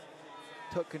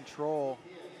took control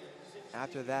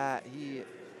after that. He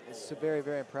is very,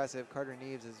 very impressive. Carter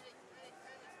Neves is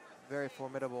very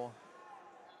formidable.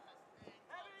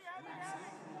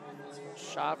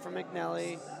 Shot from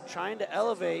McNally, trying to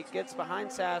elevate, gets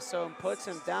behind Sasso and puts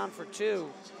him down for two.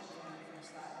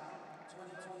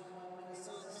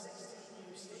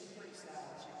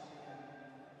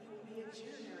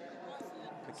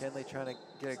 McKinley trying to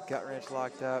get a gut wrench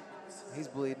locked up. He's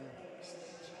bleeding.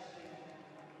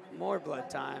 More blood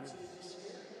time.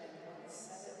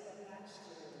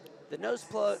 The nose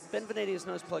plug, Ben Venedia's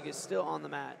nose plug is still on the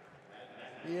mat.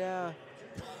 Yeah.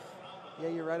 Yeah,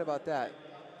 you're right about that.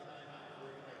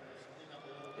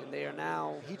 And they are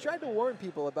now... He tried to warn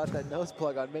people about that nose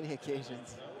plug on many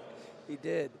occasions. He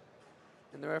did.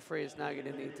 And the referee is now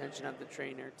getting the attention of the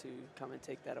trainer to come and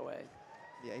take that away.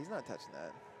 Yeah, he's not touching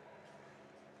that.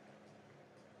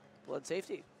 Blood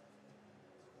safety.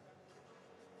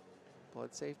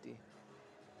 Blood safety.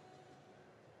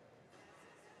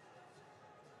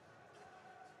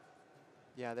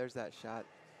 Yeah, there's that shot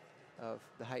of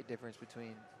the height difference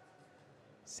between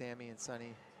Sammy and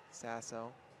Sonny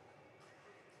Sasso.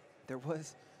 There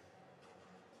was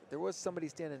somebody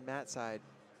standing Matt's side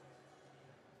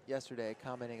yesterday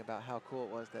commenting about how cool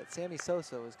it was that Sammy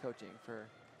Sosa was coaching for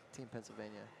Team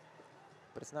Pennsylvania.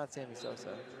 But it's not Sammy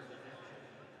Sosa.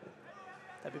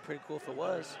 That'd be pretty cool if it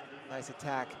was. Nice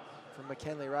attack from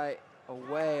McKinley right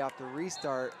away off the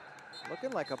restart.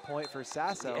 Looking like a point for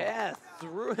Sasso. Yeah,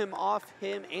 threw him off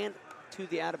him and to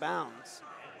the out of bounds.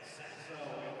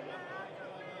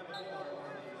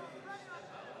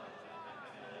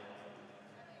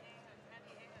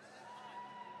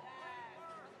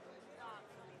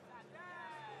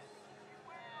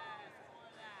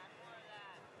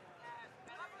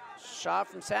 shot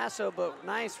from Sasso, but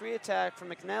nice reattack from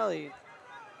McNally.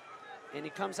 And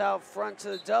he comes out front to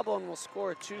the double and will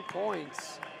score 2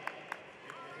 points.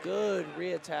 Good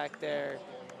reattack there.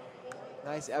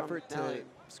 Nice effort McNally. to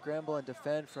scramble and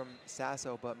defend from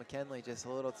Sasso, but McKinley just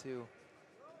a little too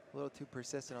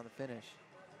persistent on the finish.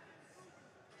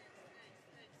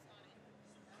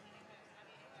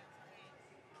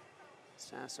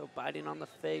 Sasso biting on the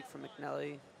fake from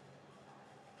McNally.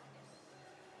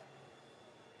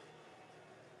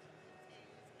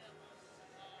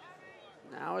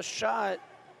 Now a shot,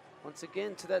 once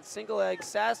again to that single leg.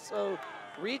 Sasso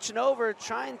reaching over,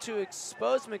 trying to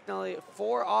expose McNally.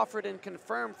 4 offered and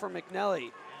confirmed for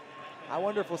McNally. I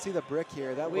wonder if we'll see the brick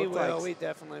here. That We looked will, like, we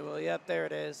definitely will. Yep, there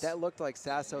it is. that looked like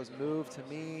Sasso's move to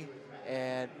me,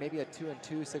 and maybe a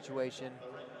 2-and-2 situation.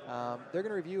 They're going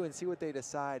to review and see what they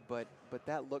decide, but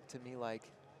that looked to me like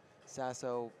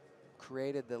Sasso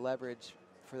created the leverage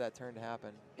for that turn to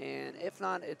happen. And if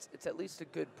not, it's at least a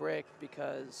good brick,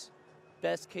 because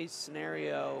best case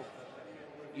scenario,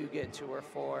 you get 2 or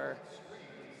 4.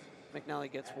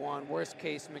 McNally gets 1. Worst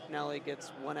case, McNally gets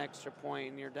 1 extra point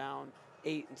and you're down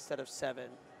 8 instead of 7.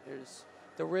 There's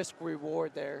the risk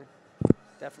reward there.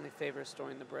 Definitely favors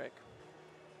storing the brick.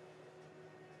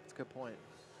 That's a good point.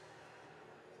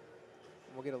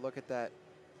 We'll get a look at that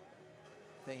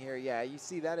thing here. Yeah, you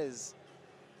see that is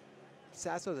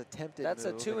Sasso's attempted That's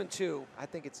move. a 2-and-2. I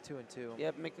think it's 2-and-2.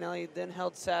 Yep, McNally then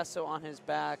held Sasso on his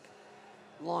back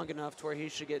long enough to where he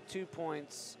should get 2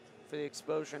 points for the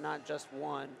exposure, not just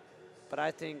 1. But I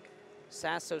think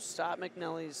Sasso stopped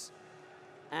McNally's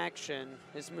action,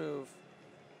 his move.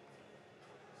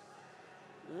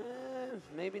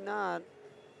 Maybe not.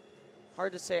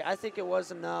 Hard to say. I think it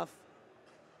was enough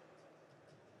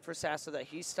for Sasso that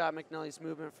he stopped McNally's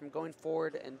movement from going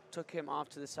forward and took him off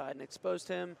to the side and exposed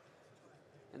him.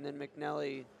 And then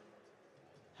McNally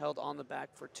held on the back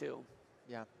for 2.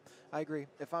 Yeah, I agree.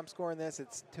 If I'm scoring this,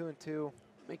 it's 2-and-2.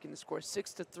 Making the score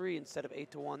 6-3 instead of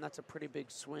 8-1. That's a pretty big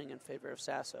swing in favor of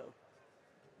Sasso.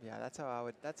 Yeah, that's how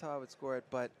I would score it.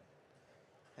 But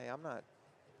hey, I'm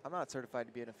not certified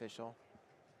to be an official.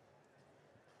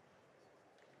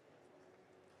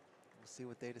 We'll see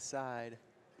what they decide.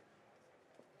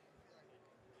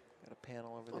 Got a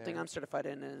panel over there. One thing I'm certified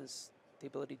in is the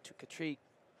ability to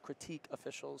critique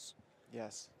officials.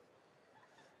 Yes.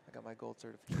 I got my gold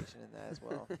certification in that as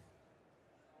well.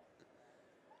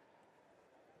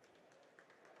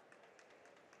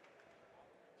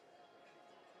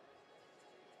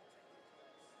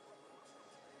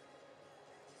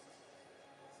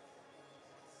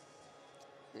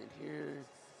 And here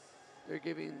they're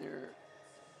giving their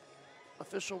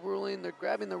official ruling. They're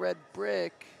grabbing the red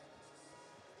brick,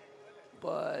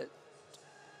 but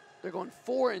they're going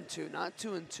 4-and-2, not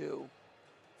 2-and-2.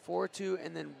 4-2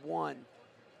 and then 1.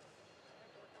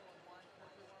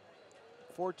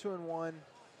 4-2-1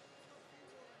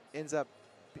 ends up,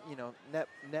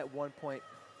 net 1 point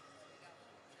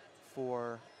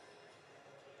for.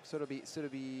 So it'll be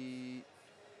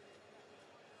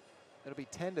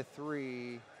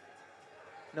 10-3.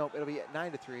 No, it'll be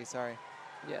 9-3. Sorry.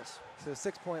 Yes. So a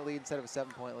 6-point lead instead of a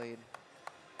 7-point lead.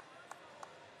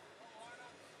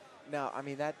 Now, I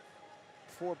mean, that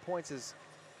 4 points is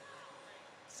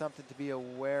something to be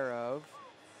aware of.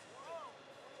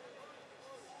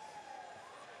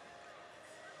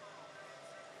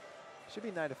 Should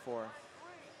be 9-4.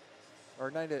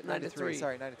 Or 9-3.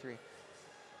 Sorry, 9-3.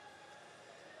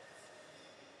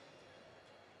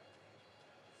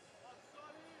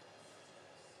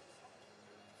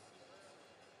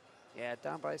 Yeah,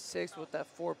 down by 6 with that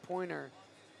 4-pointer.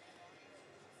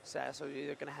 Sasso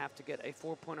either going to have to get a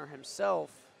 4-pointer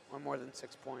himself or more than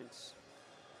 6 points.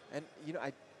 And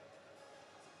I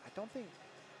don't think.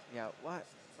 Yeah. What?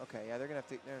 Okay. Yeah, they're gonna have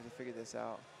to figure this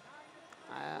out.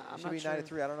 I'm Should not be sure.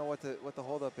 9-3. I don't know what the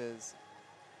holdup is.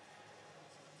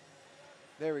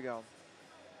 There we go.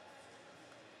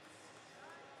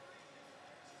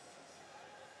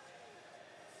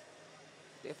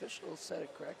 The official said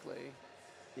it correctly.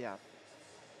 Yeah.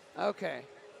 Okay.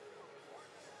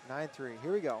 9-3.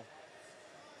 Here we go.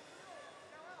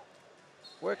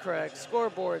 We're correct.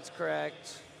 Scoreboard's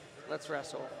correct. Let's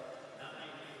wrestle.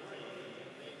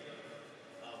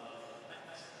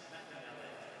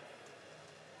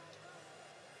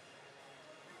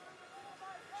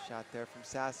 Shot there from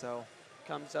Sasso.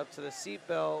 Comes up to the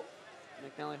seatbelt.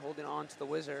 McNally holding on to the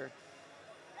whizzer.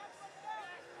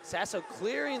 Sasso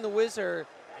clearing the whizzer,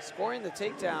 scoring the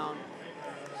takedown.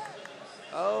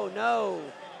 Oh no.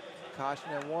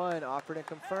 Caution at 1, offered and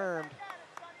confirmed.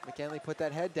 McKinley put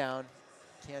that head down.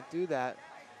 Can't do that.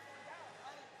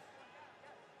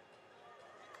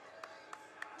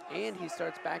 and he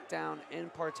starts back down in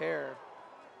parterre.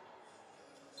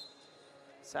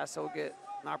 Sasso will get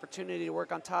an opportunity to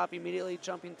work on top, immediately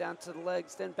jumping down to the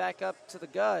legs, then back up to the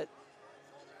gut.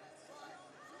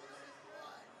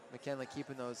 McKinley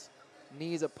keeping those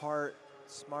knees apart.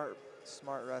 Smart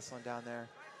wrestling down there.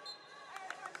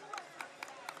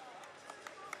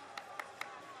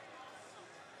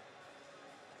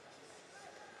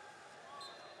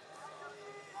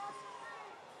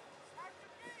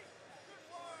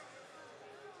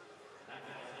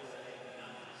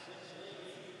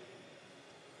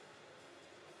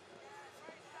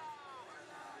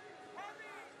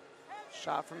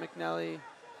 Shot from McNally.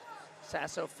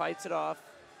 Sasso fights it off.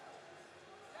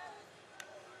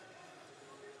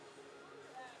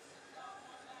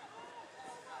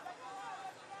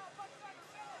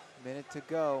 Minute to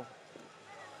go.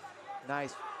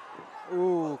 Nice.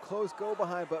 Ooh, close go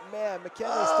behind, but man,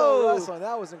 McKinley's still wrestling.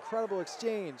 That was incredible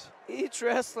exchange. Each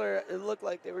wrestler, it looked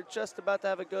like they were just about to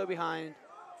have a go behind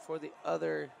for the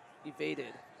other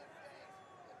evaded.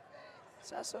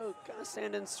 Sasso kind of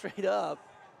standing straight up.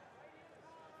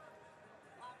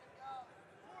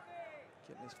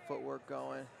 Getting his footwork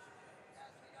going.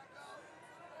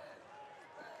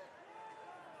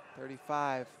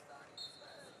 35.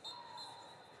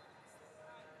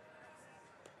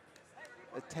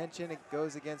 Attention, it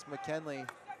goes against McKinley.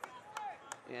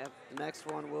 Yeah, the next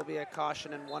one will be a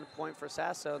caution and 1 point for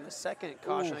Sasso, and the second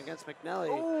caution against McNally.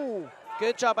 Ooh.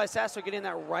 Good job by Sasso getting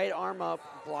that right arm up,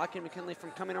 blocking McKinley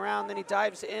from coming around. Then he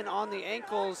dives in on the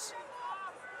ankles.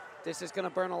 This is going to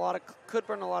could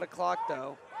burn a lot of clock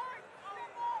though.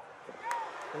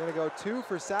 We're gonna go 2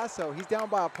 for Sasso. He's down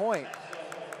by a point.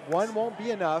 1 won't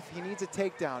be enough. He needs a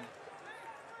takedown.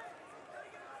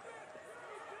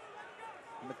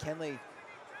 McKinley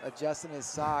adjusting his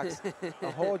socks.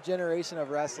 A whole generation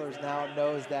of wrestlers now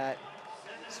knows that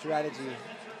strategy.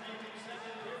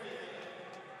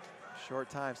 Short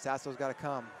time, Sasso's gotta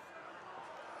come.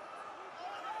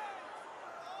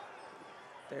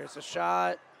 There's a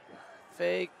shot,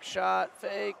 fake,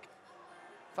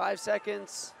 5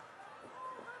 seconds.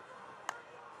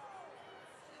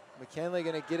 McKinley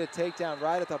gonna get a takedown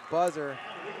right at the buzzer.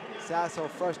 Sasso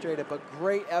frustrated, but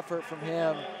great effort from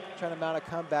him trying to mount a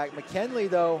comeback. McKinley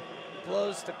though,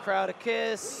 Blows the crowd a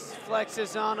kiss,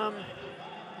 flexes on him.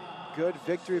 good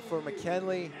victory for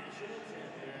McKinley.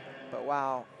 But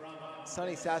wow,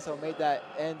 Sonny Sasso made that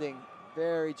ending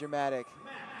very dramatic.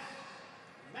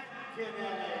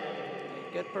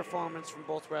 Good performance from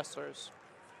both wrestlers.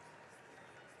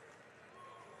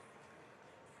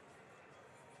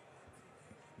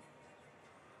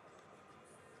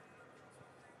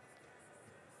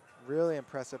 Really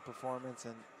impressive performance,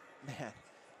 and man,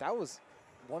 that was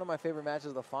one of my favorite matches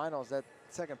of the finals. That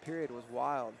second period was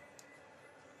wild.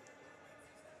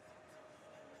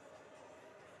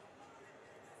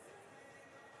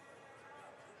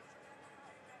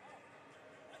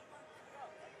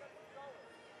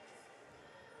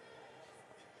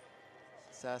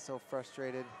 Sasso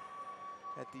frustrated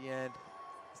at the end.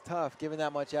 It's tough giving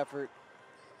that much effort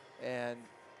and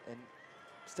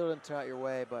still didn't turn out your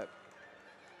way, but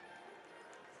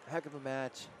heck of a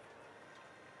match.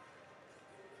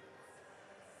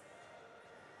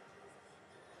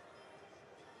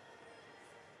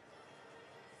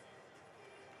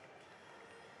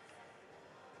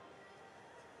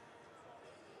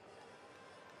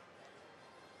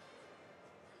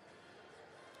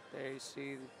 There you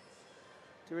see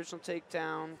the original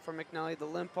takedown for McNally, the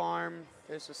limp arm.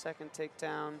 There's the second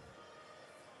takedown.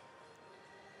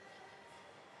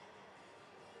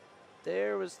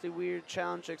 There was the weird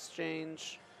challenge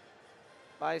exchange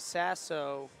by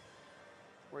Sasso,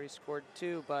 where he scored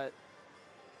 2, but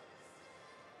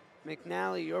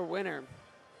McNally, your winner.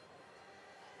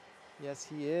 Yes,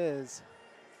 he is.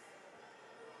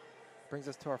 Brings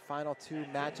us to our final 2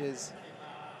 matches.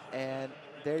 And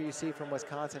there you see from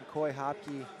Wisconsin, Coy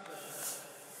Hopke.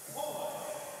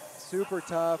 Super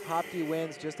tough. Hopke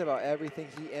wins just about everything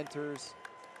he enters.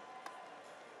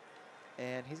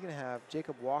 And he's going to have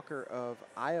Jacob Walker of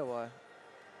Iowa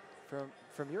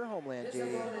from your homeland,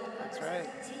 JD. That's right.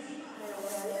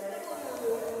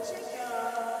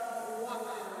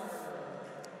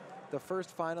 The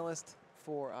first finalist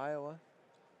for Iowa.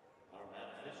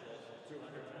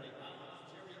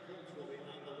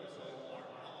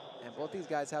 And both these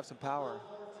guys have some power.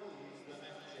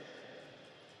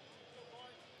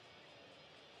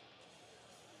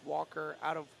 Walker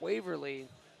out of Waverly,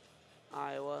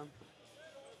 Iowa.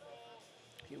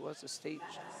 He was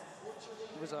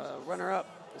a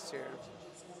runner-up this year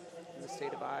in the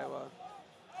state of Iowa.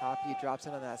 Hopke drops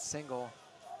in on that single.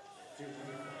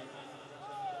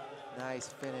 Nice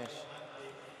finish.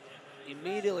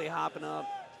 Immediately hopping up.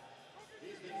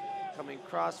 Coming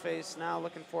crossface, now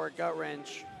looking for a gut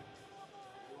wrench.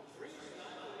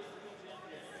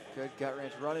 Good gut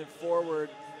wrench, running forward.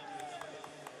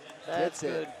 That's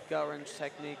good gut wrench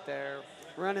technique there.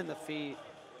 Running the feet.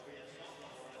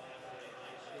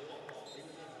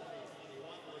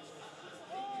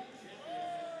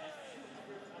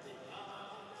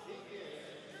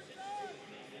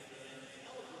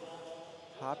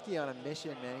 Hopke on a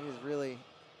mission, man. He is really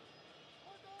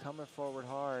coming forward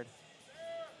hard.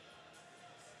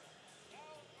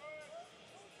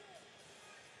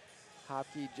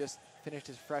 Hopke just finished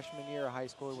his freshman year of high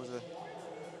school. He was a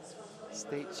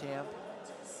state champ,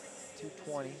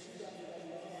 220.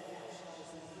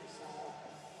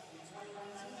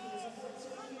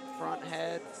 Front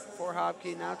head for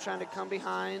Hopke, now trying to come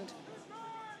behind.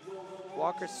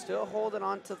 Walker still holding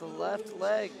on to the left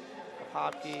leg of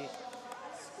Hopke.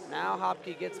 Now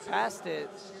Hopke gets past it.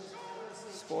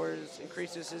 Scores,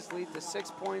 increases his lead to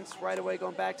 6 points. Right away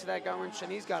going back to that gut wrench,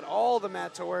 and he's got all the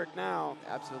mat to work now.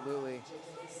 Absolutely.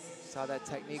 Saw that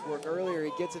technique work earlier.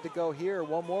 He gets it to go here.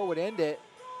 One more would end it.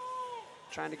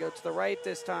 Trying to go to the right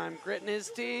this time. Gritting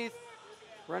his teeth.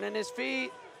 Running his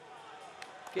feet.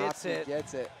 Gets Hopke it.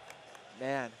 Gets it.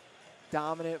 Man,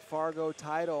 dominant Fargo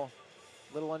title.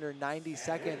 A little under 90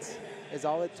 seconds is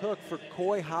all it took for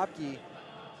Coy Hopke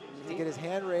to get his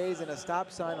hand raised and a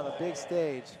stop sign on the big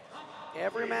stage.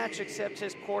 Every match except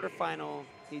his quarterfinal,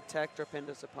 he teched or pinned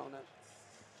his opponent.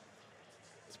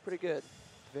 It's pretty good.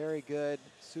 Very good,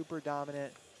 super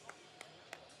dominant.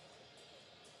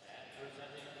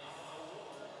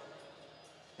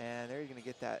 And there you're gonna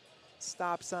get that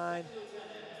stop sign.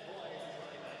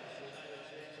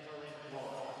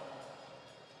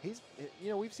 You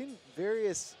know, we've seen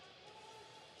various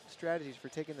strategies for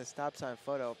taking the stop sign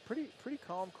photo. Pretty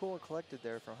calm, cool, and collected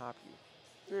there from Hopke.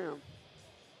 Yeah.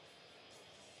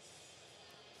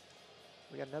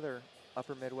 We got another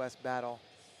Upper Midwest battle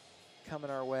coming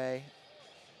our way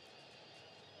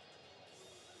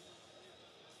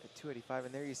at 285,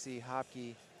 and there you see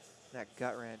Hopke, that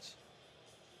gut wrench.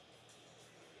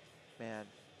 Man,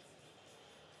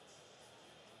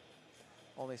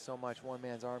 only so much one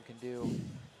man's arm can do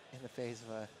in the face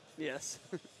of a Yes.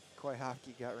 Coy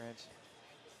Hopke gut wrench.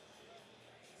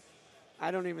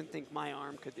 I don't even think my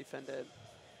arm could defend it.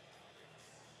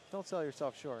 Don't sell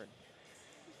yourself short.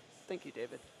 Thank you,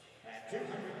 David.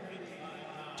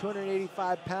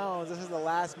 285 pounds. This is the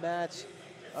last match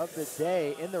of the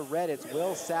day. In the red, it's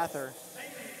Will Sather.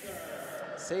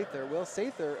 Will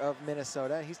Sather of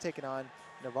Minnesota. He's taking on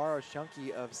Navarro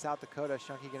Shunky of South Dakota.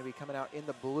 Shunky going to be coming out in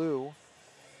the blue.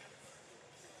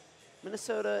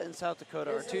 Minnesota and South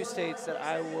Dakota are two states that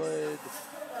I would,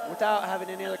 without having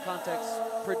any other context,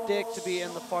 predict to be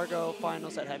in the Fargo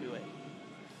finals at heavyweight.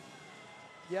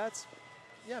 Yeah,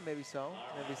 maybe so.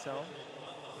 Maybe so.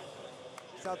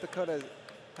 South Dakota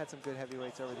had some good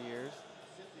heavyweights over the years.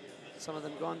 Some of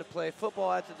them going to play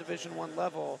football at the Division I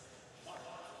level,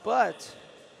 but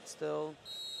still,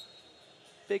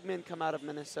 big men come out of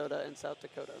Minnesota and South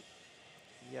Dakota.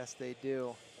 Yes, they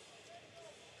do.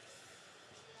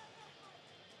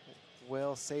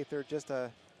 Will Sather just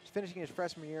finishing his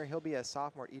freshman year. He'll be a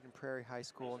sophomore at Eden Prairie High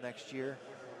School next year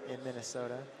in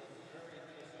Minnesota.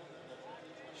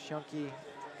 Shunky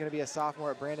going to be a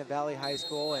sophomore at Brandon Valley High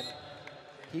School, and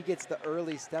he gets the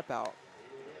early step out.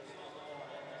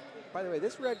 By the way,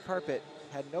 this red carpet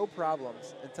had no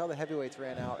problems until the heavyweights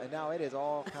ran out, and now it is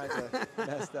all kinds of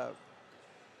messed up.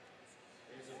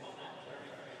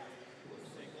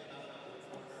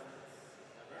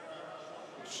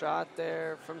 Shot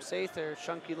there from Sather.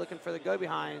 Shunky looking for the go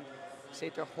behind.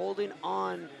 Sather holding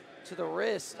on to the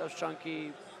wrist of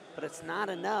Shunky, but it's not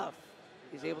enough.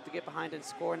 He's able to get behind and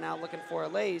score. Now looking for a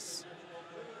lace.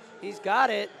 He's got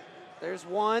it. There's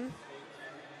one.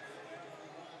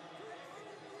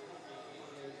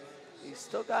 He's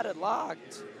still got it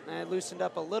locked and loosened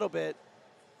up a little bit.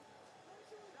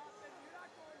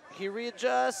 He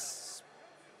readjusts,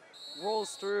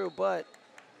 rolls through, but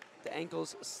the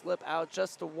ankles slip out.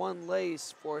 Just the one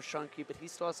lace for Shunky, but he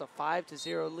still has a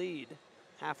 5-0 lead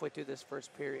halfway through this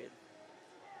first period.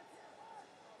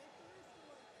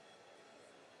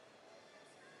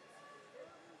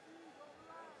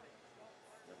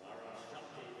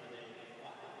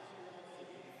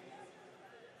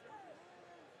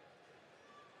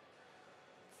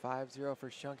 .50 for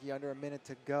Shunky, under a minute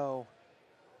to go.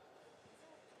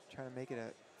 Trying to make it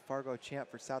a Fargo champ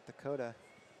for South Dakota.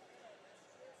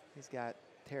 He's got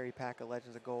Terry Pack of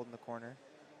Legends of Gold in the corner.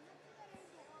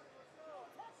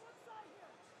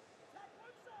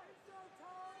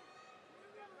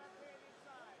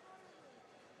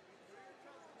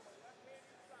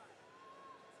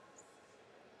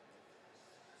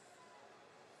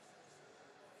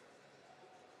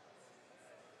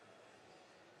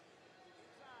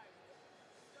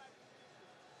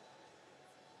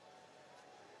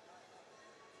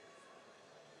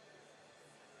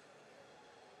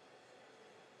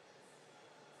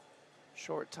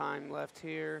 Short time left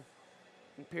here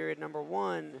in period number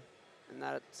 1, and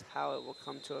that's how it will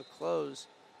come to a close.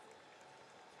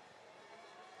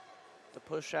 The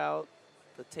push out,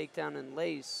 the takedown and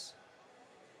lace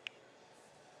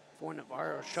for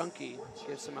Navarro. Shunky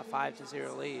gives him a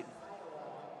 5-0 lead.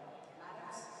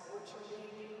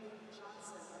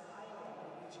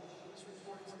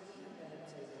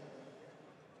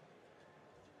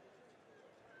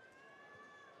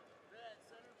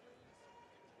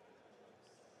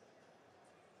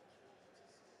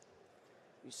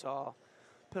 You saw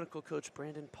Pinnacle coach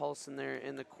Brandon Paulson there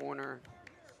in the corner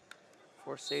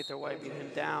for Sather wiping him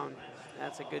down.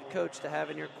 That's a good coach to have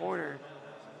in your corner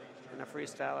in a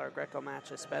freestyle or a Greco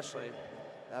match especially.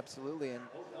 Absolutely, and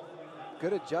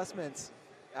good adjustments.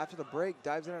 After the break,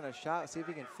 dives in on a shot, see if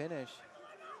he can finish.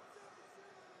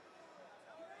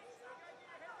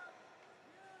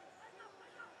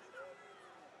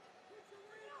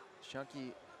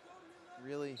 Shunky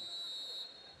really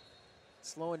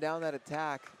slowing down that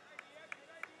attack.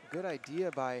 Good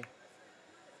idea by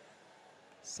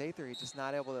Sather. He's just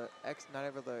not able to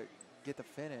get the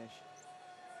finish.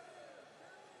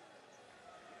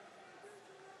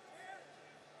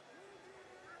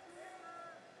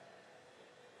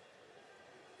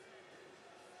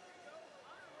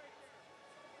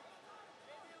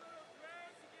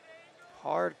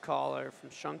 Hard collar from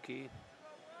Shunky.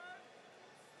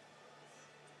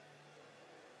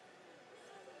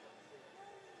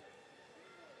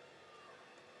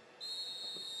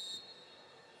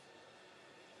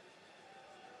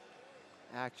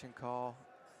 Action call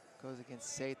goes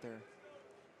against Sather.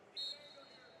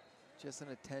 Just an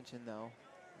attention though,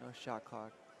 no shot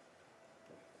clock.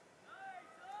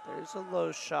 There's a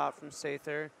low shot from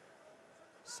Sather.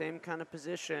 Same kind of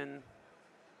position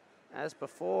as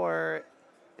before,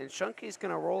 and Shunky's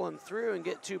gonna roll him through and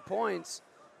get 2 points.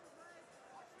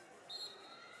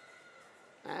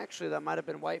 Actually, that might have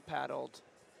been white paddled.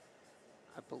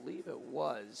 I believe it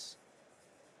was.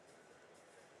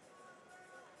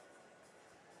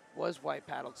 Was white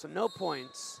paddled, so no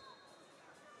points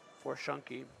for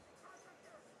Shunky.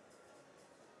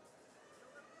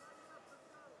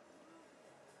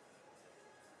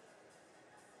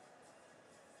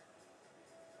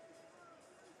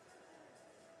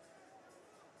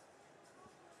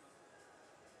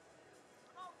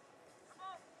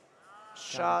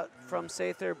 Shot from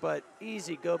Sather, but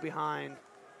easy go behind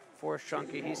for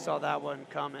Shunky. He saw that one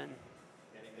coming.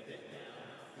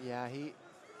 Yeah,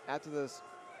 after those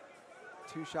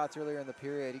 2 shots earlier in the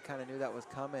period, he kind of knew that was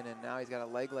coming, and now he's got a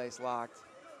leg lace locked.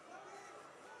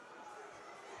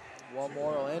 One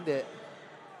more will end it.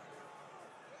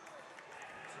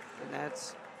 And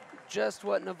that's just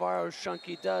what Navarro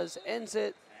Shunky does. Ends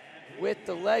it with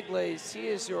the leg lace. He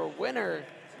is your winner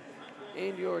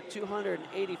and your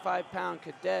 285-pound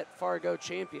cadet Fargo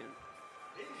champion.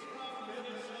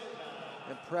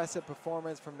 Impressive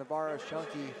performance from Navarro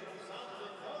Shunky.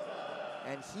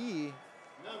 And he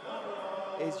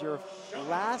is your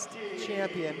last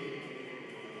champion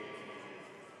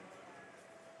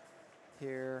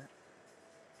here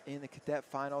in the cadet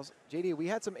finals. JD, we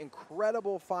had some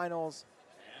incredible finals.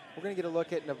 We're gonna get a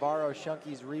look at Navarro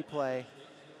Shunky's replay.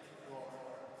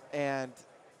 And it's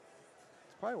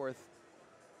probably worth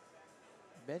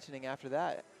mentioning after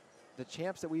that, the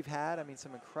champs that we've had, I mean,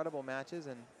 some incredible matches,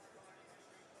 and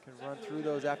can run through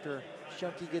those after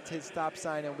Shunky gets his stop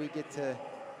sign and we get to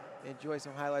enjoy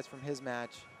some highlights from his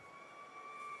match.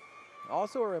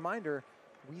 Also a reminder,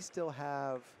 we still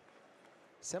have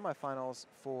semifinals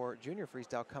for junior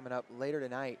freestyle coming up later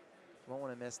tonight. Won't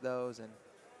want to miss those. And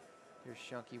here's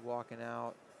Shunky walking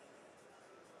out,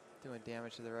 doing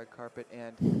damage to the red carpet,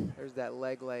 and there's that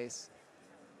leg lace.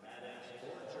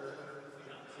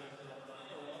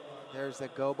 There's the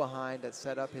go behind that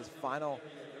set up his final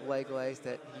leg lace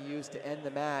that he used to end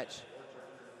the match.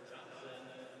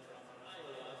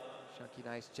 Shunky,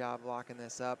 nice job locking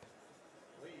this up.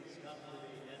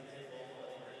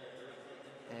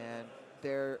 And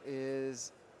there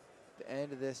is the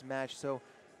end of this match. So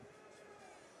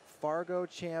Fargo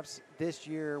champs this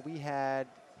year, we had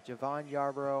Javon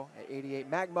Yarborough at 88,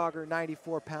 Mac Mauger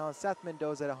 94 pounds, Seth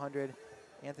Mendoza at 100,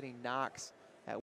 Anthony Knox